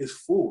out there. It's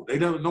full.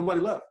 Nobody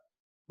left.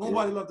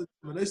 Nobody left the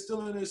team. And they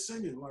still in there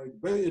singing. Like,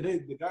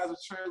 the guys are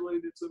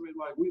translating it to me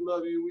like, we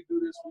love you, we do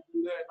this, we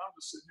do that. And I'm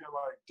just sitting here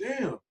like,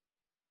 damn.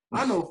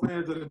 I know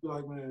fans that be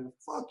like, man,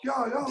 fuck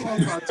y'all lost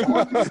by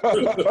 20.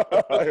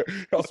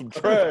 Y'all some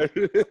trash.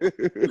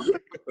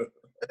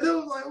 And it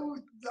was like,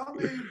 I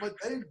mean, but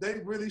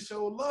they really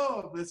showed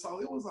love. And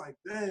so it was like,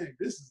 dang,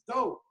 this is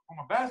dope. From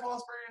a basketball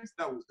experience,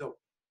 that was dope.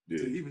 Yeah.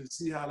 To even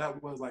see how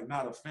that was, like,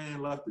 not a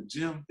fan left the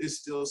gym. It's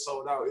still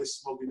sold out.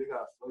 It's smoking. They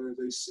got flares.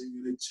 They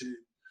singing. They chant.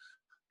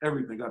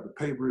 Everything. Got the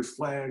papers,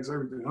 flags,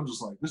 everything. I'm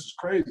just like, this is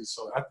crazy.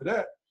 So after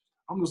that,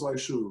 I'm just like,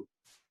 shoot,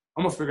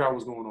 I'm going to figure out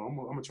what's going on. I'm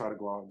going to try to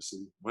go out and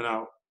see. Went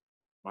out.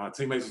 My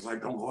teammates was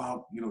like, don't go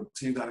out. You know, the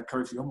team got a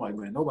curfew. I'm like,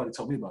 man, nobody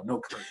told me about no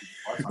curfew.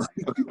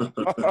 Y'all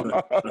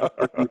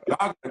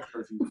got a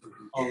curfew.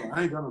 Oh,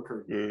 I ain't got no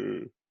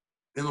curfew.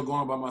 Ended up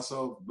going by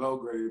myself,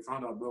 Belgrade.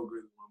 Found out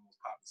Belgrade is one of the most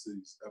popular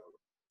cities ever.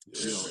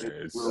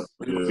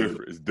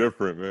 It's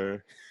different,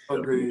 man.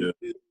 Belgrade is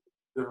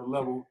a different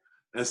level.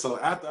 And so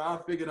after I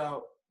figured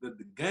out that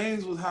the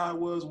games was how it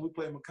was when we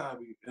played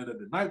Maccabi, and that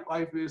the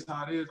nightlife is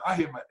how it is, I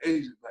hit my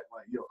agent back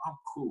like, yo, I'm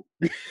cool.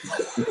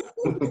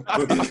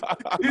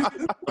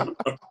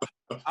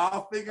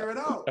 I'll figure it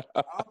out.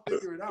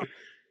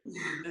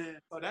 And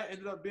so that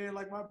ended up being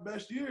like my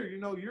best year. You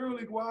know,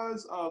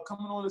 EuroLeague-wise,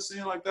 coming on the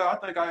scene like that, I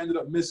think I ended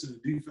up missing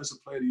the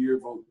Defensive Player of the Year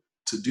vote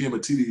to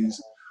Diamantidis,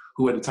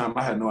 who at the time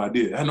I had no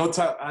idea. I had no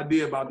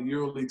idea about the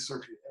EuroLeague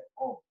circuit at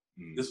all.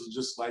 This was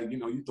just like, you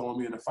know, you throwing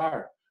me in the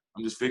fire.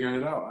 I'm just figuring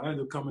it out. I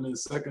ended up coming in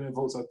second in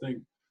votes, I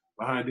think,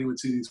 behind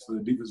Diamantidis for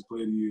the Defensive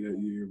Player of the Year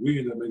that year. We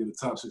ended up making the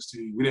top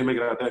 16. We didn't make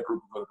it out of that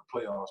group to go to the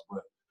playoffs,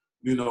 but,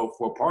 you know,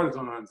 for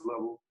Partizan's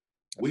level,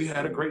 we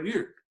had a great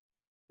year.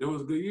 It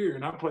was a good year,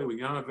 and I played with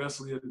Jan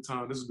Vesely at the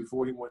time. This was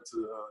before he went to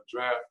the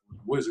draft with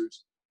the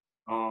Wizards.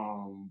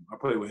 I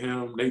played with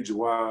him, Nate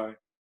Jawai,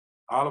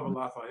 Oliver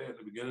Lafayette at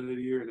the beginning of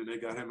the year, and then they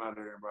got him out of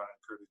there and brought in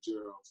Curtis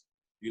Gerald.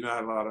 You know, I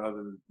had a lot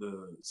of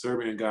the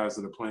Serbian guys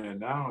that are playing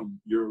now in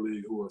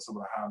EuroLeague who are some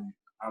of the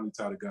highly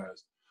touted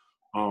guys.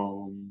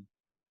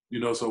 You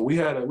know, so we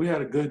had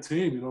a good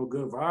team, you know,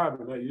 good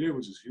vibe in that year,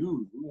 which is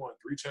huge. We won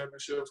 3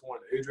 championships, won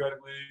the Adriatic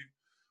League,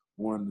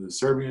 won the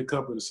Serbian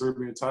Cup and the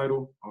Serbian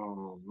title.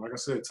 Like I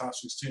said, top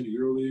 16 in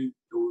EuroLeague.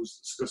 It was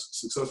a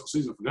successful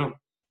season for them.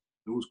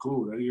 It was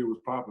cool. That year was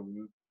popping,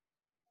 man.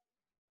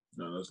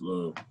 No, that's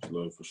love. That's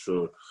love for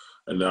sure.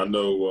 And I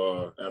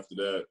know after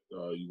that,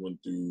 you went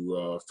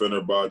through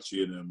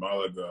Fenerbahce and then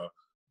Malaga.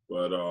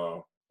 But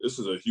this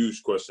is a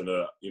huge question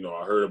that, you know,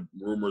 I heard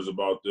rumors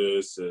about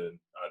this and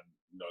I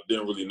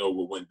didn't really know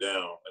what went down.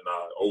 And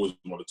I always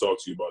want to talk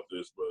to you about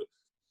this. But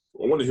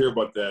I want to hear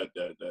about that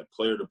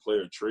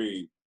player-to-player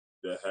trade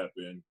that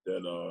happened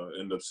that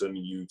ended up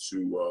sending you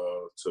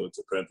to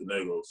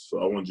Panathinaikos. So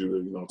I want you to,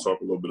 you know, talk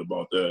a little bit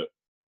about that.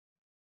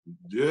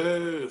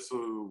 Yeah,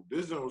 so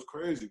this one was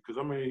crazy because,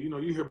 I mean, you know,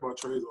 you hear about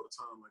trades all the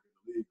time, like in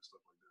the league and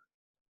stuff like that.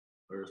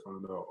 Players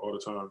find out all the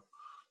time,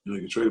 you know,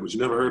 you get traded, but you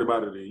never heard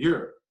about it in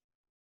Europe.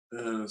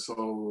 And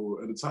so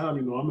at the time,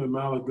 you know, I'm in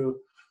Malaga.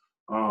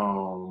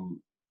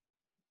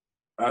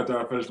 After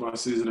I finished my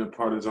season at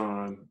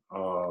Partizan,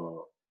 I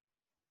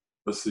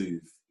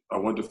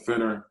went to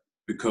Fener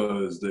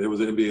because it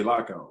was an NBA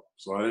lockout.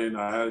 So I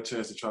had a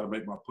chance to try to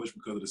make my push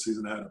because of the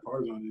season I had at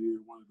Partizan the year.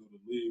 I wanted to go to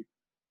the league.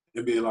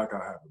 NBA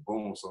lockout happened,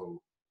 boom.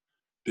 So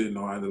didn't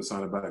know I ended up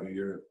signing back in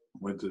Europe.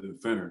 Went to the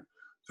Fener,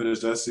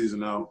 finished that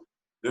season out.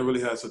 Didn't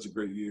really have such a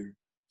great year.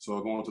 So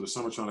going to the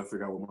summer trying to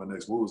figure out what my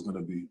next move was going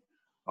to be.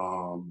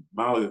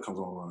 Malaga comes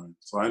online.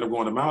 So I ended up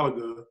going to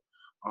Malaga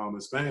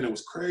in Spain. It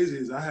was crazy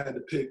is I had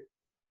to pick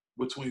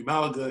between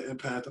Malaga and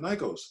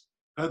Panathinaikos.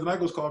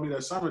 Panathinaikos called me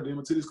that summer.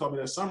 Diamantidis called me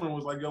that summer and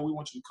was like, yo, we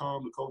want you to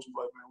come. The coach was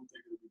like, man, we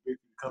think it would be big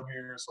for you to come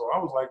here. So I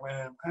was like,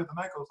 man,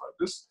 Panathinaikos, like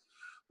this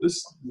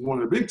is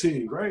one of the big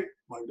teams, right?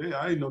 Like,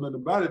 I didn't know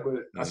nothing about it,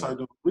 but I started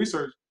doing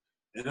research,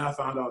 and then I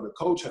found out the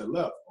coach had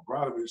left.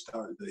 Obradovic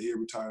started that he had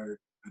retired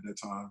at that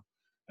time,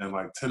 and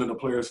like 10 of the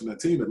players from that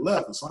team had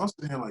left. And so I'm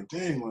saying, like,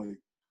 dang, like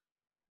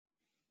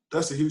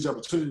that's a huge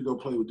opportunity to go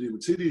play with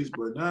Diamantidis.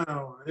 But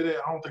now I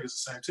don't think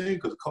it's the same team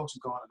because the coach is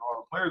gone and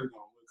all the players are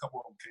gone. A couple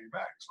of them came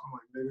back, so I'm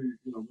like,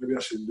 maybe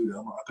I shouldn't do that.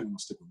 I think I'm gonna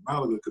stick with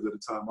Malaga because at the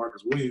time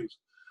Marcus Williams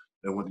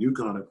that went to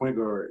UConn at point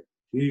guard,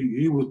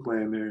 he was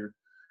playing there.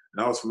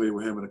 And I was familiar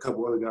with him and a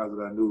couple other guys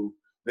that I knew.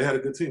 They had a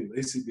good team,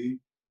 ACB.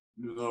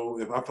 You know,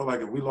 if I felt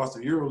like if we lost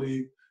in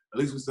EuroLeague, at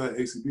least we still had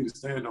ACB to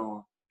stand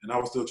on. And I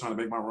was still trying to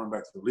make my run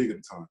back to the league at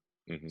the time.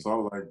 Mm-hmm. So I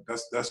was like,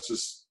 that's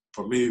just,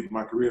 for me,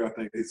 my career, I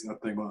think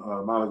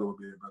Malaga would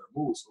be a better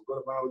move. So go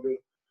to Malaga.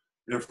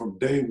 And from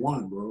day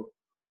one, bro,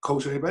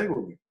 Coach ain't bang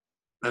with me.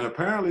 And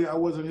apparently I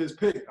wasn't his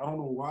pick. I don't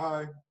know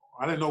why.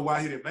 I didn't know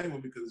why he didn't bang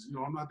with me because, you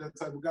know, I'm not that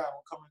type of guy. I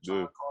don't come in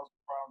trying to cause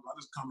problems. I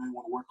just come in and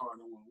want to work hard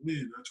and I want to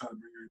win. I try to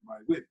bring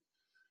everybody with me.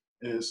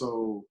 And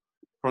so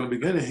from the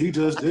beginning, he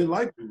just didn't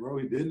like me, bro.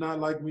 He did not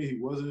like me. He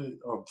wasn't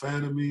a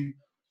fan of me.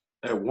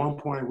 At one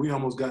point, we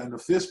almost got in a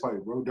fist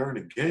fight, bro, during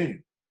the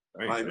game.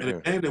 Like in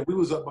a game that we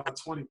was up by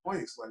 20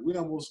 points. Like we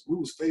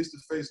was face to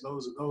face,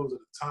 nose to nose at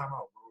the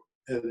timeout,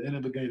 bro. At the end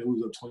of the game, we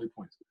was up 20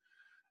 points.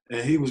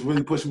 And he was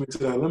really pushing me to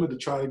that limit to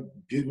try to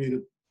get me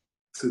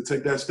to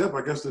take that step,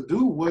 I guess, to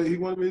do what he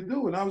wanted me to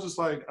do. And I was just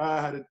like,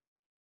 I had to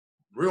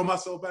reel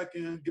myself back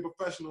in, get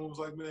professional, and was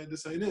like, man,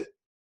 this ain't it.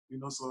 You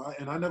know, so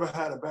I never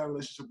had a bad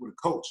relationship with a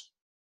coach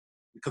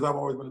because I've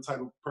always been the type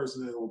of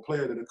person or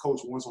player that a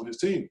coach wants on his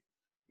team.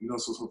 You know,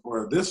 so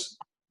for this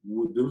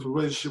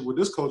relationship with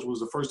this coach was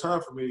the first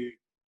time for me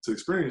to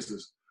experience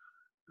this.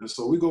 And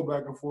so we go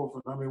back and forth.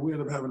 And I mean, we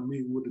ended up having a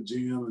meeting with the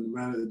GM and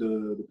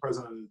the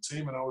president of the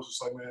team. And I was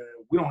just like, man,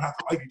 we don't have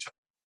to like each other.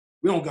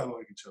 We don't got to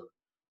like each other.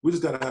 We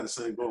just got to have the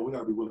same goal. We got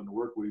to be willing to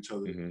work with each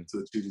other to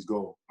achieve this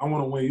goal. I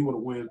want to win. You want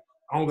to win.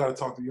 I don't got to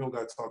talk to you. You don't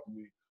got to talk to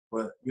me.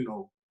 But, you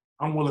know,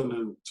 I'm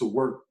willing to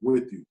work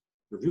with you.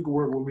 If you can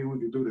work with me, we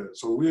can do that.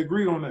 So we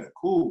agreed on that.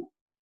 Cool.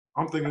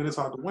 I'm thinking this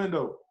out the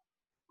window.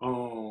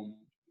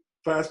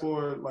 Fast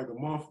forward like a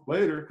month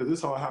later, because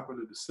this all happened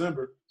in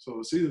December. So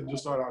the season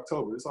just started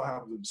October. This all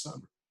happened in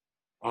December.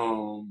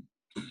 I'm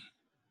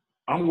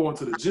going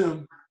to the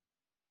gym,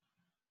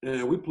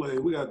 and we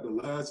got the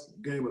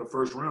last game of the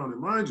first round.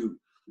 And mind you,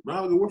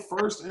 Malaga, we're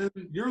first in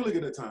EuroLeague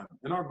at that time.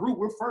 In our group,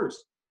 we're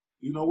first.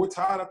 You know, we're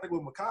tied, I think,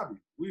 with Maccabi.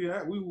 We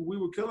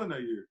were killing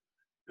that year.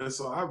 And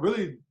so I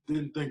really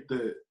didn't think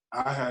that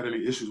I had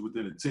any issues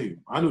within the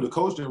team. I knew the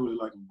coach didn't really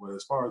like me, but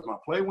as far as my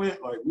play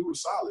went, like, we were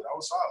solid. I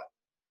was solid.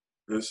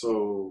 And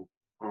so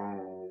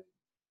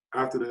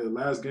after the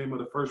last game of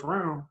the first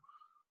round,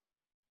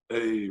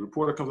 a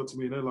reporter comes up to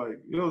me and they're like,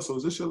 yo, so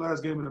is this your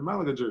last game in the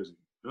Malaga jersey?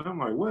 And I'm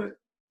like, what?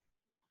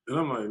 And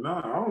I'm like, nah,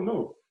 I don't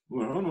know.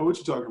 I don't know what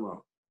you're talking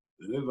about.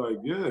 And they're like,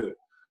 yeah.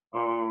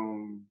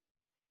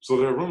 So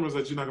there are rumors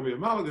that you're not going to be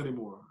in Malaga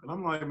anymore. And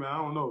I'm like, man, I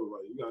don't know.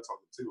 Like, you got to talk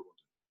to the team about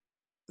that.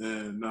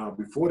 And now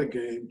before the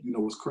game, you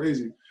know, what's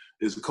crazy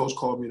is the coach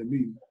called me in a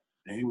meeting.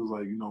 And he was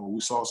like, you know, we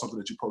saw something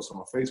that you posted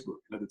on Facebook.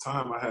 And at the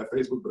time, I had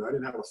Facebook, but I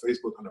didn't have a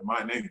Facebook under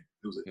my name.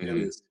 It was an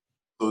alias,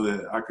 so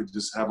that I could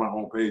just have my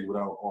own page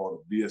without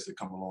all the BS that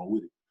come along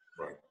with it.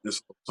 Right. And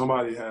so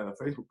somebody had a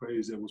Facebook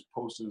page that was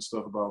posting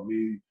stuff about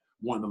me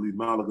wanting to leave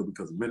Malaga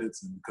because of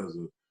minutes and because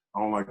of I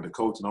don't like the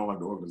coach and I don't like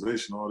the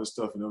organization, all this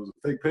stuff. And it was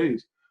a fake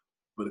page.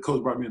 But the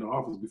coach brought me in the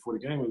office before the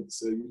game and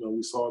said, you know,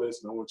 we saw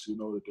this, and I want you to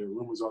know that there are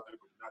rumors out there,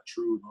 but they're not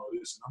true and all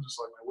this. And I'm just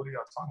like, man, what are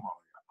y'all talking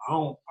about?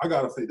 I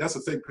got a fake. That's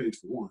a fake page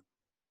for one.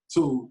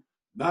 Two,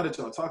 now that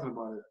y'all talking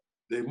about it,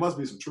 there must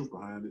be some truth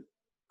behind it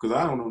because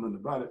I don't know nothing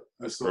about it.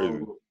 And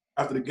so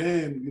after the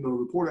game, you know,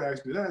 the reporter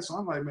asked me that. So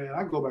I'm like, man,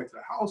 I go back to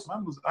the house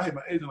and I hit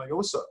my agent like, yo,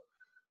 what's up?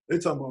 They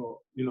talking about,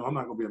 you know, I'm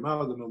not going to be a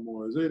Malaga no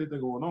more. Is there anything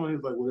going on?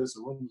 He's like, well, there's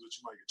some rumors that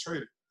you might get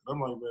traded. And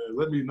I'm like, man,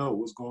 let me know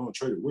what's going on,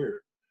 traded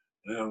where?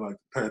 And I'm like,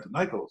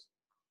 Panathinaikos.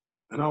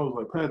 And I was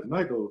like,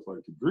 Panathinaikos,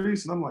 like to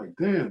Greece. And I'm like,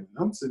 damn. And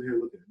I'm sitting here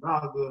looking at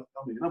Malaga.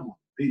 I mean, I'm on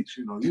the beach,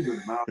 you know, you've been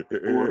in Malaga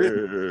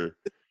before.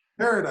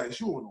 Paradise,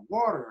 you on the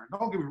water. And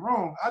don't get me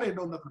wrong, I didn't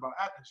know nothing about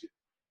Athens yet.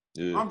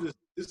 Yeah.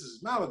 This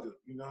is Malaga,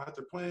 you know,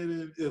 after playing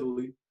in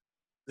Italy,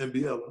 in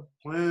Biella,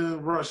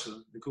 playing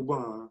Russia, in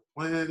Kuban,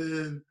 playing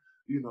in,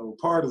 you know,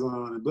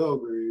 Partizan in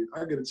Belgrade.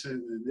 I get a chance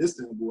in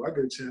Istanbul. I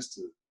get a chance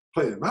to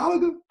play in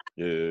Malaga.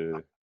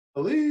 Yeah. I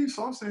leave,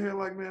 so I'm sitting here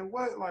like, man,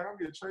 what? Like, I'm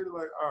getting traded.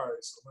 Like, all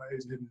right. So my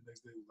agent hit me the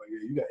next day. He was like,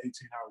 yeah, you got 18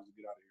 hours to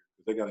get out of here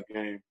because they got a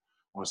game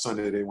on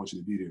Sunday. They want you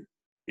to be there.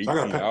 18 so I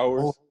got to pack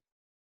hours?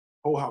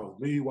 Whole house,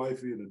 me,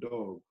 wifey, and the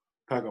dog,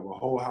 pack up a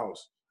whole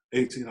house,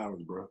 18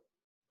 hours, bro,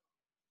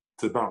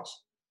 to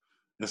bounce.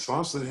 And so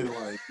I'm sitting here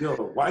like,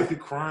 yo, wifey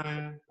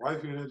crying,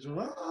 wifey in the gym,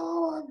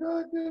 oh my God,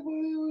 I can't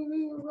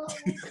believe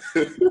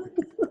it.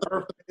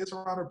 It's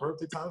around her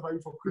birthday time, right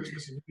before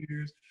Christmas and New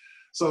Year's.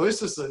 So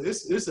it's just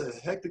it's a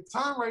hectic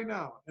time right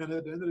now. And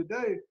at the end of the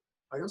day,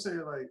 like I'm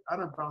saying, like I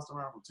done bounced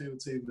around from team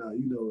to team now.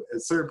 You know, at a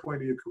certain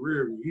point in your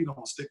career, when you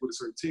don't stick with a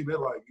certain team, they're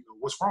like, you know,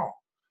 what's wrong?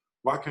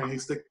 Why can't he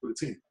stick with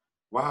the team?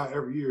 Why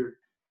every year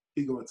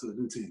he going to a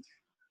new team?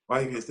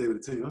 Why he can't stay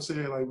with the team? I'm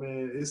saying, like,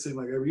 man, it seemed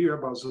like every year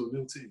I bounced to a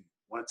new team.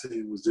 One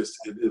team was just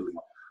in Italy.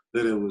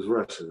 Then it was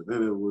Russia.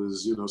 Then it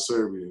was, you know,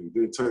 Serbia.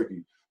 Then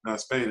Turkey. Now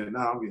Spain. And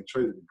now I'm getting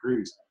traded to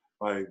Greece.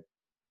 Like,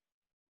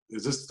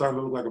 is this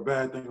starting to look like a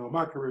bad thing on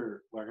my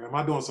career? Like, am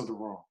I doing something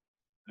wrong?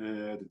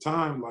 And at the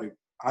time, like,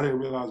 I didn't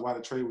realize why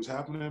the trade was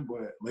happening.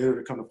 But later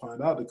to come to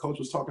find out, the coach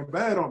was talking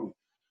bad on me.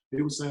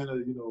 He was saying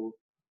that, you know,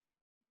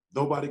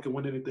 nobody can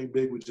win anything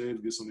big with James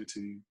Gets on the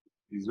team.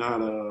 He's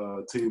not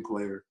a team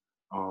player,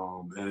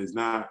 and he's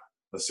not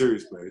a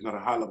serious player. He's not a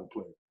high-level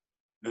player.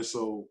 And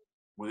so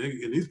when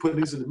he's putting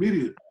these in the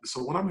media,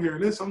 so when I'm hearing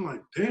this, I'm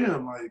like,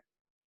 damn, like,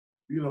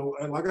 you know,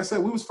 and like I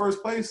said, we was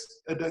first place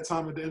at that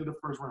time at the end of the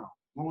first round,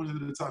 going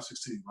into the top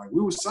 16. Like,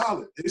 we were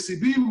solid.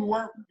 ACB, we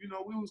weren't, you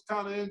know, we was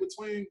kind of in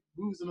between.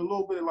 We was in a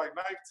little bit of like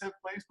 9th, 10th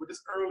place, but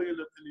it's early in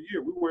the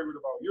year. We worried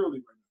about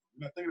EuroLeague right now.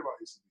 We're not thinking about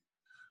ACB.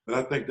 But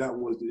I think that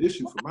was the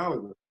issue for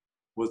Malaga.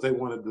 Was they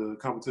wanted the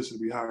competition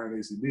to be higher in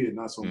ACB and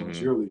not so much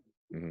EuroLeague.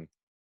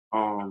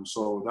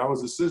 So that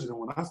was the decision. And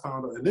when I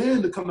found out, and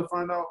then to come to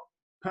find out,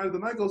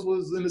 Panathinaikos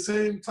was in the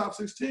same top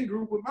 16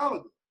 group with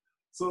Malaga.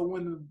 So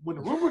when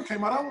the rumor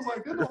came out, I was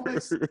like, that don't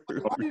make sense.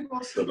 Why are you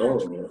going to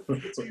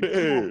see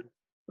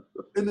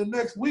in the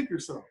next week or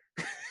so?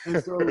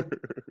 And so,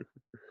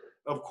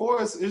 of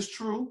course, it's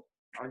true.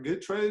 I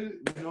get traded.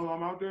 You know,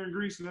 I'm out there in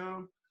Greece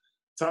now.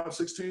 Top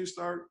 16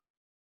 start.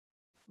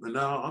 And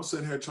now I'm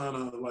sitting here trying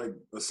to like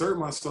assert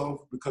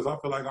myself because I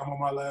feel like I'm on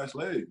my last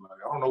leg. Like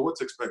I don't know what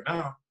to expect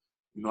now.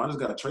 You know, I just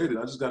got traded.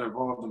 I just got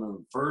involved in a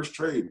first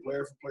trade,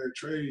 player for player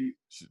trade.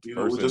 You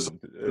know, just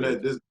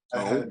that this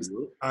I had this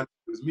contract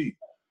was me.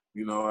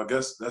 You know, I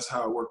guess that's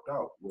how it worked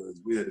out. Was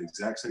we had the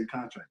exact same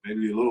contract.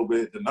 Maybe a little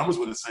bit, the numbers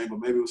were the same, but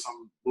maybe it was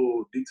some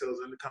little details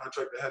in the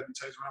contract that had to be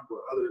changed around. But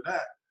other than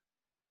that,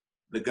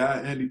 the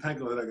guy Andy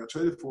Panko that I got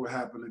traded for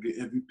happened to get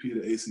MVP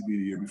of the ACB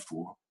the year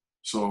before.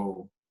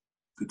 So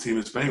the team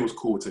in Spain was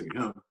cool with taking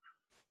him.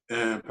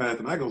 And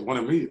Panathinaikos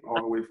wanted me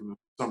all the way from the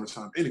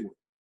summertime anyway.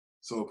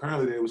 So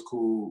apparently they was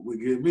cool with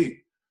getting me.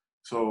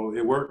 So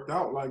it worked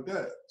out like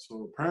that.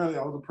 So apparently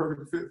I was a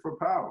perfect fit for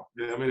Powell.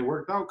 Yeah, I mean, it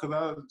worked out because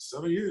I was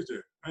 7 years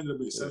there. I ended up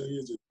being 7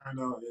 years there. Turned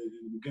out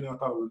in the beginning I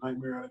thought it was a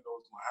nightmare. I didn't know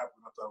what was going to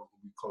happen. I thought it was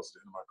going to be close to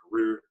the end of my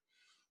career,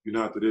 you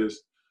know, after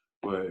this.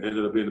 But it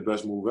ended up being the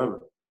best move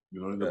ever.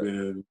 You know, it ended up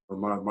being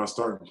my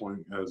starting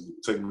point has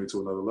taken me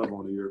to another level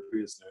on the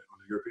European scene.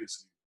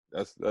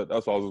 That's what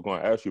I was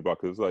going to ask you about,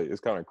 because like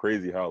it's kind of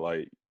crazy how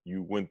like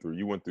you went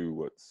through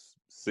what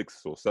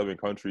 6 or 7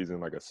 countries in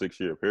like a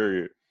 6-year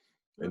period,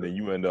 and then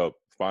you end up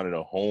finding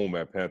a home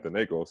at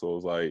Panathinaikos. So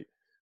it's like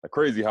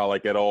crazy how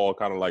like it all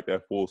kind of like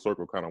that full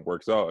circle kind of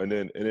works out.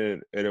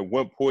 And at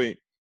one point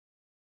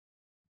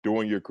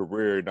during your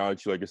career, now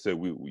that you, like I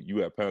said,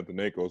 you at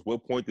Panathinaikos,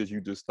 what point did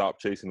you just stop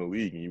chasing the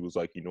league and you was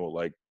like, you know,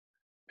 like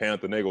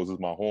Panathinaikos is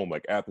my home,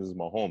 like Athens is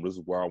my home. This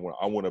is where I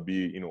want to be,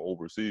 you know,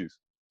 overseas.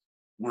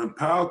 When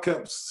Powell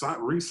kept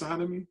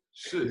re-signing me,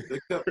 shit, they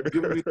kept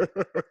giving me,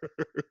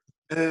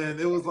 and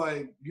it was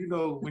like, you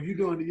know, when you're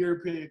doing the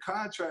European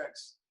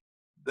contracts,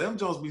 them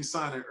Jones be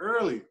signing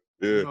early.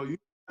 Yeah. You know, you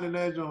signing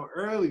that Jones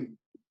early.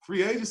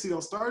 Free agency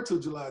don't start till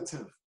July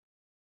 10th.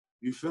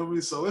 You feel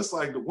me? So it's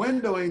like the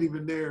window ain't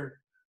even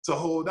there to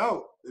hold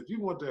out. If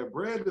you want that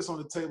bread that's on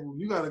the table,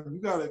 you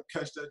gotta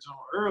catch that Jones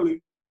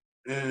early.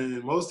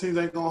 And most teams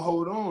ain't gonna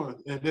hold on.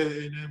 And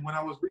then when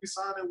I was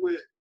re-signing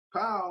with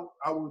Powell,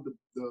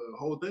 the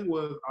whole thing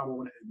was I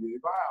want an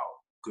NBA buyout.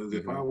 Because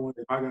if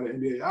I got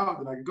an NBA out,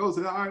 then I can go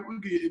say, all right, we'll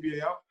get your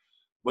NBA out.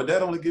 But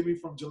that only give me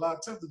from July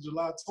 10th to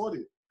July 20th.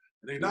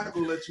 And they're not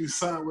gonna let you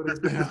sign with us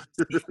now.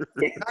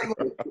 They're not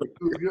gonna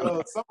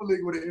do summer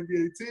league with an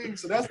NBA team.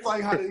 So that's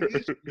like how they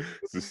get you.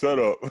 It's a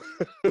setup.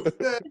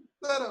 Yeah,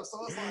 setup.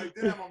 So it's like,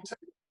 damn, I'm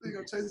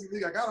chasing the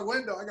league. I got a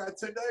window. I got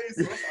 10 days.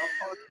 So I'm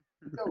calling,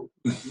 yo,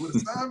 you want to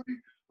sign me?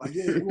 Like,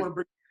 yeah, you want to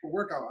bring me a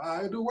workout?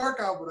 I do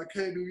workout, but I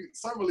can't do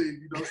summer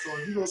league, you know. So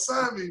if you're going to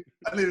sign me,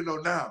 I need to know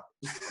now.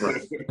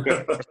 Right.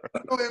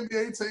 No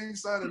NBA team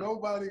signing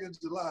nobody in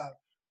July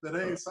that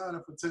ain't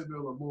signing for $10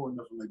 million or more,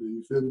 nothing like that.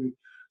 You feel me?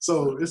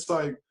 So it's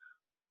like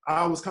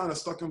I was kind of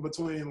stuck in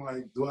between,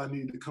 like, do I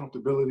need the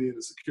comfortability and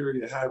the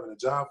security of having a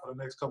job for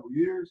the next couple of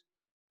years,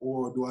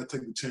 or do I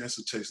take the chance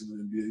of chasing the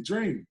NBA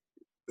dream?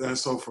 And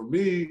so for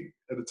me,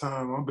 at the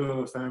time, I'm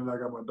building a family. I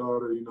got my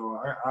daughter. You know,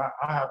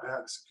 I have to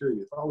have the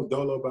security. If I was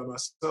dolo by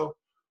myself,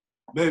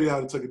 maybe I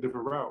would have took a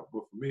different route.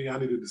 But for me, I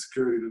needed the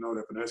security to know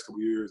that for the next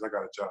couple of years, I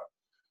got a job.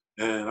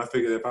 And I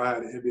figured if I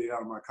had the NBA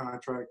out of my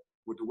contract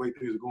with the way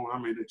things are going, I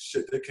mean,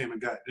 they came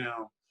and got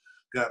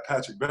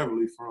Patrick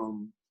Beverly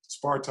from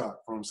Spartak,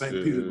 from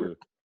St. Petersburg.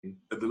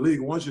 If the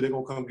league wants you, they're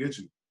going to come get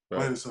you.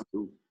 Plain and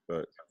simple.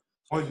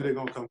 Want you, they're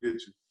going to come get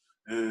you.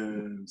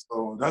 And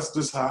so that's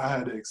just how I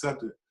had to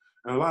accept it.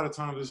 And a lot of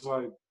times it's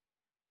like,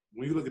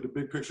 when you look at the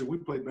big picture, we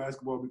play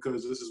basketball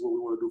because this is what we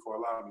want to do for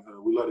our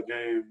livelihood. We love the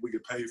game. We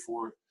get paid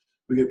for it.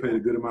 We get paid a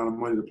good amount of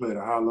money to play at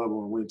a high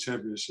level and win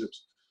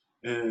championships.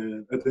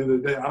 And at the end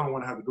of the day, I don't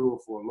want to have to do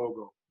it for a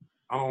logo.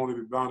 I don't want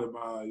to be bounded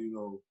by, you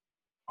know,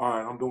 all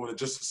right, I'm doing it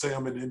just to say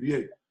I'm in the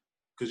NBA.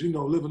 Because, you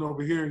know, living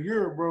over here in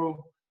Europe,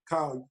 bro,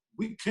 Kyle,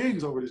 we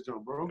kings over this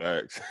jump, bro.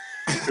 Facts.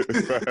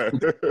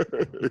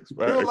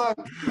 Real life.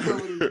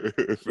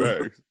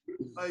 Facts.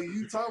 Like,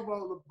 you talk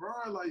about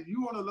LeBron, like,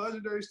 you on a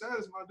legendary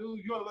status, my dude.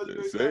 You on a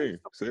legendary status.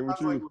 Same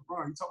with you. Like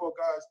LeBron. You talk about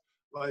guys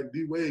like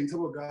D-Wade. You talk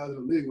about guys in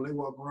the league, when they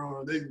walk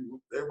around,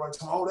 everybody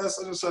talking, oh, that's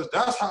such and such.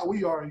 That's how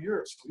we are in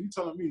Europe. So you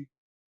telling me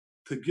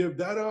to give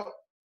that up,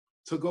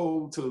 to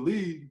go to the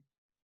league,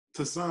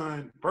 to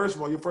sign, first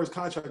of all, your first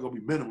contract is going to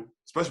be minimum,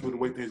 especially with the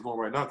way things going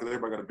right now, because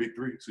everybody got a big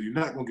three. So you're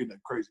not going to get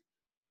that crazy.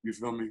 You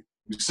feel me?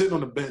 You're sitting on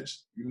the bench.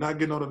 You're not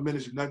getting all the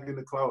minutes. You're not getting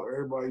the clout.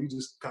 Everybody, you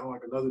just kind of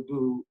like another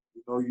dude.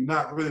 You know, you're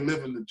not really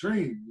living the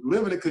dream. You're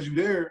living it because you're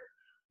there.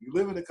 You're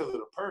living it because of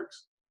the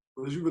perks.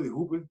 But is you really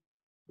hooping?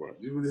 Right.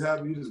 You really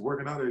happy? You just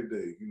working out every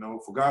day. You know,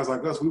 for guys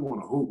like us, we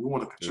want to hoop. We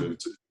want to contribute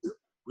to it.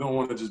 We don't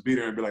want to just be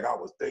there and be like, I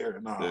was there.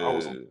 Nah, I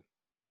was on.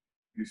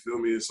 You feel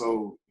me? And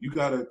so you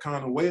got to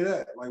kind of weigh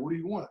that. Like, what do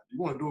you want? You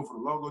want to do it for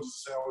the logo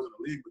just to say I was in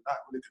the league but not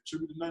really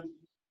contribute to nothing?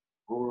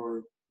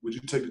 Or would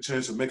you take the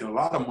chance of making a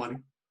lot of money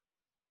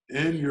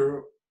in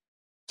Europe,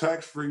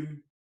 tax-free,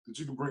 that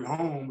you can bring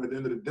home at the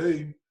end of the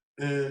day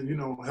and, you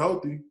know,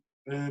 healthy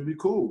and be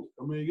cool?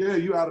 I mean, yeah,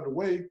 you out of the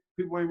way.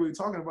 People ain't really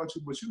talking about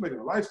you, but you making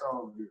a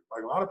lifestyle over here.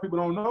 Like, a lot of people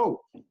don't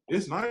know.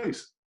 It's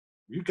nice.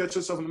 You get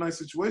yourself in a nice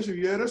situation.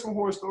 Yeah, there's some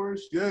horror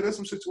stories. Yeah, there's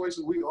some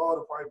situations we all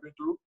have probably been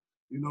through.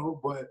 You know,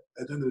 but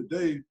at the end of the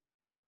day,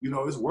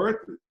 it's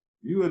worth it.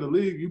 You in the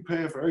league, you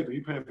paying for everything.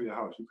 You paying for your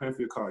house, you paying for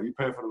your car, you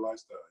paying for the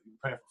lifestyle, you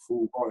paying for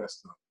food, all that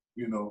stuff.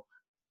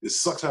 It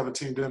sucks having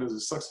team dinners, it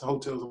sucks the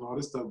hotels and all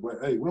this stuff,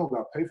 but hey, we don't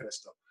gotta pay for that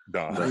stuff.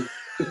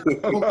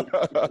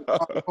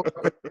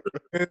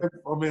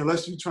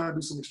 Unless you try to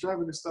do some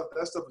extravagant stuff,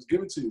 that stuff is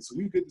given to you. So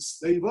you get to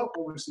save up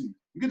overseas.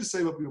 You get to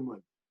save up your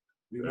money.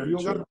 You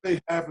don't got to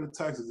pay half of the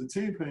taxes. The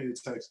team paying the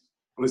taxes.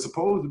 But it's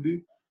supposed to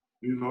be.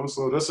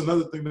 So that's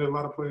another thing that a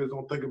lot of players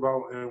don't think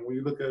about. And when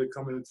you look at it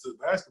coming into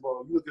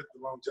basketball, you look at the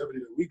longevity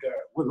that we got.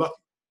 We're lucky.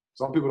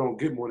 Some people don't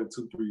get more than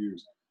 2-3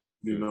 years.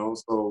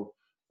 So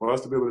for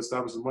us to be able to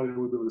establish the money that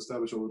we've been able to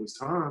establish over this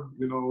time,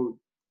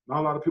 not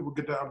a lot of people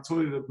get the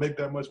opportunity to make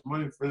that much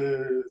money for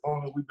as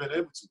long as we've been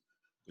able to.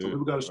 So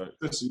people got to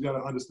this. You got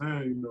to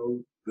understand,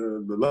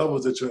 the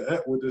levels that you're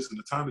at with this and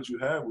the time that you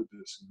have with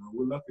this.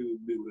 We're lucky to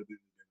be able to do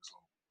this.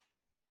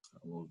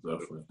 Well,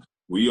 definitely.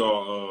 We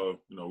all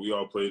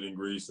played in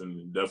Greece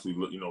and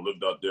definitely,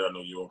 lived out there. I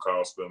know you and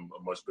Kyle spent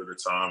a much bigger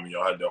time and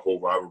y'all had that whole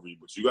rivalry.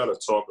 But you got to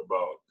talk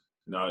about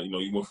now,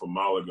 you went from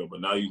Malaga,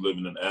 but now you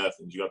living in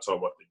Athens. You got to talk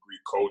about the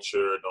Greek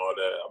culture and all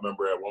that. I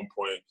remember at one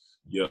point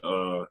your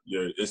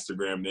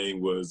Instagram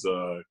name was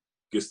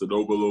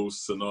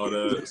Gistadopoulos and all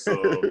that. So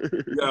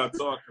you got to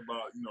talk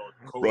about,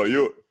 the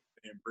culture.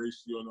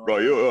 Embrace you and all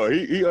that.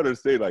 He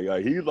understand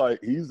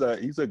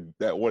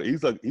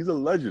he's a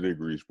legend in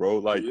Greece, bro.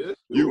 Like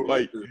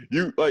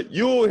you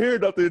don't hear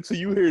nothing until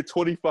you hear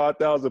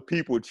 25,000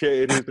 people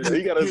chanting his name.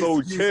 He got his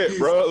own chant,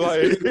 bro.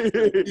 Like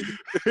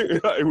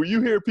when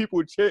you hear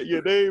people chant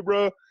your name,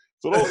 bro.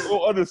 So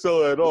don't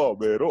undersell it at all,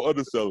 man. Don't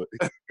undersell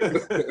it.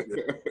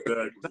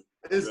 Exactly.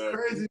 It's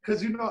crazy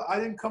because I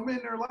didn't come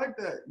in there like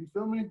that. You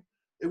feel me?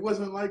 It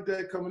wasn't like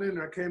that coming in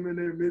there. I came in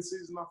there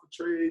mid-season off a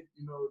trade.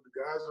 The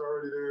guys are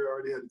already there,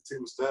 already had the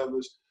team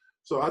established.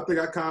 So I think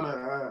I kind of,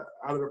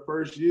 out of the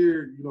first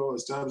year,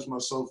 established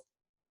myself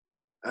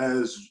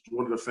as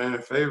one of the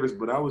fan favorites.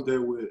 But I was there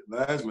with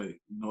Lasme.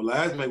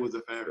 Lasme was a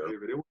fan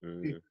favorite. It was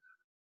me.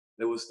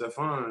 It was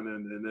Stefan.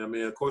 And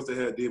of course, they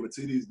had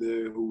Diamantidis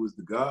there, who was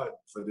the god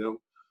for them.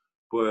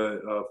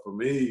 But for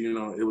me,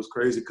 it was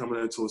crazy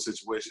coming into a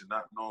situation,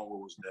 not knowing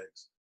what was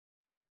next,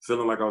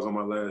 feeling like I was on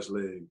my last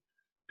leg.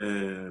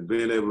 And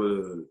being able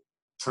to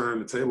turn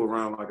the table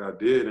around like I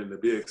did and to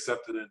be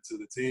accepted into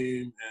the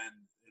team and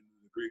in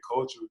the Greek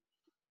culture,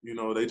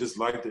 they just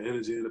liked the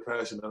energy and the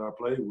passion that I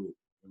played with.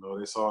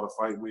 They saw the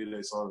fight me.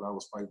 They saw that I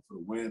was fighting for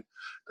the win.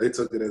 They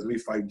took it as me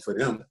fighting for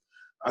them.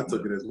 I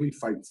took it as me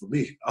fighting for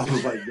me. I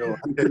was like, I'm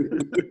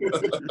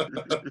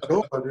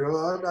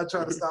not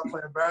trying to stop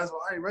playing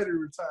basketball. I ain't ready to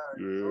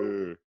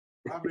retire.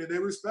 They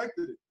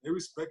respected it. They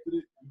respected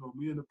it.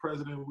 Me and the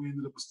president, we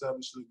ended up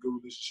establishing a good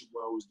relationship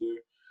while I was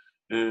there.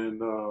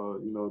 And,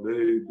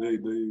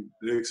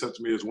 they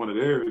accepted me as one of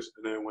theirs.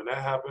 And then when that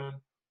happened,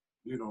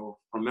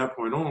 from that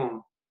point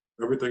on,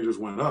 everything just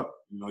went up.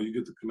 You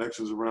get the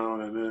connections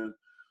around. And then,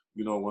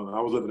 when I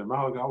was living in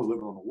Malaga, I was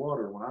living on the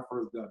water. When I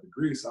first got to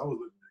Greece, I was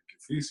living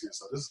in Kefisia.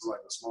 So this is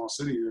like a small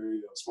city area,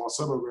 a small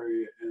suburb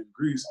area in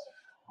Greece.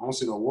 I don't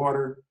see no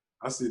water.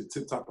 I see the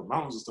tip top of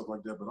mountains and stuff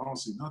like that, but I don't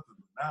see nothing.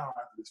 But now,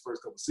 after this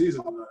first couple of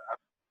seasons,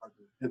 I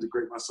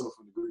integrate myself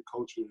in the Greek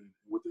culture and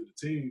within the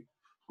team.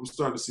 I'm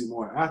starting to see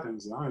more in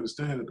Athens. And I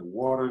understand that the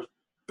water's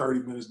 30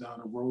 minutes down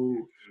the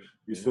road.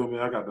 You feel me?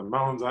 I got the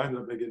mountains. I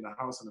ended up getting a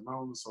house in the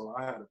mountains, so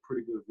I had a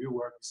pretty good view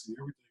where I could see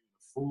everything,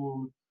 the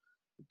food,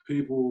 the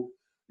people,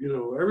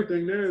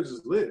 everything there is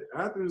just lit.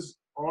 Athens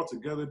all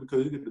together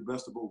because you get the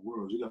best of both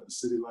worlds. You got the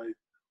city life,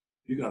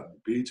 you got the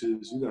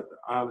beaches, you got the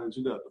islands,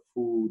 you got the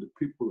food, the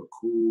people are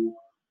cool.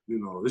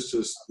 It's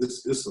just,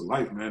 it's a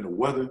life, man. The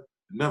weather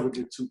never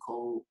get too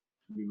cold.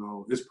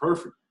 It's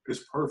perfect.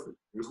 It's perfect.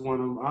 It's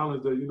one of them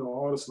islands that,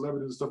 all the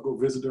celebrities and stuff go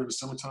visit during the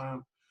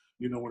summertime,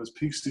 when it's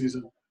peak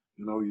season.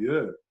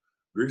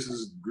 Greece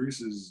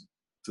is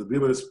to be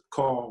able to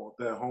call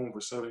that home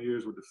for 7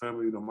 years with the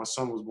family. My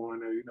son was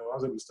born there. I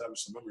was able to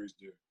establish some memories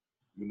there.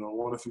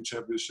 Won a few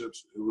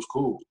championships. It was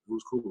cool.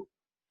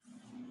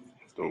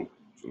 So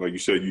like you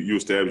said, you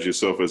established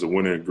yourself as a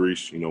winner in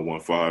Greece, won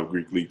 5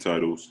 Greek league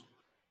titles.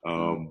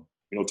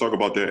 Talk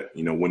about that,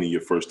 winning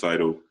your first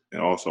title.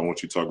 And also I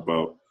want you to talk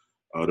about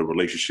the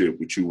relationship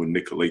with you and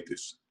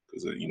Nicolaitis.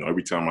 Because,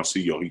 every time I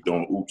see y'all, he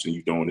throwing oops and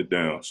you throwing it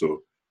down.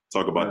 So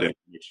talk about that.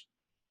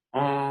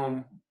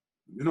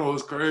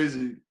 It's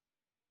crazy.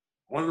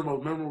 One of the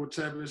most memorable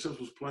championships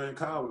was playing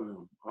Kyle with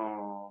him.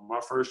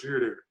 My first year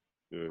there.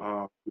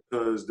 Yeah.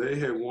 Because they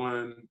had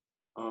won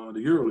the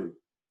EuroLeague.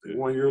 They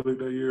won EuroLeague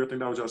that year. I think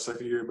that was our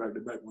second year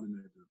back-to-back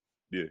winning that.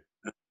 Yeah.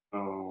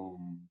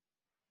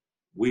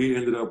 We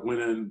ended up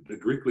winning the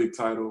Greek League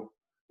title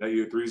that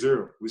year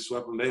 3-0. We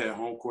swept them. They had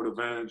home court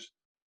advantage,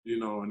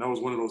 and that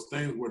was one of those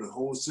things where the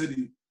whole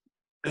city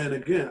 – and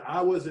again,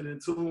 I wasn't in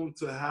tune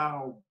to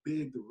how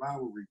big the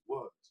rivalry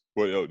was.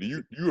 Well, do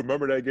you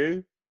remember that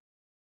game?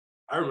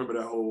 I remember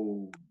that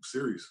whole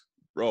series.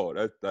 Bro,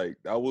 that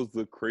was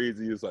the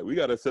craziest. Like, we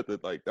gotta set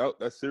that. Like,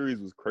 that series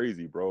was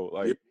crazy, bro.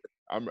 Like,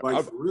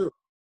 for real.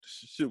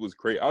 shit was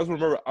crazy. I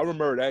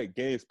remember that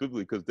game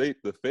specifically because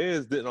the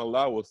fans didn't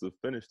allow us to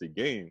finish the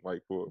game.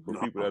 Like for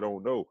people that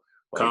don't know,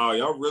 like, Kyle,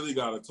 y'all really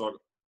gotta talk.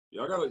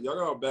 Y'all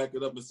gotta back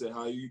it up and say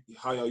how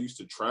y'all used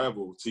to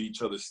travel to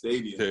each other's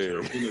stadiums,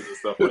 arenas and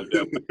stuff like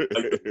that.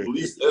 Like the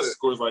police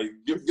escorts, like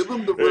give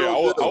them the real.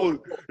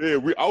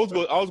 I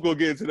was gonna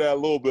get into that a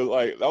little bit.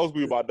 Like that was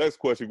gonna be my next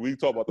question. We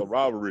talk about the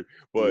rivalry,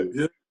 but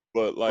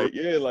like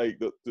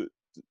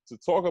to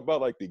talk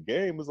about like the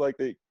game was like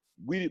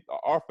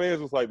our fans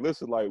was like,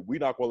 listen, like we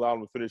not gonna allow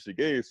them to finish the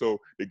game. So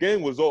the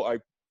game was all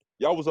like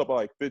y'all was up by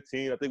like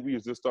 15. I think we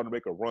was just starting to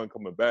make a run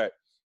coming back.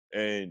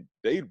 And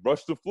they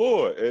rushed the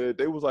floor, and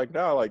they was like,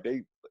 "Nah, like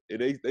they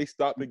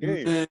stopped the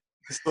game." And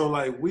so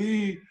like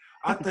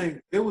I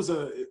think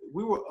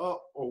we were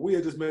up, or we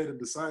had just made a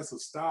decisive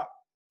stop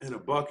in a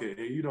bucket.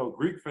 And you know,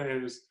 Greek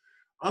fans,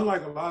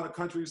 unlike a lot of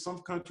countries,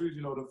 some countries,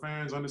 you know, the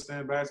fans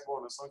understand basketball,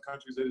 and in some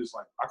countries they just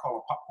like I call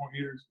them popcorn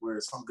eaters,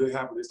 where some good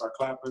happens, they start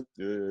clapping.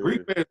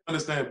 Greek fans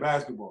understand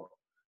basketball,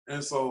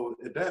 and so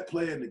at that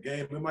play in the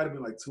game, it might have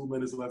been like 2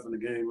 minutes left in the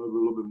game, maybe a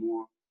little bit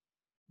more.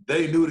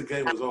 They knew the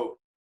game was over.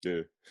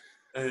 Yeah.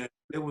 And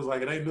it was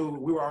like, they knew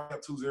we were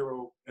up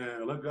 2-0,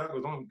 and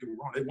Olympiacos, don't get me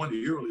wrong, they won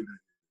the EuroLeague game.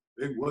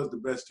 They was the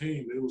best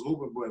team. They was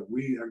hooping, but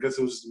I guess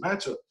it was just a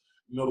matchup.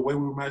 You know, the way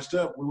we were matched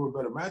up, we were a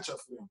better matchup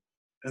for them.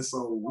 And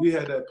so we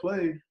had that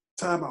play,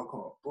 timeout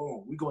call.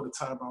 Boom. We go to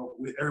timeout.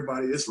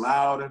 Everybody, it's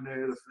loud in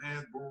there. The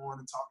fans booing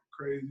and talking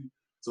crazy.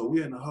 So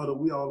we in the huddle.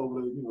 We all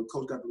over the, you know,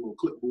 coach got the little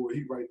clipboard.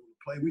 He writing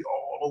the play. We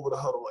all over the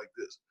huddle like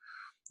this.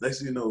 Next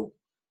thing you know,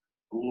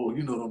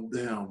 you know, them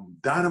damn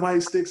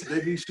dynamite sticks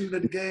they be shooting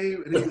at the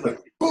game, and they be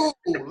like, boom,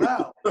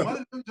 loud. One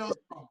of them just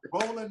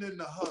rolling in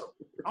the huddle.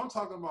 I'm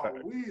talking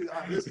about we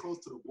are this close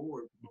to the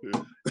board, and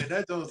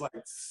that just was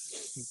like,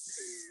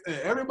 and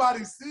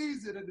everybody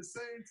sees it at the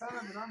same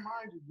time. And I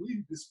mind you,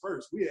 we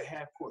dispersed. We at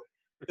half court.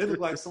 It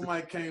looked like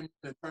somebody came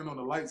and turned on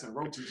the lights, and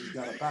roaches just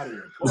got up out of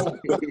there. Boom.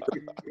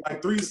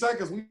 Like 3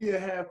 seconds, we at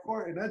half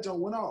court, and that jump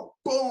went off.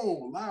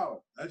 Boom,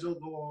 loud. That jump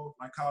go off.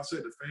 Like Kyle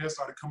said, the fans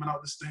started coming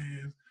out the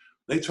stands.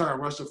 They try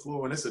and rush the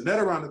floor, and it's a net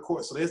around the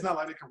court, so it's not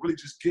like they can really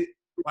just get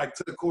like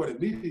to the court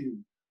immediately.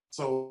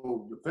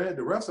 So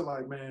the refs are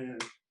like, man,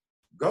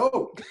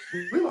 go.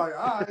 We like,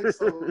 all right.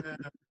 So man,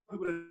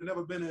 people that have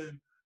never been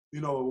in,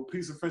 you know,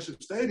 Peace and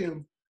Friendship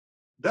Stadium,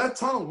 that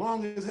tunnel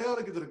long as hell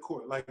to get to the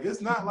court. Like it's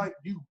not like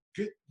you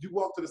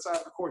walk to the side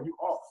of the court, you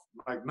off.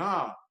 Like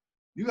nah,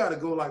 you got to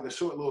go like a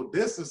short little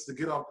distance to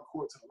get off the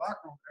court to the locker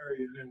room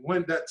area. And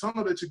when that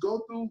tunnel that you go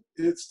through,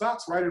 it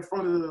stops right in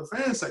front of the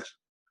fan section.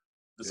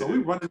 And so we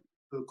run into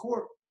the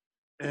court,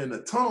 and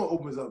the tunnel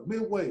opens up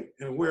midway,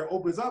 and where it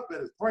opens up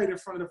at is right in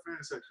front of the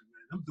fan section,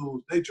 man. Them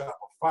dudes, they drop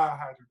a fire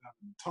hydrant down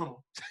in the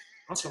tunnel.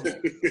 I'm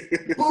talking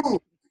boom,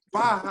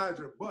 fire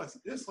hydrant bust.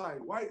 It's like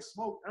white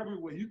smoke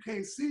everywhere. You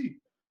can't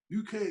see.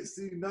 You can't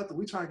see nothing.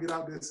 We trying to get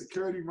out there.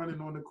 Security running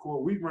on the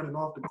court. We running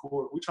off the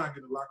court. We trying to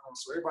get in the locker room.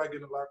 So everybody get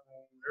in the locker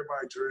room.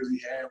 Everybody jersey,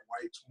 hat,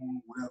 white,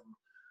 torn, whatever.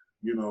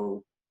 You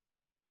know,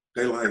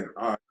 they like,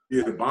 all right,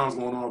 yeah, the bomb's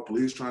going off.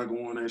 Police trying to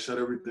go in there and shut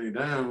everything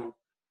down.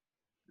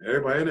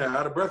 Everybody in there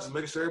out of breath, just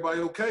making sure everybody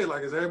okay.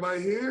 Like, is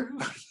everybody here?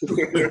 We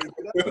sit in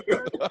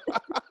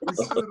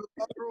the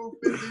locker room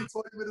 15,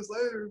 20 minutes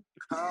later.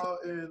 Kyle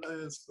and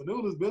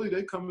Spanulis, Billy,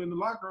 they come in the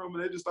locker room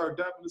and they just start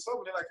dapping us up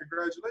and they're like,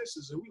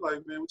 congratulations. And we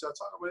like, man, what y'all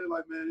talking about? They're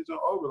like, man, it's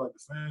all over. Like, the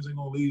fans ain't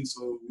gonna leave,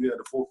 so we had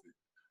to forfeit.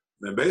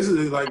 And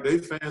basically, like, they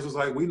fans was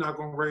like, we not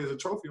gonna raise a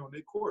trophy on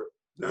their court.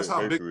 That's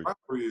how big the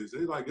rivalry is. They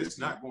like, it's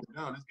not going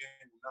down. This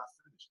game will not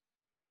finish.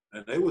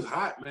 And they was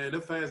hot, man.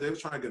 The fans, they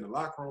was trying to get in the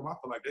locker room. I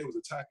feel like they was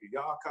attacking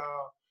y'all,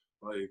 Kyle.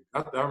 Like,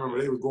 I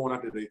remember they was going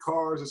out to their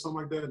cars or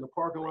something like that in the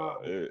parking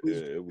lot.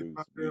 It was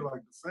out there,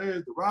 like the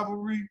fans, the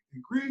rivalry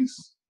in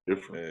Greece.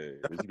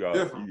 Different. You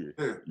gotta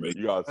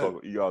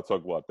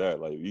talk about that.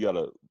 Like, you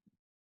gotta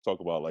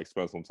talk about, like,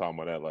 spend some time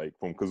on that. Like,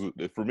 because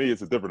for me,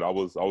 it's different. I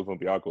was on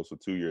Olympiacos for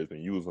 2 years,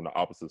 and you was on the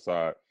opposite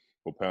side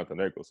for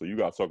Panathinaikos. So you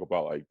gotta talk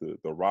about, like,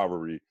 the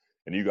rivalry,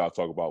 and you gotta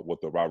talk about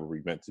what the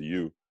rivalry meant to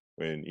you.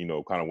 And, you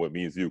know, kind of what it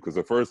means to you. Because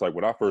at first, like,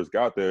 when I first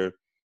got there,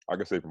 I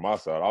can say from my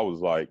side, I was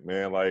like,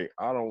 man, like,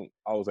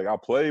 I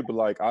played, but,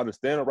 like, I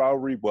understand the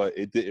rivalry, but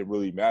it didn't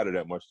really matter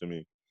that much to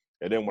me.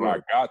 And then when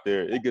I got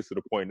there, it gets to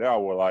the point now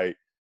where, like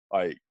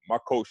my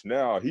coach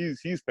now,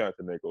 he's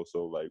Panathinaikos.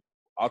 So, like,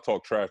 I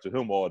talk trash to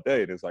him all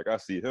day. And it's like, I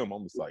see him,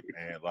 I'm just like,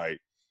 man, like,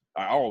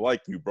 I don't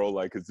like you, bro.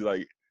 Like, because,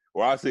 like,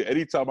 where I say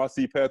anytime I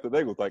see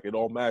Panathinaikos, like, it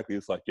automatically,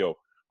 it's like, yo,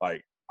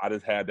 like, I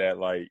just had that,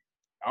 like,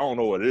 I don't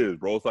know what it is,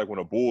 bro. It's like when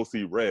a bull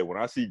see red. When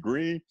I see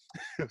green,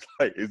 it's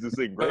like it's just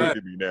ingrained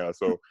in me now.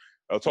 So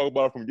I'll talk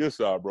about it from your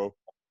side, bro.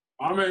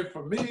 I mean,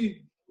 for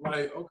me,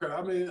 like, okay,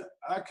 I mean,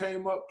 I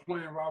came up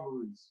playing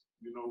rivalries,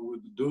 you know,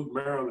 with the Duke,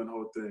 Maryland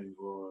whole thing,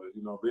 or,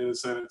 you know, being in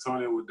San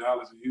Antonio with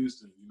Dallas and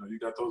Houston. You know, you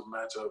got those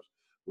matchups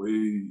where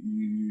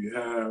you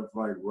have,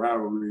 like,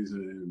 rivalries,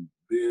 and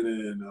being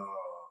in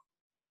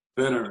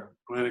Benner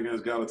playing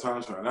against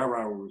Galatasaray, that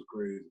rivalry was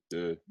crazy.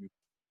 Yeah.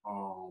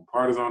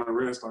 Partizan and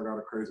Red Star got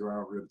a crazy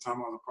rivalry. At the time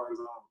I was a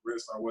Partizan, Red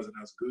Star wasn't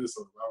as good,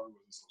 so the rivalry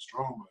wasn't so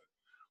strong.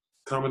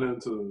 coming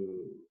into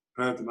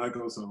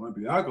Panathinaikos and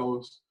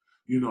Olympiacos,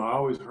 you know, I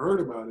always heard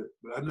about it,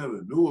 but I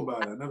never knew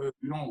about it.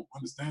 You don't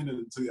understand it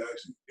until you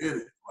actually in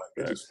it.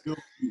 Like, it just feels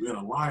you in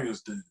a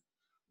lion's den,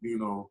 you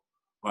know.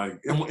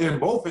 Like, in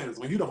both ends,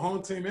 when you're the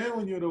home team and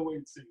when you're the away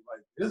team,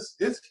 like, it's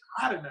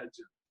hot in that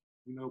gym,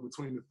 you know,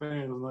 between the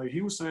fans. Like,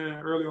 he was saying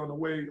earlier on the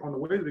way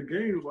to the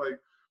games, like,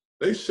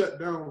 they shut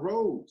down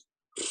roads.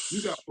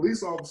 You got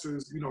police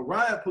officers, you know,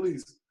 riot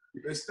police.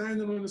 They're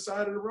standing on the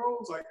side of the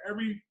roads, like,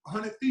 every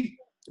 100 feet.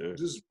 Yeah.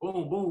 Just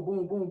boom, boom,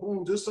 boom, boom,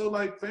 boom. Just so,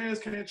 like, fans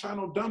can't try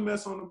no dumb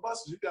mess on the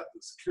buses. You got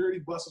the security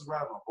buses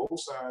riding on both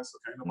sides, so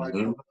can't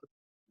nobody come up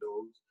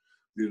those.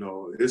 You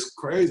know, it's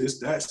crazy. It's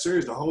that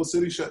serious. The whole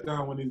city shut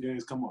down when these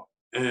games come up.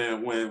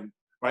 And when,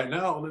 right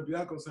now,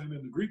 Olympiacos ain't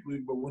in the Greek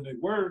league, but when they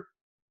were,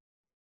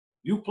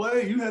 you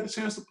had the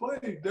chance to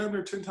play down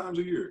there 10 times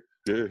a year.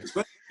 Yeah.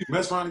 Especially if you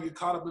mess around and get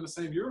caught up in the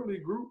same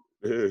EuroLeague group.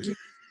 Yeah. You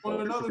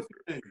want another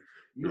thing.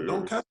 You know,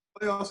 don't catch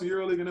playoffs in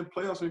EuroLeague and then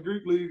playoffs in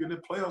Greek League and then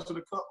playoffs in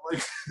the Cup.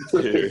 Like,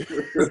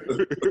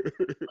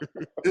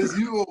 because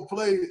you will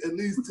play at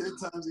least 10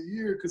 times a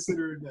year,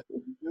 considering that.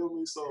 You feel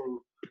me?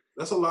 So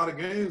that's a lot of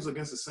games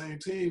against the same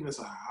team. It's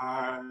a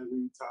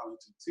highly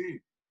talented team.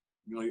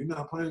 You know, you're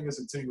not playing against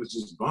a team that's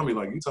just bummy.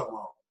 Like, you talking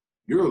about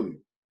EuroLeague.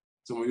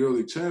 Some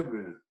EuroLeague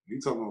champion. You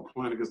talking about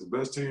playing against the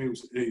best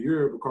teams in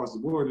Europe across the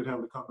board and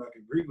having to come back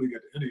in Greek League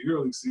at the end of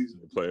EuroLeague season.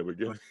 Play them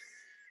again.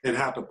 And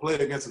have to play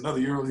against another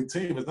EuroLeague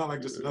team. It's not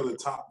like just another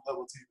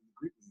top-level team in the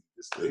Greek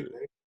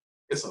League.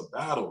 It's a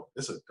battle.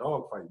 It's a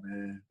dogfight,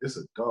 man. It's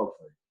a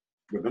dogfight.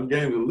 But them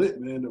games are lit,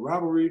 man. The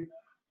rivalry,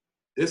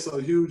 it's so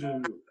huge.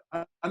 And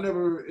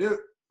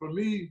for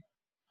me,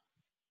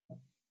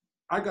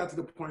 I got to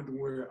the point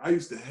where I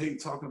used to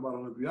hate talking about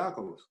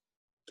Olympiacos.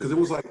 Because it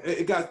was like,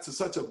 it got to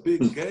such a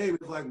big game.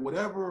 It's like,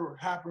 whatever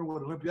happened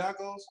with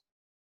Olympiacos,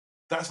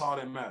 that's all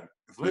that mattered.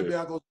 If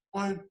Olympiacos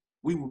won,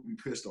 we would be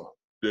pissed off.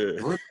 Yeah.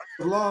 If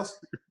Olympiacos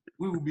lost,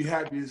 we would be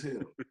happy as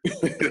hell.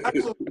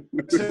 That's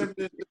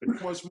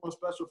much more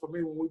special for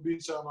me when we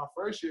beat y'all my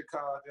first year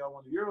college. Y'all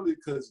won the EuroLeague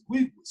because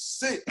we was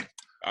sick.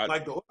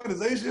 Like, the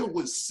organization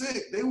was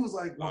sick. They was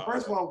like, well,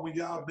 first of all, when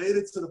y'all made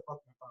it to the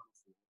fucking Final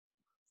Four,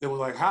 it was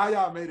like, how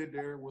y'all made it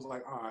there was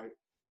like, all right.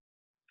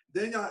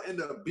 Then y'all end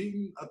up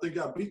beating, I think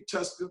y'all beat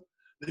Cheska.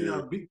 Then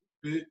y'all beat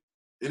Pitt.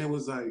 And it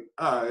was like,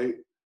 all right.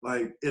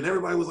 Like, and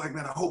everybody was like,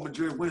 man, I hope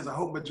Madrid wins. I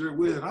hope Madrid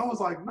wins. And I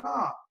was like,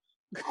 nah.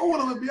 I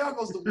want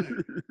Olympiacos to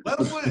win. Let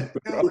them win.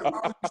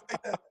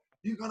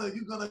 You're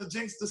gonna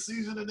jinx the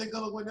season and they're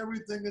gonna win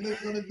everything and they're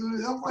gonna do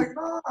this. I'm like,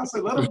 nah. I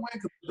said, let them win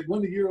because they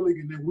win the EuroLeague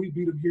and then we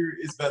beat them here.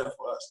 It's better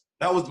for us.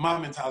 That was my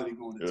mentality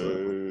going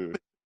into it.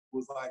 It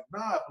was like,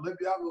 nah. If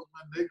Olympiacos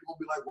win, they're gonna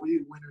be like, well,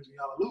 you're winners and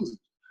y'all are losers.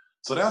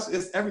 So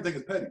everything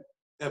is petty.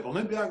 If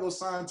Olympiacos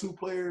sign 2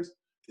 players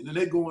and then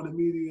they go on the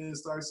media and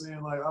start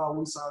saying like, oh,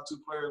 we signed 2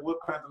 players, what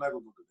Panathinaikos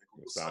gonna do?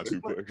 Sign 2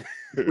 players.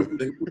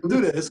 They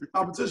do that. It's a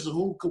competition.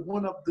 Who could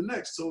one up the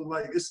next? So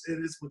like it's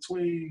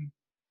between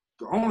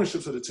the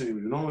ownerships of the team.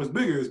 You know, it's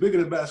bigger. It's bigger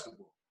than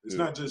basketball. It's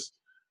not just,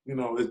 you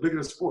know, it's bigger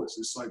than sports.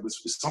 It's like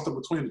it's something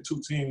between the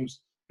 2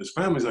 teams. There's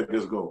families, I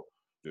guess, go.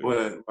 Yeah.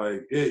 But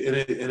like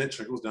it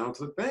trickles down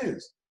to the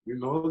fans. You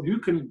know,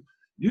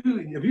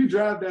 if you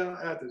drive down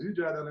Athens, you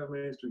drive down that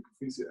Main Street,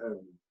 Professor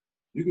Avenue,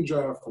 you can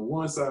drive from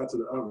one side to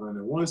the other, and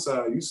on one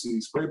side you see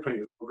spray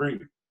paint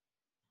green.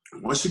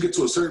 Once you get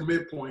to a certain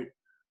midpoint,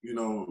 you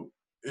know,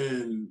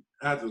 in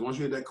Athens, once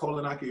you hit that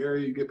Kolonaki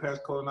area, you get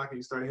past Kolonaki,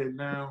 you start heading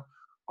down,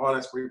 all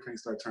that spray paint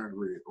start turning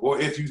red. Or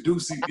if you do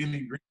see any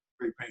green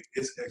spray paint,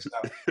 it's X'd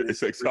out.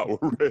 It's X'd out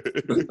with red.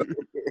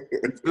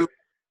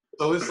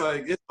 So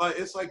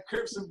it's like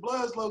Crips and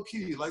Bloods low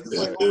key. Like it's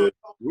like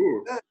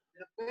that.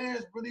 The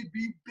fans really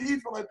be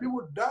beefing. Like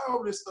people die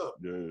over this stuff.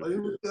 Yeah. Like,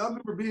 I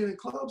remember being in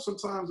clubs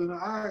sometimes, and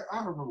I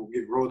remember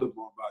getting rolled up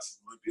on by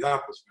some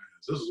Olympiacos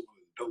fans. This was one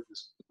of the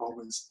dopest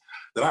moments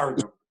that I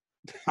remember.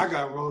 I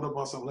got rolled up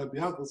on some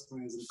Olympiacos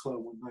fans in the club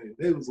one night.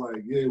 They was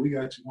like, "Yeah, we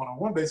got you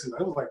one-on-one basis."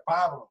 It was like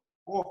 5 of them,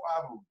 4 or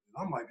 5 of them.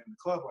 And I'm like in the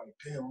club, like,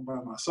 damn, I'm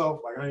by myself.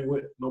 Like I ain't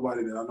with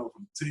nobody that I know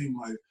from the team.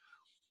 Like,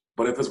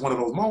 but if it's one of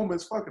those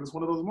moments, fuck it, it's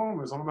one of those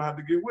moments. I'm gonna have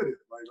to get with it.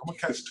 Like I'm gonna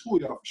catch 2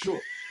 of y'all for sure.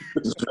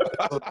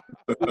 So,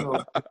 you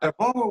know, that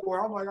moment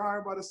where I'm like, all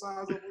right, by the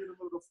size of the middle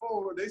of the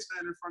floor, they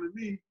stand in front of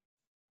me,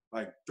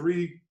 like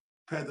 3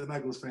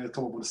 Panathinaikos fans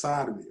come up on the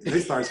side of me. And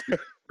they start speaking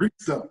Greek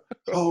stuff.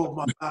 Oh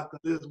my God,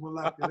 this one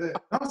like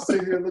that. I'm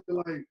sitting here looking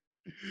like,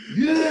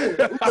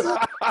 yeah, what's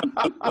up?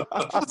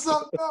 What's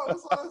up, now?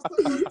 What's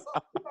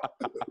up?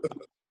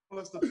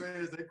 Plus the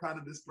fans, they kind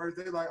of disperse.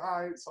 They like, all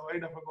right, so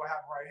ain't nothing gonna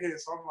happen right here.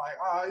 So I'm like,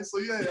 all right, so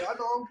yeah, I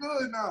know I'm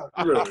good now.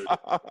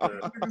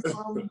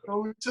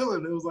 So we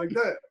chilling. It was like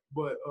that.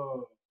 But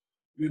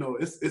you know,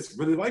 it's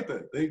really like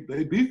that.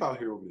 They beef out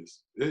here over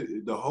this.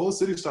 The whole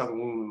city started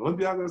when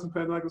Olympiacos and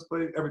Panathinaikos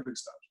play, everything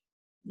stops.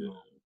 Yeah.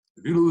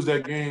 If you lose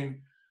that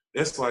game,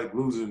 it's like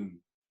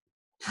losing.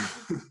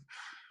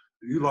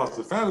 You lost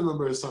a family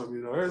member or something.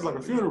 You know, it's like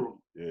a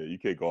funeral. Yeah, you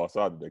can't go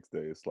outside the next day.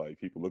 It's like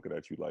people looking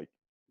at you like.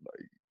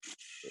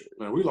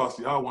 Man, we lost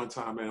y'all one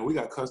time, man. We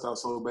got cussed out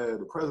so bad.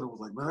 The president was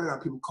like, man, I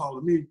got people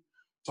calling me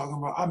talking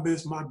about, I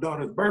missed my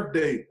daughter's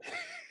birthday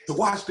to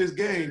watch this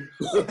game.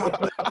 Birthday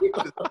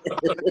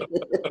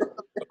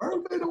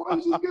to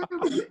watch this game?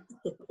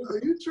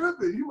 You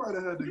tripping. You might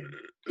have had to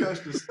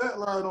catch the stat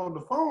line on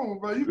the phone,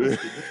 bro.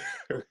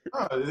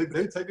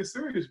 They take it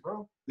serious,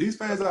 bro. These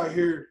fans out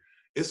here,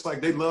 it's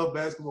like they love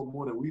basketball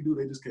more than we do.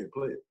 They just can't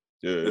play it.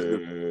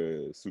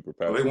 Yeah, super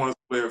passionate. So they want to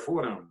play it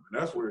for them.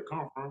 And that's where it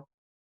comes from.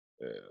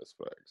 Yeah, that's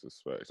facts.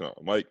 That's facts. No,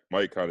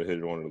 Mike kind of hit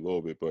it on it a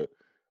little bit, but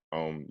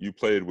you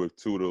played with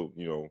two of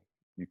the,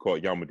 you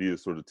caught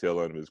Yamaditas sort of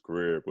tail end of his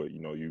career, but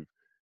you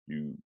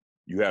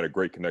had a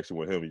great connection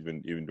with him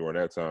even during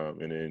that time,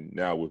 and then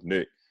now with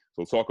Nick.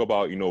 So talk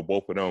about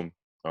both of them,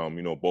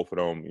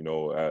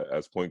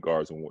 as point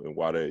guards and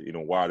why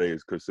they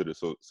is considered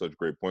such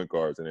great point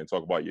guards, and then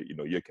talk about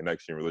your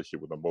connection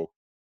relationship with them both.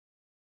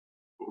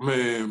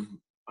 Man,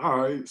 all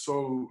right,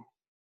 so.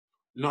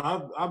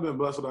 I've been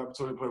blessed with the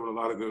opportunity to play with a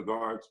lot of good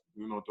guards,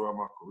 throughout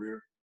my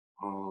career.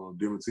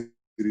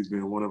 Diamantidis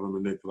being one of them,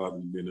 and Nick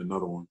Pilates being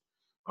another one.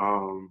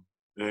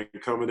 And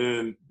coming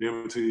in,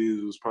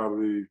 Diamantidis was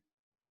probably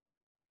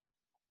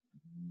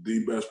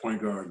the best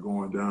point guard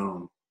going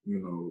down,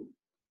 in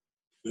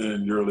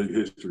EuroLeague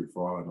history,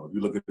 for all I know. If you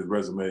look at his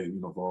resume,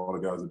 for all the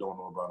guys that don't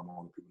know about him,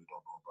 all the people that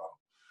don't know about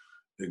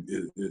him,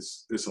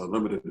 it's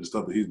unlimited the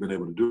stuff that he's been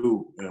able to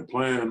do. And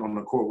playing on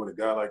the court with a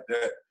guy like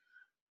that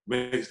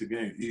makes the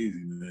game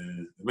easy,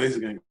 man. It makes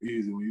the game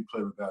easy when you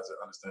play with guys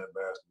that understand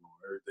basketball.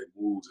 Everything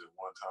moves at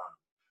one time.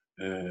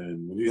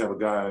 And when you have a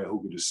guy who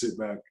can just sit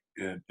back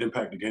and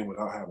impact the game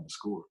without having to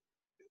score,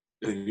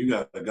 and you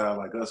got a guy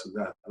like us who's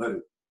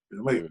athletic,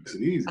 it makes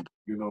it easy.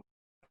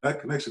 That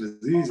connection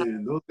is easy.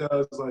 And those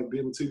guys like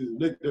Diamantidis and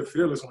Nick, they're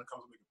fearless when it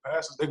comes to making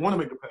passes. They want to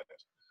make the pass.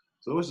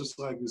 So it's just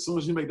like as soon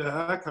as you make that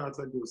eye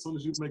contact, or as soon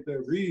as you make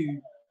that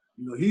read,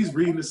 he's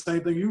reading the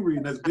same thing you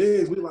reading. That's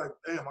big. We're like,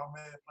 damn, my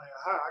man playing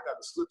high. I got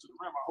to slip to the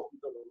rim. I hope he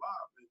does it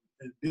live.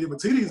 And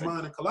Diamantidis'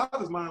 mind and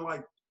Colada's mind,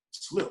 like,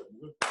 slip.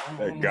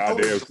 That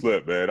goddamn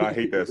slip, man. I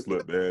hate that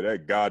slip, man.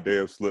 That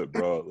goddamn slip,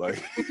 bro.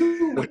 Like,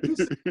 just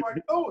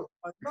like, throw it.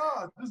 Like,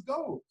 nah, just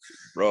go.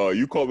 Bro,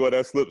 you called me on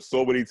that slip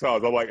so many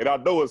times. I'm like, and I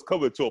know it's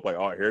coming to him. Like,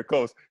 all right, here it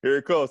comes. Here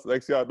it comes.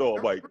 Next thing I know,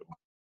 I'm like.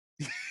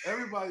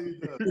 Everybody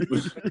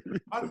does.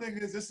 My thing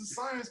is, it's a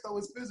science, though.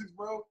 It's physics,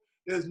 bro.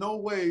 There's no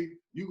way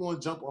you're going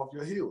to jump off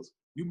your heels.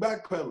 You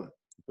backpedaling.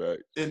 Right.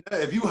 And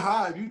if you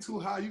too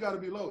high, you got to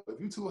be low. If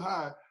you too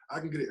high, I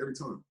can get it every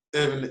time.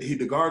 And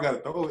the guard got to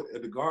throw it.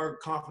 If the guard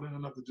confident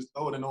enough to just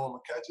throw it and know I'm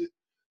going to catch it,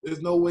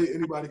 there's no way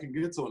anybody can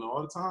get to it. And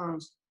all the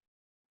times,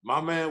 my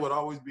man would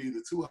always be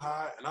the too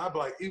high. And I'd be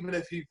like, even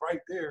if he's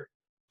right there,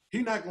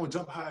 he's not going to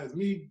jump high as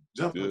me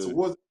jumping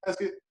towards the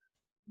basket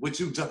with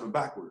you jumping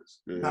backwards.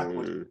 Not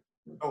going to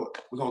throw it.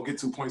 We're going to get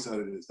 2 points out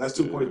of this. That's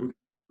 2 points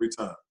every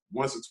time.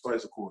 Once or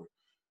twice a quarter.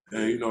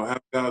 And, have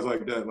guys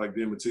like that, like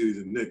Diamantidis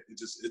and Nick,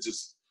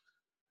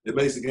 it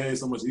makes the game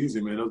so much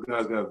easier, man. Those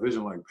guys got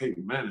vision like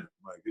Peyton Manning.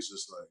 Like, it's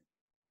just like,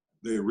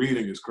 their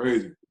reading is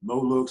crazy. No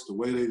looks, the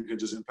way they can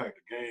just impact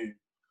the game.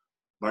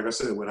 Like I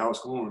said, without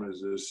scoring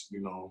is just,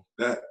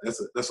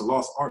 that's a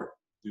lost art,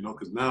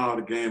 because now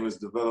the game is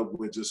developed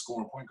with just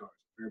scoring point guards.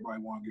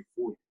 Everybody want to get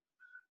 40.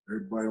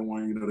 Everybody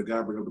want, the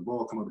guy bring up the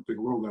ball, come up the pick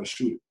and roll, got to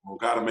shoot it, or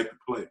got to make the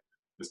play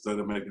instead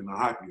of making the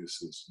hockey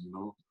assist,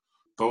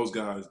 Those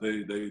guys,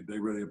 they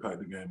really impact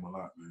the game a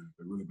lot, man.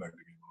 They really impact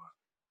the game a lot.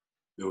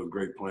 It was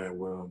great playing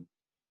with them.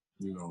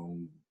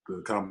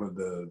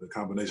 The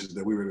combinations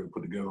that we were able to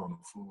put together on the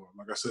floor.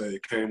 Like I said,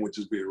 it came with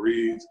just being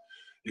reads.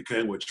 It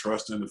came with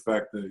trusting the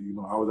fact that,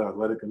 I was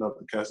athletic enough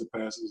to catch the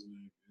passes, and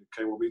it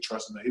came with me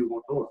trusting that he was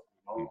going to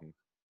throw it.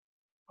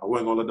 I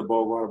wasn't going to let the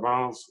ball go out of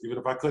bounds. Even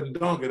if I couldn't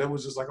dunk it, it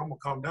was just like, I'm going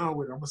to come down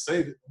with it. I'm going to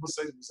save it. I'm going to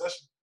save the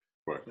possession.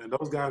 Right. And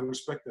those guys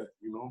respect that,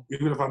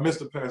 Even if I missed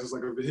a pass, it's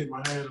like if it hit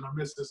my hand and I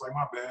missed it, it's like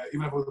my bad.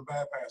 Even if it was a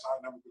bad pass,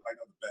 I'd never be like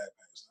another bad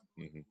pass.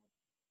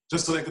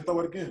 Just so they could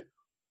throw it again.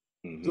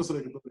 Just so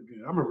they could throw it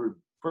again. I remember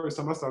first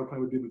time I started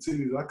playing with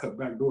Diamantidis, I cut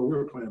back door. We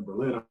were playing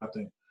Berlin, I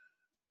think.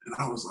 And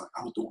I was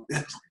doing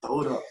this,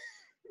 throw it up.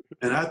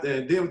 And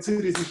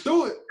Diamantidis, he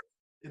threw it.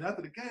 And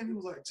after the game, he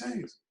was like,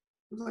 James,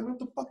 he was like, what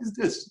the fuck is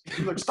this?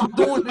 He was like, stop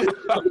doing this.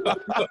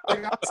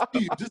 Like, I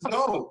see you, just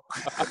go.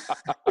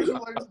 He was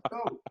like, just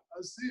go.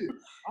 I see it.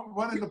 I'm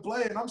running the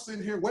play, and I'm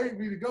sitting here waiting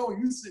for you to go,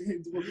 and you sitting here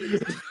doing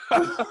this.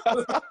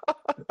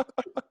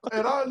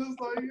 And I was just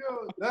like,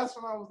 that's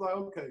when I was like,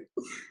 okay.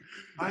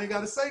 I ain't got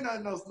to say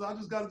nothing else. I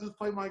just got to just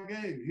play my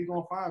game. He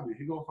going to find me.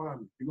 He going to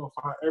find me. He going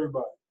to find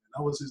everybody. And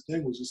that was his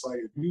thing, was just like,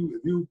 if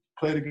you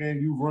play the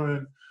game, you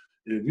run,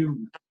 if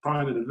you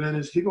find an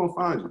advantage, he going to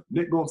find you.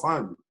 Nick going to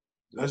find you.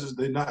 That's just,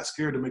 they're not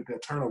scared to make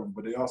that turnover,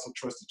 but they also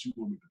trust that you're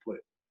going to make the play.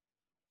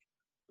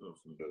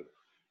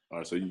 All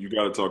right, so you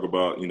got to talk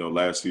about,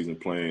 last season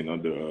playing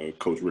under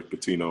Coach Rick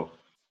Pitino,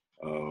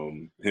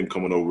 him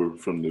coming over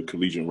from the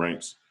collegiate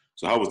ranks.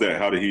 So how was that?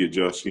 How did he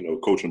adjust,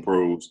 coaching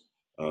pros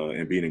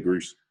and being in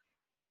Greece?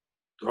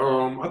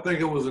 I think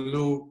it was a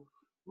new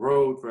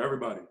road for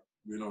everybody,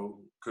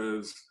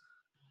 because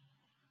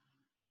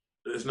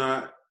it's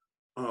not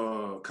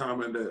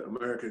common that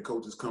American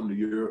coaches come to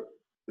Europe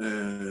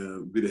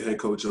and be the head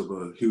coach of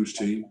a huge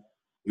team,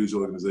 huge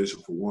organization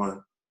for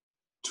one.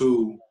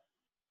 Two,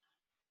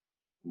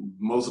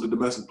 most of the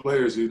domestic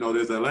players,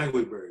 there's that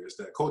language barrier, it's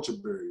that culture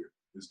barrier,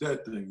 it's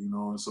that thing,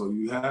 and so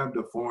you have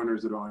the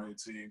foreigners that are on your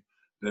team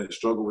that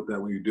struggle with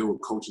that when you deal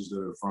with coaches that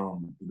are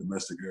from the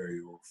domestic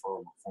area or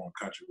from a foreign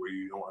country where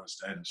you don't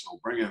understand it. So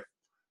bringing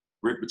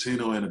Rick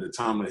Pitino in at the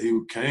time that he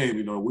came,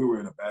 we were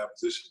in a bad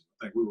position.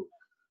 I think we were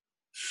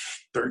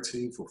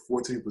 13th or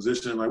 14th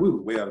position. Like, we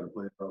were way out of the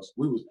playoffs.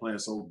 We was playing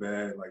so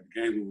bad, like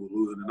the games we were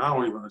losing. And I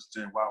don't even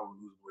understand why we were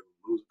losing the way we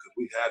were losing, because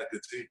we had a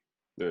good team.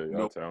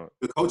 Yeah, talent.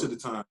 The coach at the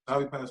time,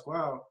 Xavi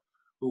Pascual,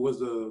 who was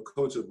the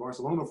coach of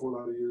Barcelona for a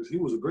lot of years, he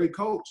was a great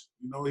coach.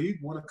 He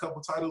won a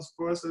couple titles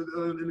for us in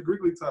the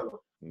Greek League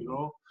title,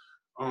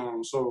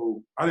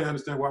 So I didn't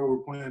understand why we were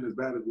playing as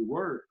bad as we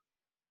were.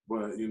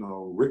 But,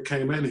 Rick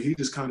came in and he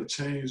just kind of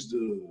changed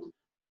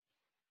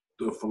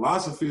the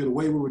philosophy of the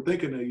way we were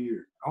thinking that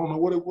year. I don't know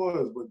what it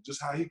was, but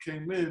just how he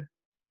came in,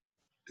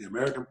 the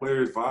American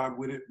players vibed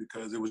with it,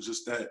 because it was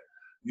just that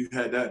you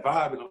had that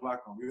vibe in the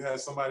locker room. You had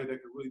somebody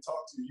that could really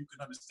talk to you. You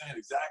can understand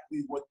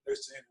exactly what they're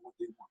saying and what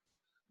they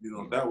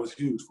want. That was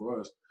huge for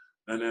us.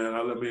 And then,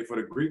 for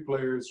the Greek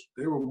players,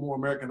 they were more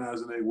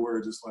Americanized than they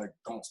were just like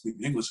don't speak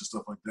English and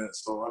stuff like that.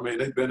 So,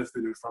 they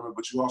benefited from it.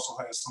 But you also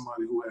had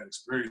somebody who had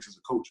experience as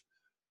a coach.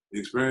 The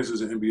experience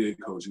as an NBA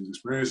coach. His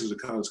experience as a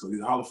college coach.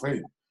 He's a Hall of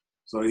Fame.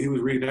 So he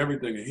was reading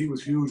everything, and he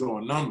was huge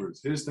on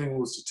numbers. His thing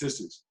was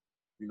statistics.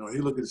 He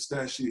looked at the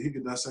stat sheet. He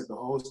could dissect the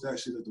whole stat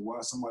sheet as to why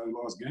somebody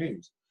lost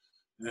games.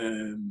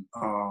 And,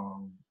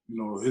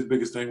 his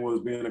biggest thing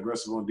was being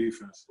aggressive on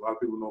defense. A lot of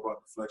people know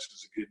about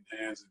deflections and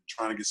getting hands and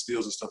trying to get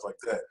steals and stuff like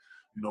that,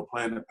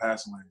 playing the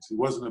passing lanes. He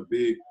wasn't a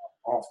big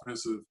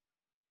offensive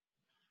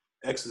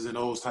X's and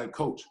O's type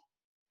coach.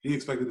 He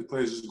expected the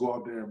players just to go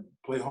out there and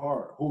play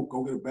hard, hoop,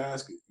 go get a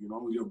basket.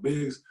 Your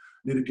bigs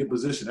need to get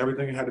position.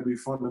 Everything had to be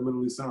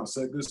fundamentally sound.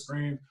 Set good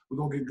screens, we're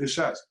going to get good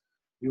shots.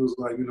 He was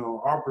like,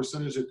 our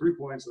percentage of 3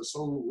 points are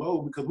so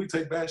low because we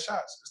take bad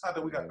shots. It's not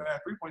that we got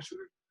bad 3-point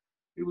shooters.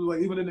 He was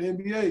like, even in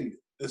the NBA,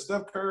 if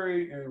Steph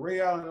Curry and Ray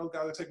Allen, those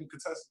guys are taking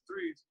contested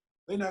threes,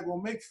 they're not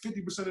going to make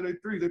 50% of their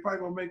threes. They're probably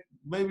going to make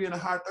maybe in the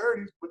high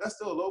 30s, but that's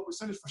still a low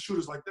percentage for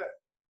shooters like that.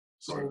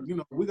 So,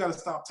 we got to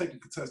stop taking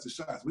contested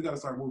shots. We got to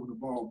start moving the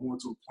ball more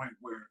to a point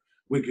where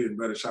we're getting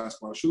better shots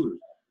for our shooters.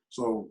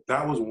 So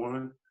that was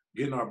one.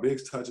 Getting our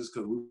bigs touches,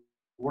 because we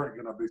weren't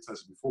getting our big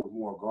touches before. It was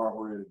more a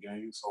guard-oriented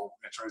game. So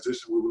in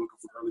transition, we were looking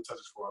for early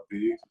touches for our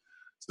bigs.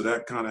 So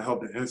that kind of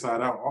helped the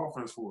inside-out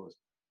offense for us.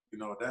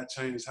 That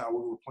changed how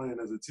we were playing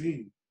as a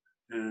team.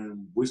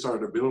 And we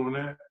started to build on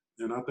that.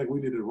 And I think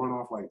we needed to run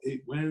off like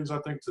 8 wins,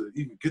 to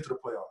even get to the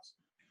playoffs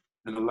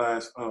in the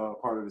last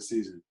part of the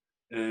season.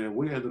 And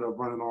we ended up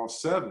running off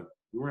 7.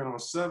 We ran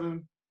off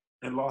 7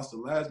 and lost the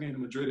last game to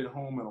Madrid at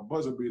home at a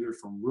buzzer beater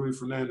from Rudy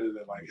Fernandez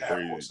at like half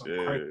or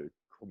something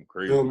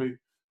crazy. Feel me?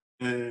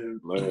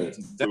 And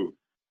that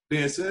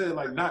being said,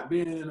 like not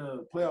being in a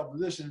playoff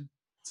position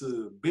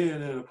to being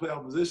in a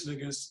playoff position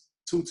against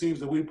 2 teams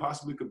that we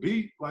possibly could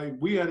beat, like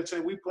we had a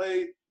chance. We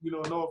played,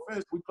 no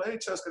offense, we played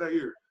Cheska that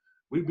year.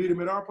 We beat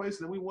them at our place,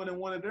 and then we went and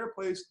won at their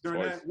place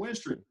during that win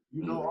streak.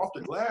 Off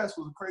the glass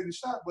was a crazy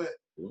shot, but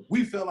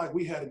we felt like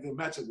we had a good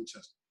matchup with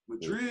Cheska.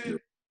 Madrid,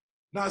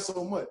 not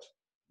so much.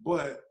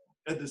 But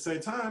at the same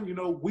time,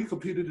 we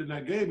competed in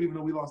that game, even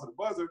though we lost at the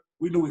buzzer.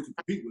 We knew we could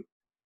compete with them.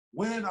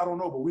 When, I don't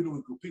know, but we knew we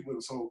could compete with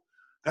them. So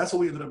that's what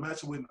we ended up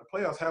matching with in the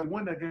playoffs. Had we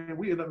won that game,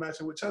 we ended up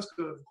matching with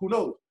Cheska. Who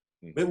knows?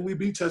 Maybe we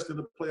beat Cheska in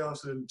the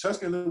playoffs, and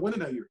Cheska ended up winning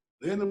that year.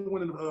 They ended up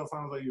winning the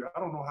finals that year. I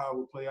don't know how it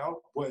would play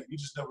out, but you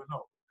just never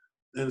know.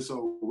 And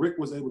so Rick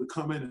was able to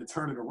come in and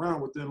turn it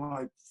around within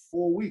like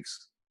 4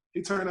 weeks.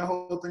 He turned that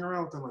whole thing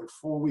around within like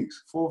 4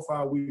 weeks, 4 or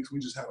 5 weeks. We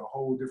just had a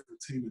whole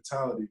different team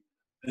mentality.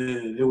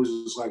 And it was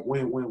just like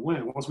win, win,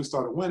 win. Once we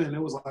started winning,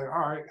 it was like, all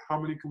right, how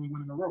many can we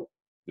win in a row?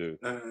 Yeah.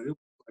 And it was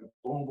like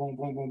boom, boom,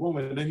 boom, boom, boom.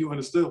 And then you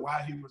understood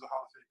why he was a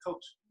Hall of Fame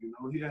coach.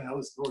 He had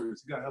hella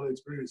stories. He got hella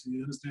experience. He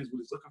understands what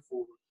he's looking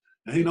for.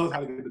 And he knows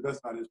how to get the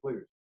best out of his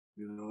players.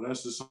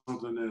 That's just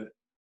something that,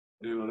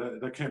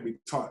 that can't be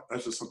taught.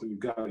 That's just something you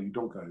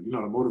don't got. You know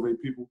how to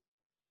motivate people.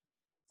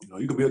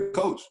 You could be a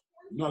coach.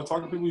 You know how to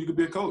talk to people, you could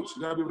be a coach.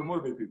 You got to be able to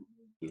motivate people.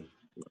 Yeah.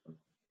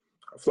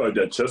 I feel like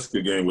that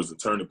Cheska game was a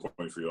turning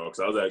point for y'all, because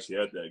I was actually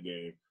at that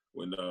game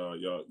when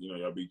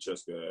y'all beat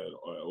Cheska at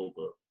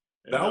Oka.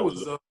 That was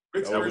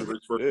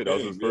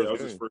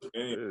his first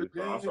game.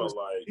 I felt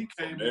like he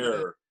came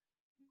there.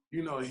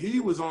 He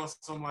was on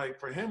some, like,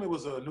 for him it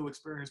was a new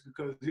experience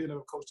because he had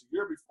never coached a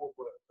year before.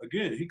 But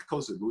again, he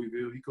coached at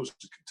Louisville, he coached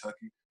at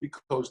Kentucky, he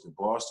coached at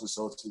Boston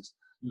Celtics.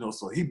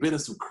 So he been in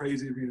some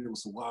crazy arenas with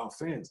some wild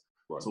fans.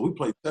 Right. So we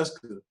played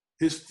Cheska.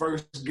 His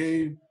first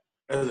game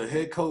as a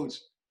head coach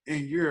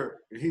in Europe,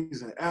 and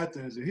he's in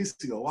Athens, and he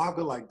see a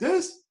Waka like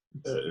this.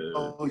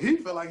 He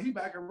felt like he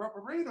back in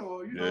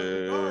Rupperino,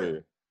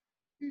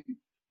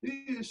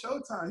 He in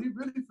Showtime. He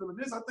really feeling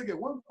this. I think at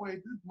one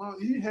point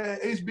he had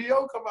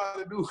HBO come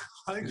out and do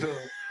like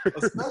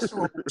a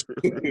special.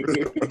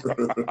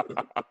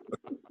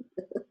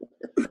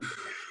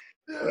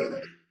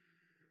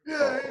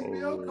 Yeah,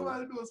 HBO come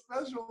out and do a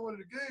special on one of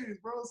the games,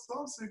 bro. So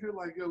I'm sitting here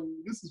like, yo,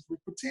 this is for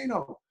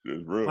Patino.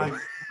 It's real. Like,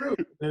 real.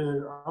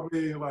 And I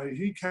mean, like,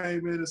 he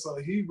came in and so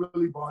he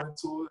really bought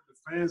into it. The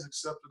fans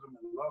accepted him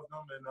and loved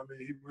him. And I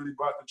mean, he really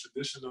brought the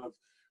tradition of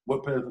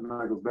what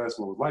Panathinaikos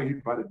basketball was like. He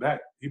brought it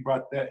back. He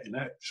brought that in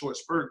that short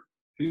spurt.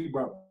 He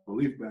brought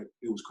belief back.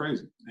 It was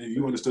crazy. And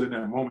you understood in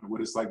that moment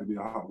what it's like to be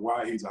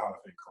why he's a Hall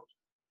of Fame coach.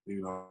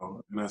 You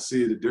know, and I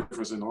see the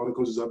difference in all the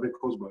coaches I've been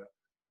coached by.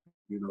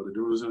 You know, the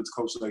difference in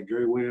coaches like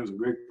Gary Williams and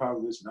Greg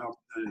Popovich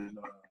and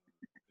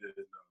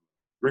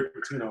Rick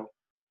Pitino,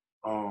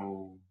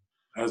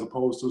 as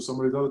opposed to some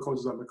of these other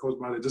coaches I've been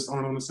coached by that just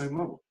aren't on the same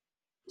level.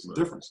 It's a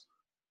difference.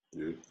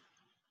 Yeah.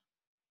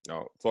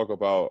 Now, talk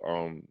about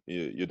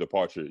your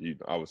departure.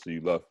 Obviously,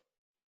 you left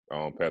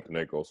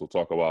Panathinaikos. So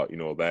talk about, you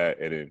know, that,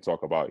 and then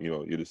talk about, you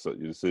know, your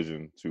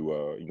decision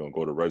to, you know,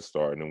 go to Red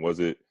Star. And then was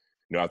it,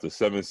 you know, after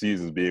 7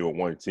 seasons being with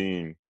one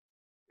team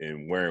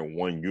and wearing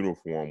one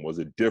uniform, was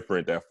it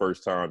different that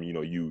first time, you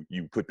know, you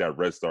put that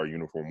Red Star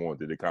uniform on?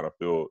 Did it kind of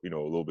feel, you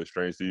know, a little bit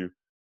strange to you?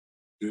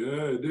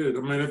 Yeah, it did.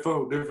 I mean, it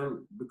felt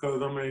different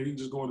because, I mean, you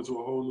just going into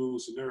a whole new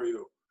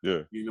scenario.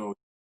 Yeah. You know,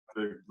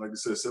 like I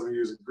said, 7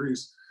 years in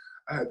Greece,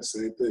 I had the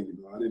same thing. You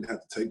know, I didn't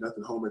have to take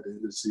nothing home at the end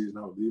of the season.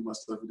 I would leave my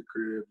stuff in the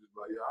crib. Just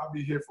like, yeah, I'll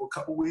be here for a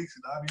couple weeks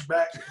and I'll be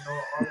back.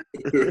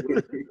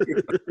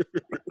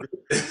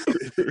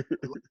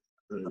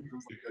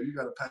 You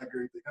got to pack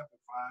everything up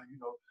and find, you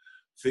know,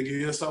 figure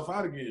yourself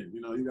out again.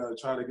 You know, you got to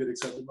try to get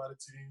accepted by the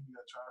team. You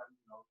got to try to,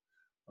 you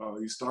know,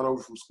 you start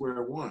over from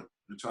square one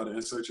and try to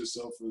insert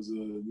yourself as a,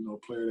 you know,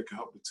 player that can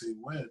help the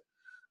team win.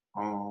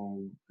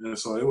 And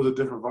so it was a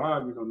different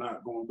vibe, you know,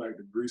 not going back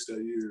to Greece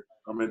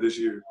this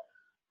year.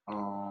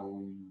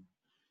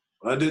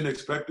 I didn't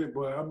expect it,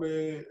 but I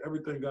mean,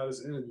 everything got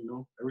its end, you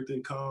know.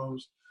 Everything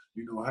comes,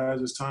 you know,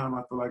 has its time.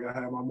 I feel like I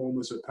had my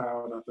moments at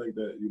Powell, and I think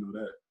that, you know,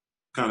 that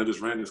kind of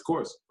just ran its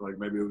course. Like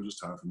maybe it was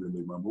just time for me to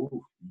make my move,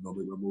 you know,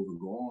 make my move and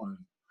go on.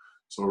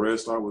 So Red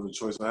Star was a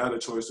choice. I had a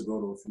choice to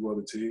go to a few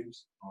other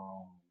teams.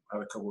 I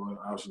had a couple of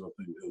options. I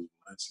think it was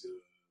Valencia,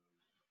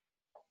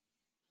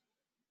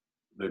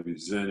 maybe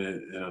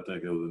Zenit, and I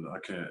think it was,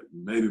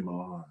 maybe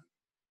Milan.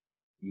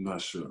 I'm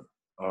not sure.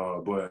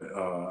 But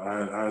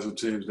I had some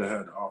teams that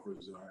had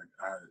offers, and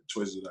I had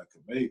choices that I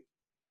could make.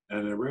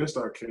 And then Red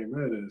Star came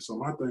in, and so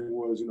my thing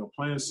was, you know,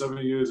 playing 7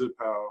 years at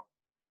Powell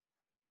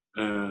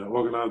and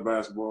organized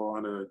basketball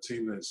under a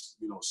team that's,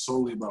 you know,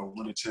 solely about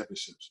winning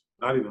championships,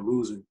 not even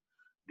losing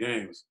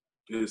games.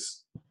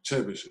 It's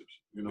championships.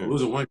 You know,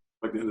 losing one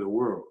like the end of the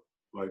world.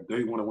 Like,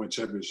 they want to win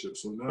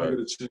championships. So now I get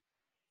a chance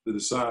to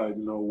decide,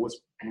 you know,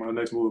 what's my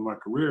next move in my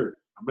career.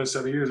 I've been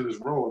 7 years in this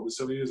role. I've been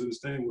 7 years in this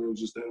thing where it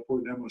was just that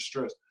important, that much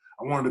stress.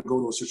 I wanted to go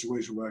to a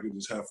situation where I could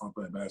just have fun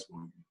playing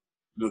basketball.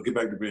 You know, get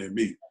back to being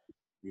me.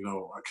 You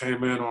know, I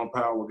came in on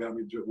Powell. What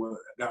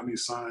got me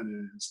signed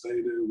and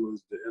stayed there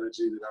was the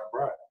energy that I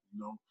brought. You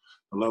know,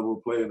 the level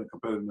of play and the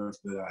competitiveness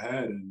that I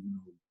had. And, you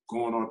know,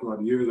 going on throughout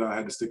the years, I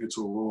had to stick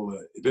into a role of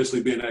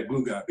eventually being that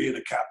glue guy, being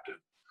the captain,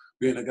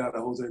 being the guy that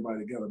holds everybody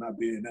together, not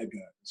being that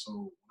guy. So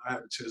when I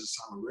had the chance to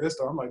sign with Red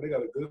Star, I'm like, they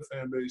got a good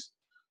fan base.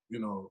 You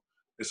know,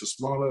 it's a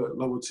smaller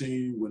level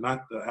team. We're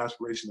not the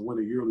aspiration to win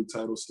a EuroLeague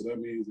title, so that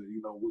means that,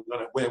 you know,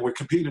 we're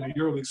competing in the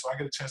EuroLeague, so I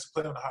get a chance to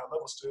play on a high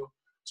level still.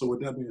 So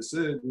with that being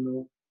said, you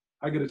know,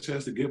 I get a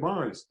chance to get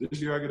burns. This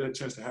year I get a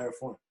chance to have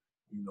fun.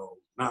 You know,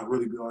 not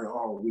really be like,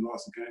 oh, we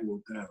lost the game,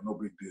 well, damn, no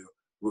big deal.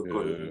 We'll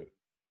put it in.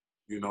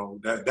 You know,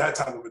 that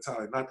type of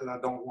mentality. Not that I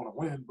don't want to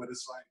win, but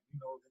it's like, you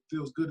know, it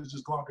feels good to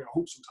just go out there and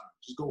hoop sometimes.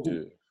 Just go hoop.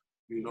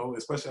 Yeah. You know,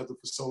 especially after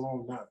for so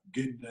long not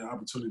getting the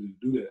opportunity to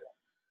do that.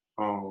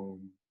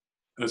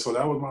 And so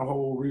that was my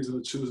whole reason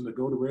of choosing to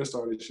go to Red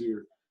Star this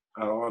year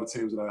out of all the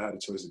teams that I had a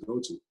choice to go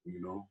to,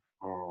 you know.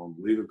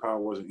 Leaving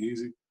Powell wasn't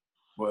easy,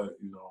 but,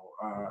 you know,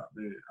 out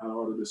of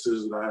all the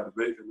decisions that I had to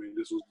make, I mean,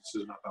 this was the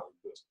decision I thought was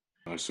best.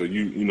 All right, so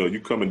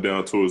you coming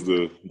down towards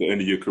the end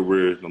of your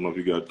career. I don't know if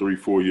you got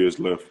 3-4 years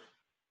left,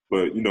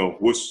 but, you know,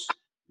 what's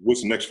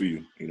next for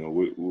you? You know,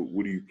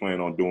 what do you plan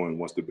on doing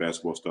once the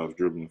basketball stops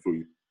dribbling for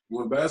you?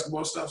 When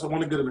basketball stops, I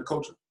want to get into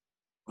coaching.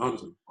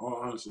 Honestly,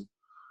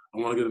 I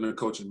want to get into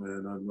coaching,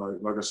 man.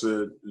 Like I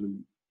said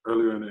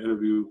earlier in the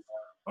interview,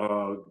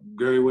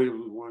 Gary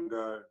Williams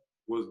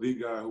was the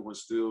guy who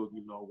was still,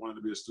 you know, wanted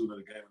to be a student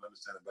of the game and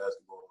understanding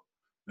basketball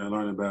and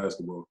learning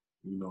basketball.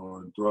 You know,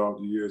 and throughout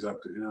the years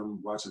after him,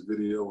 watching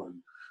video and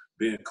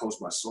being coached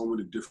by so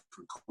many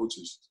different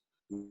coaches,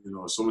 you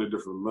know, so many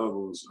different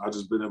levels, I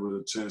just been able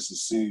to chance to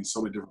see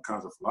so many different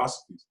kinds of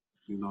philosophies.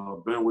 You know,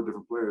 I've been with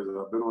different players.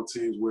 I've been on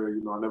teams where,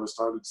 you know, I never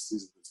started the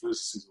season to finish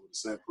the season with the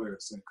same player,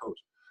 the same coach.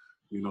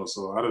 You know,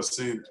 so I've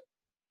seen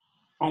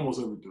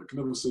almost everything. I can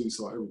never say you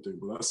saw everything,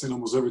 but I've seen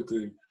almost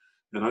everything.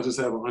 And I just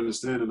have an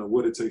understanding of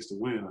what it takes to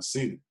win. I've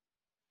seen it.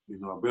 You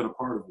know, I've been a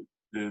part of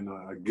it, and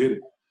I get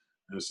it.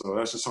 And so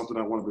that's just something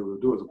I want to be able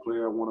to do. As a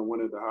player, I want to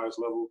win at the highest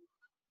level.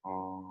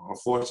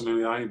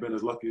 Unfortunately, I ain't been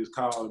as lucky as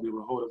Kyle to be able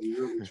to hold up the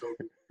EuroLeague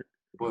trophy.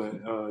 But,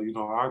 you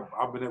know,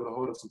 I've been able to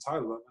hold up some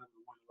titles. I've been able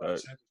to win a lot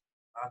of championships.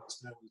 I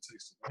understand what it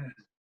takes to win.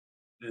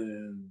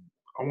 And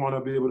I want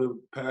to be able to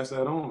pass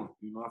that on.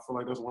 You know, I feel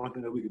like that's one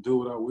thing that we could do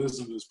with our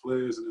wisdom as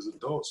players and as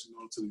adults, you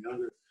know, to the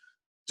younger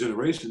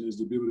generation is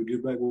to be able to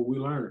give back what we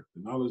learned,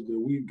 the knowledge that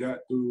we got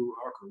through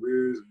our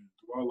careers and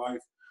through our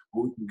life,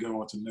 what we can get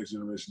on to the next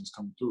generation that's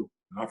coming through.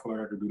 And I feel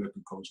like I could do that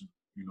through coaching.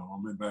 You know,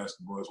 I'm in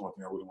basketball. That's one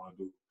thing I really want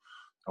to do.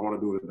 I want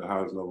to do it at the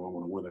highest level. I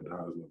want to win at the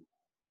highest level.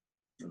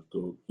 That's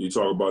cool. You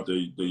talk about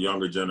the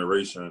younger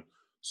generation.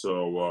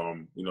 So,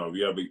 you know,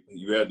 you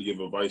had to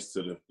give advice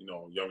to the, you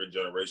know, younger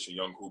generation,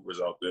 young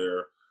hoopers out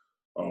there.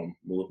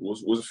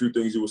 What's a few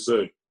things you would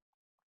say?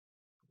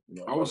 You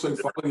know, I would say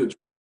follow your dream.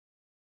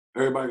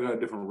 Everybody got a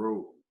different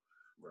road.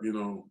 Right. You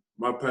know,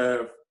 my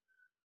path,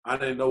 I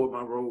didn't know what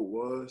my road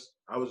was.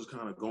 I was just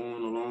kind of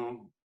going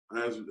along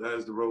as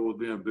the road was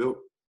being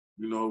built,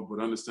 you know, but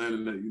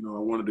understanding that, you know, I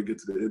wanted to get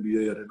to the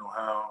NBA. I didn't know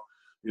how.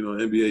 You know,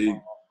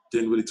 NBA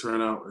didn't really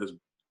turn out as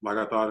like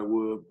I thought it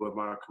would, but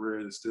my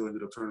career still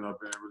ended up turning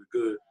out being really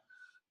good.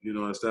 You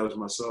know, I established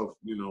myself,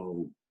 you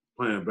know,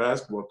 playing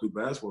basketball, through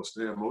basketball,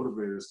 staying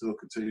motivated, still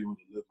continuing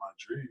to live my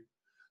dream.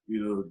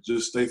 You know,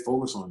 just stay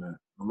focused on that.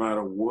 No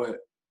matter what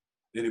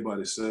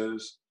anybody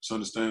says, just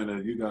understand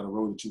that you got a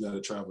road that you got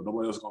to travel.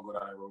 Nobody else is going to go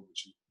down that road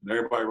with you. And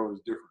everybody's road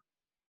is different.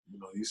 You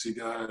know, you see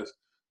guys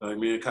like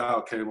me and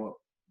Kyle came up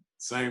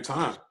same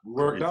time. We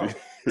worked out.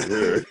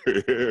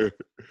 Prepared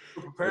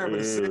for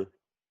the same.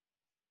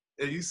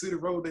 And you see the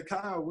road that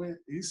Kyle went,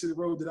 you see the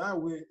road that I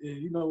went,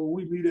 and, you know, when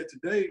we meet at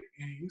today,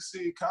 and you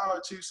see Kyle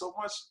achieve so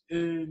much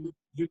and,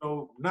 you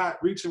know,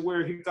 not reaching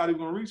where he thought he was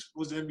going to reach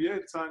was the NBA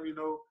at the time, you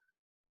know,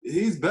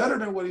 he's better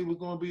than what he was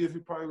going to be if he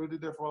probably would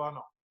have did that for all I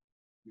know.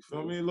 You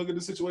feel me? Look at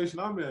the situation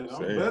I'm in.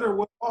 I'm better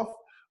off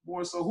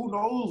more, so who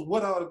knows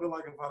what I would have been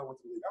like if I went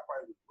to the league. I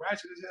probably was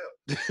ratchet as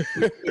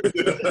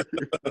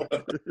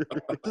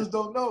hell. I just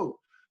don't know.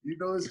 You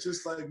know, it's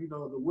just like, you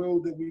know, the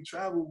world that we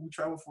travel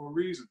for a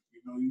reason.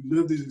 You know, you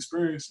live these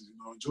experiences, you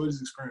know, enjoy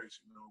these experiences.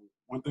 You know,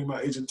 one thing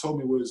my agent told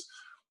me was,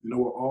 you know,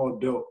 we're all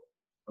dealt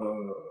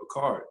a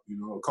card, you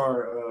know, a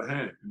card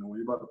hand. You know, when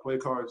you're about to play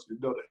cards, you're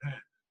dealt a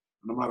hand.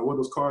 No matter what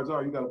those cards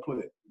are, you got to play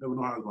it. You never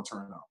know how it's going to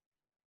turn out.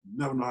 You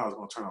never know how it's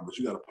going to turn out, but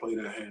you got to play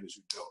that hand that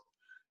you dealt.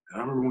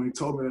 And I remember when he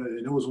told me that,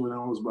 and it was when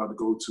I was about to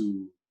go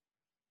to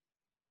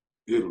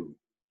Italy.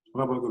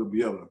 When I was about to go to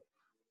Biella,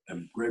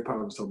 and Greg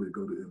Popovich told me to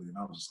go to Italy, and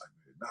I was just like,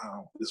 man,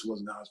 nah, this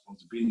wasn't how it's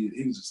supposed to be. And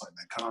he was just like,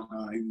 man, calm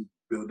down.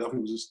 Bill Duffy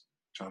was just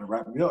trying to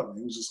wrap me up. And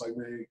he was just like,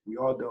 man, we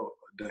all dealt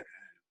a deck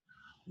hand.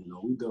 You know,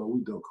 we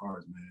dealt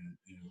cards, man.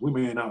 And we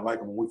may not like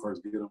them when we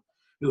first get them.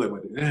 He's like,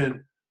 but at the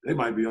end, they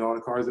might be all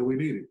the cards that we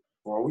needed,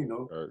 for all we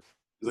know. Right.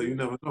 So you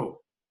never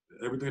know.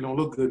 Everything don't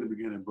look good in the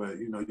beginning, but,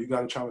 you know, you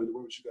got to travel the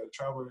world. You got to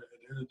travel. At the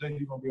end of the day,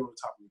 you're going to be on the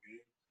top of the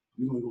game.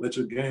 You're going to let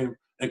your game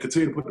and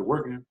continue to put the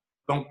work in.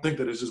 Don't think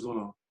that it's just going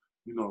to,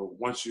 you know,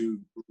 once you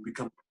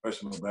become a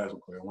professional basketball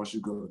player, once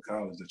you go to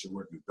college, that your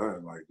work is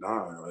done. Like,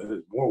 nah,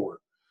 it's more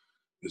work.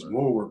 It's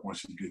more work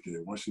once you get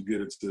there. Once you get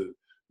into,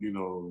 you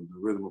know, the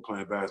rhythm of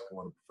playing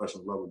basketball on a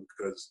professional level,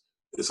 because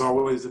it's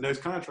always the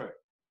next contract.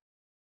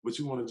 But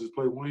you want to just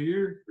play 1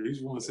 year, or you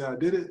just want to say I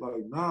did it?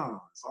 Like, nah,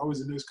 it's always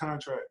the next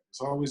contract.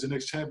 It's always the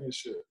next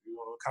championship. You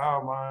know,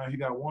 Kyle, man, he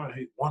got one.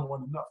 He won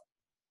enough.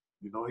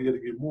 You know, he had to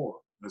get more.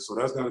 And so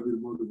that's got to be the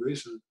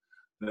motivation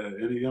that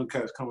any young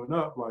cats coming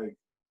up, like,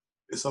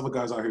 it's other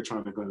guys out here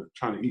trying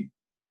to eat.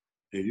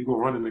 And you go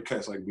run into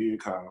cats like me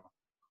and Kyle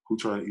who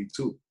trying to eat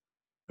too.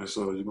 And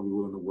so you're going to be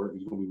willing to work.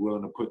 You're going to be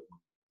willing to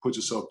put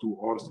yourself through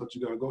all the stuff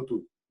you got to go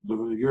through.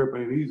 Living in Europe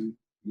ain't easy.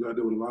 You got to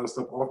deal with a lot of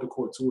stuff off the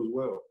court too as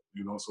well.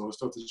 You know, so it's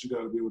stuff that you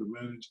got to be able to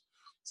manage,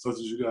 stuff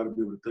that you got to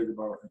be able to think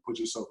about and put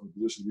yourself in a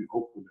position to be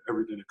open to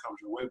everything that comes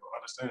your way. But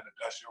understand that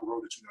that's your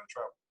road that you got to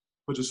travel.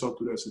 Put yourself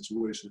through that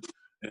situation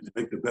and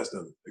make the best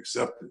of it.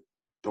 Accept it.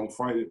 Don't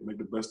fight it. Make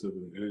the best of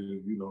it.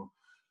 And, you know,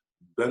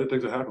 better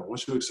things will happen.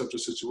 Once you accept your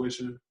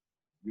situation,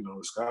 you know,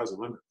 the sky's the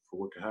limit for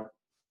what can happen.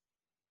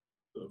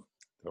 So,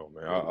 oh,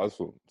 man, I just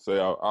want to say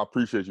I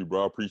appreciate you,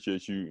 bro. I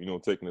appreciate you, you know,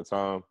 taking the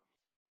time.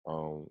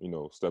 You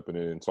know, stepping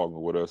in and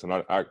talking with us. And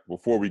I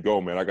before we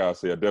go, man, I gotta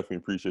say I definitely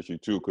appreciate you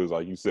too, because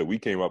like you said, we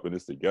came up in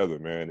this together,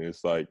 man. And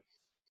it's like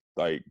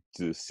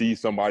to see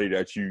somebody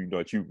that you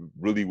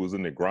really was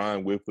in the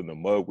grind with, in the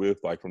mud with,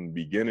 like from the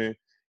beginning,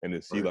 and to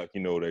see like,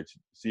 you know, that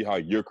you see how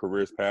your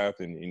career's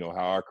path and, you know,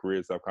 how our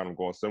careers have kind of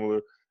gone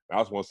similar. I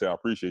just want to say I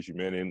appreciate you,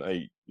 man. And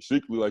like,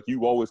 strictly, like,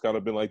 you've always kind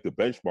of been like the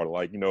benchmark.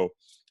 Like, you know,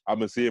 I've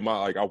been seeing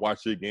I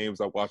watch your games,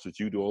 I watch what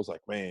you do. I was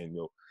like, man, you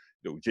know,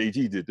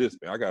 JG did this,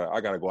 man. I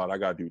gotta go out. I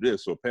gotta do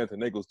this. Or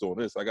Pantanego's doing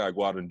this. I gotta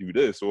go out and do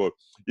this. Or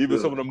even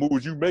some of the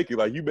moves you make,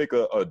 like you make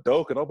a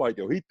dunk, and I'm like,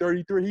 yo, he's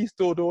 33. He's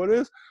still doing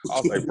this. I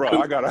was like, bro,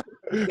 I gotta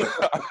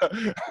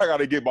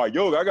get my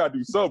yoga. I gotta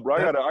do something, bro.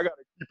 I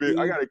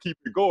gotta keep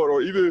it going.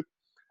 Or even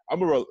I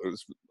remember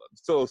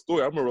tell a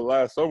story. I remember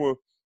last summer.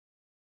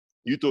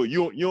 You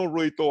don't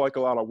really throw like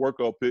a lot of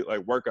workout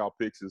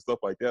pics and stuff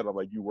like that. I'm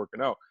like, you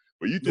working out.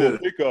 But you threw a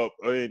pickup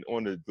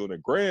on the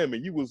gram,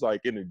 and you was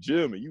like in the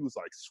gym, and you was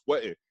like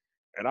sweating.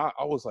 And I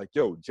was like,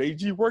 yo,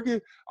 JG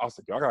working? I was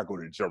like, yo, I gotta go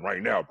to the gym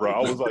right now, bro. I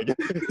was like, yo,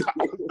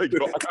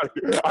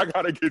 I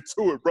gotta get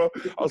to it, bro.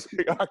 I was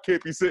like, I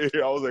can't be sitting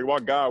here. I was like, my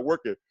guy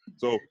working.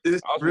 So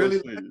it's I was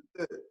really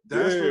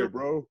that's where,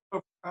 bro.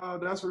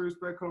 That's where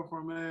respect come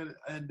from, man.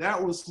 And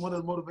that was one of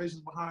the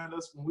motivations behind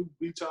us when we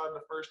beat y'all in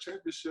the first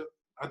championship.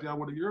 I think I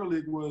won the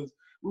EuroLeague was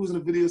we was in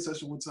a video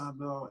session one time,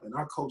 dog, and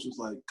our coach was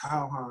like,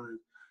 Kyle Hines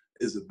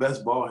is the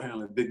best ball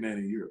handling big man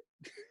in Europe.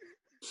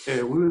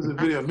 And we was in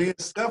video. Me and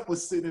Steph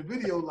was sitting in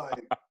video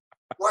like,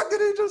 what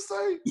did he just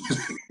say?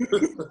 He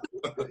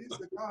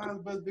said, Kyle Hines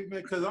the best big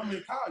man. Because, I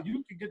mean, Kyle,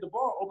 you can get the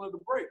ball, open up the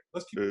break.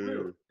 Let's keep it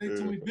real. Ain't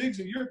too many bigs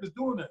in Europe that's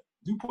doing that.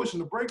 You pushing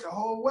the break the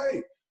whole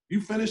way.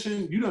 You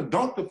finishing, you done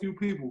dunked a few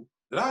people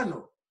that I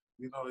know.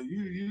 You know,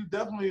 you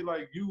definitely,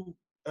 like, you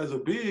as a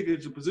big,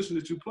 as your position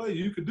that you play,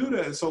 you could do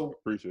that. And so,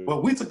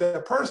 but we took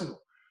that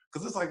personal.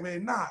 Because it's like,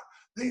 man, nah,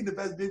 they ain't the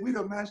best big. We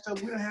done matched up.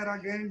 We done had our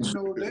games.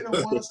 You know, they don't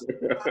want us. A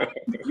couple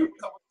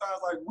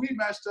times, like, we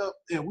matched up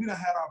and we done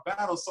had our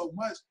battle so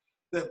much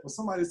that for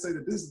somebody to say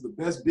that this is the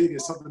best big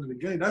at something in the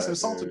game, that's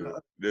insulting to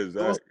us.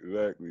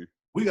 Exactly.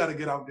 We got to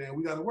get out there and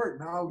we got to work.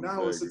 Now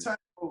it's attack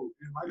mode.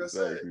 And like I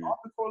said, off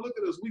the court, look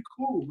at us. We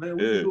cool, man.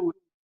 We can do it.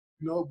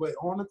 You know, but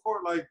on the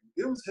court, like,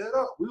 it was head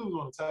up. We was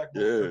on attack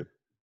mode.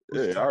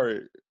 Yeah,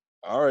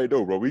 all right,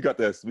 though, bro. We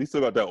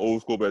still got that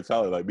old school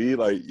mentality. Like, me,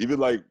 like, even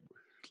like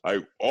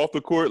off the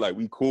court, like,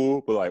 we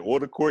cool, but like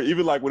on the court,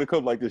 even like when it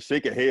comes like just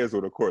shaking hands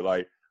on the court,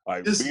 like me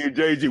and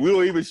JG, we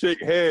don't even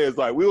shake hands,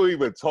 like we don't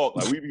even talk,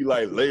 like we be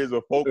like laser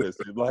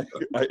focused, and like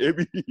it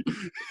be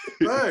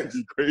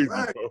crazy,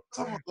 bro.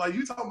 Like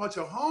you talking about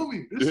your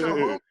homie, this your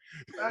homie,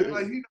 act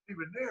like he not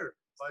even there.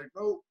 It's like,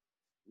 no,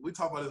 we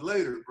talk about it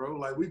later, bro.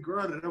 Like we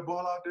grinding that ball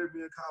out there,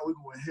 me and Kyle, we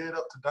going head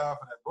up to die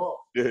for that ball.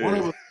 One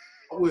of us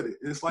with it.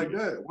 It's like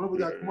that. One of us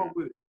got to come up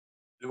with it.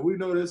 And we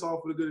know this all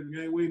for the good of the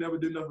game. We ain't never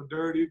did nothing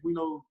dirty. We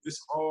know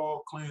it's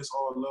all clean, it's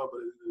all love, but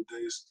at the end of the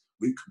day,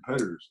 we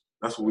competitors.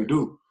 That's what we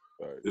do.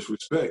 It's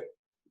respect.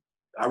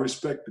 I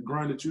respect the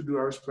grind that you do.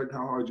 I respect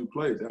how hard you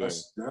play.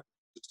 That's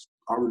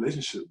our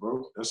relationship,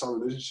 bro. That's our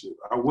relationship.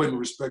 I wouldn't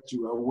respect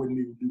you. I wouldn't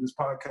even do this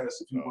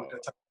podcast if you weren't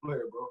that type of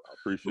player, bro. I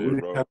appreciate it,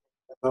 bro.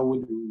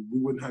 We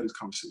wouldn't have this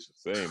conversation.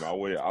 Same. I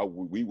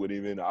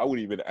wouldn't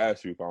even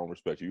ask you if I don't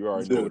respect you. You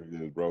already know what it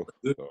is, bro.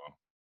 So.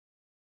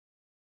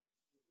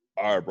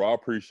 All right, bro. I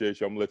appreciate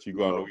you. I'm gonna let you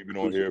go. I know we've been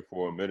on here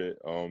for a minute.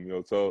 You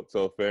know,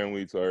 tell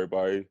family, tell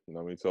everybody. You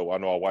know, what I mean, I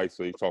know our wife,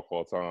 so you talk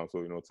all the time.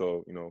 So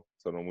tell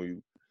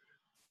them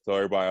tell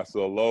everybody I said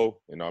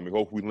hello. And I mean,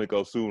 hopefully we link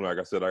up soon. Like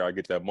I said, I gotta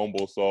get that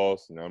mumbo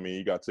sauce. You know, what I mean,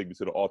 you gotta take me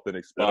to the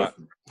authentic spot.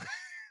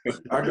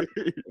 I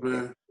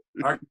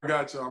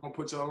got you. I'm gonna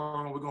put y'all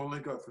on. We're gonna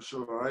link up for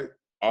sure. All right.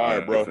 All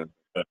right, bro.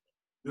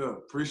 Yeah,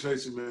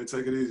 appreciate you, man.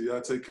 Take it easy.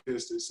 Y'all take care.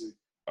 Stay safe.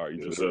 All right,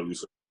 you too.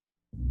 Yes,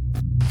 sir.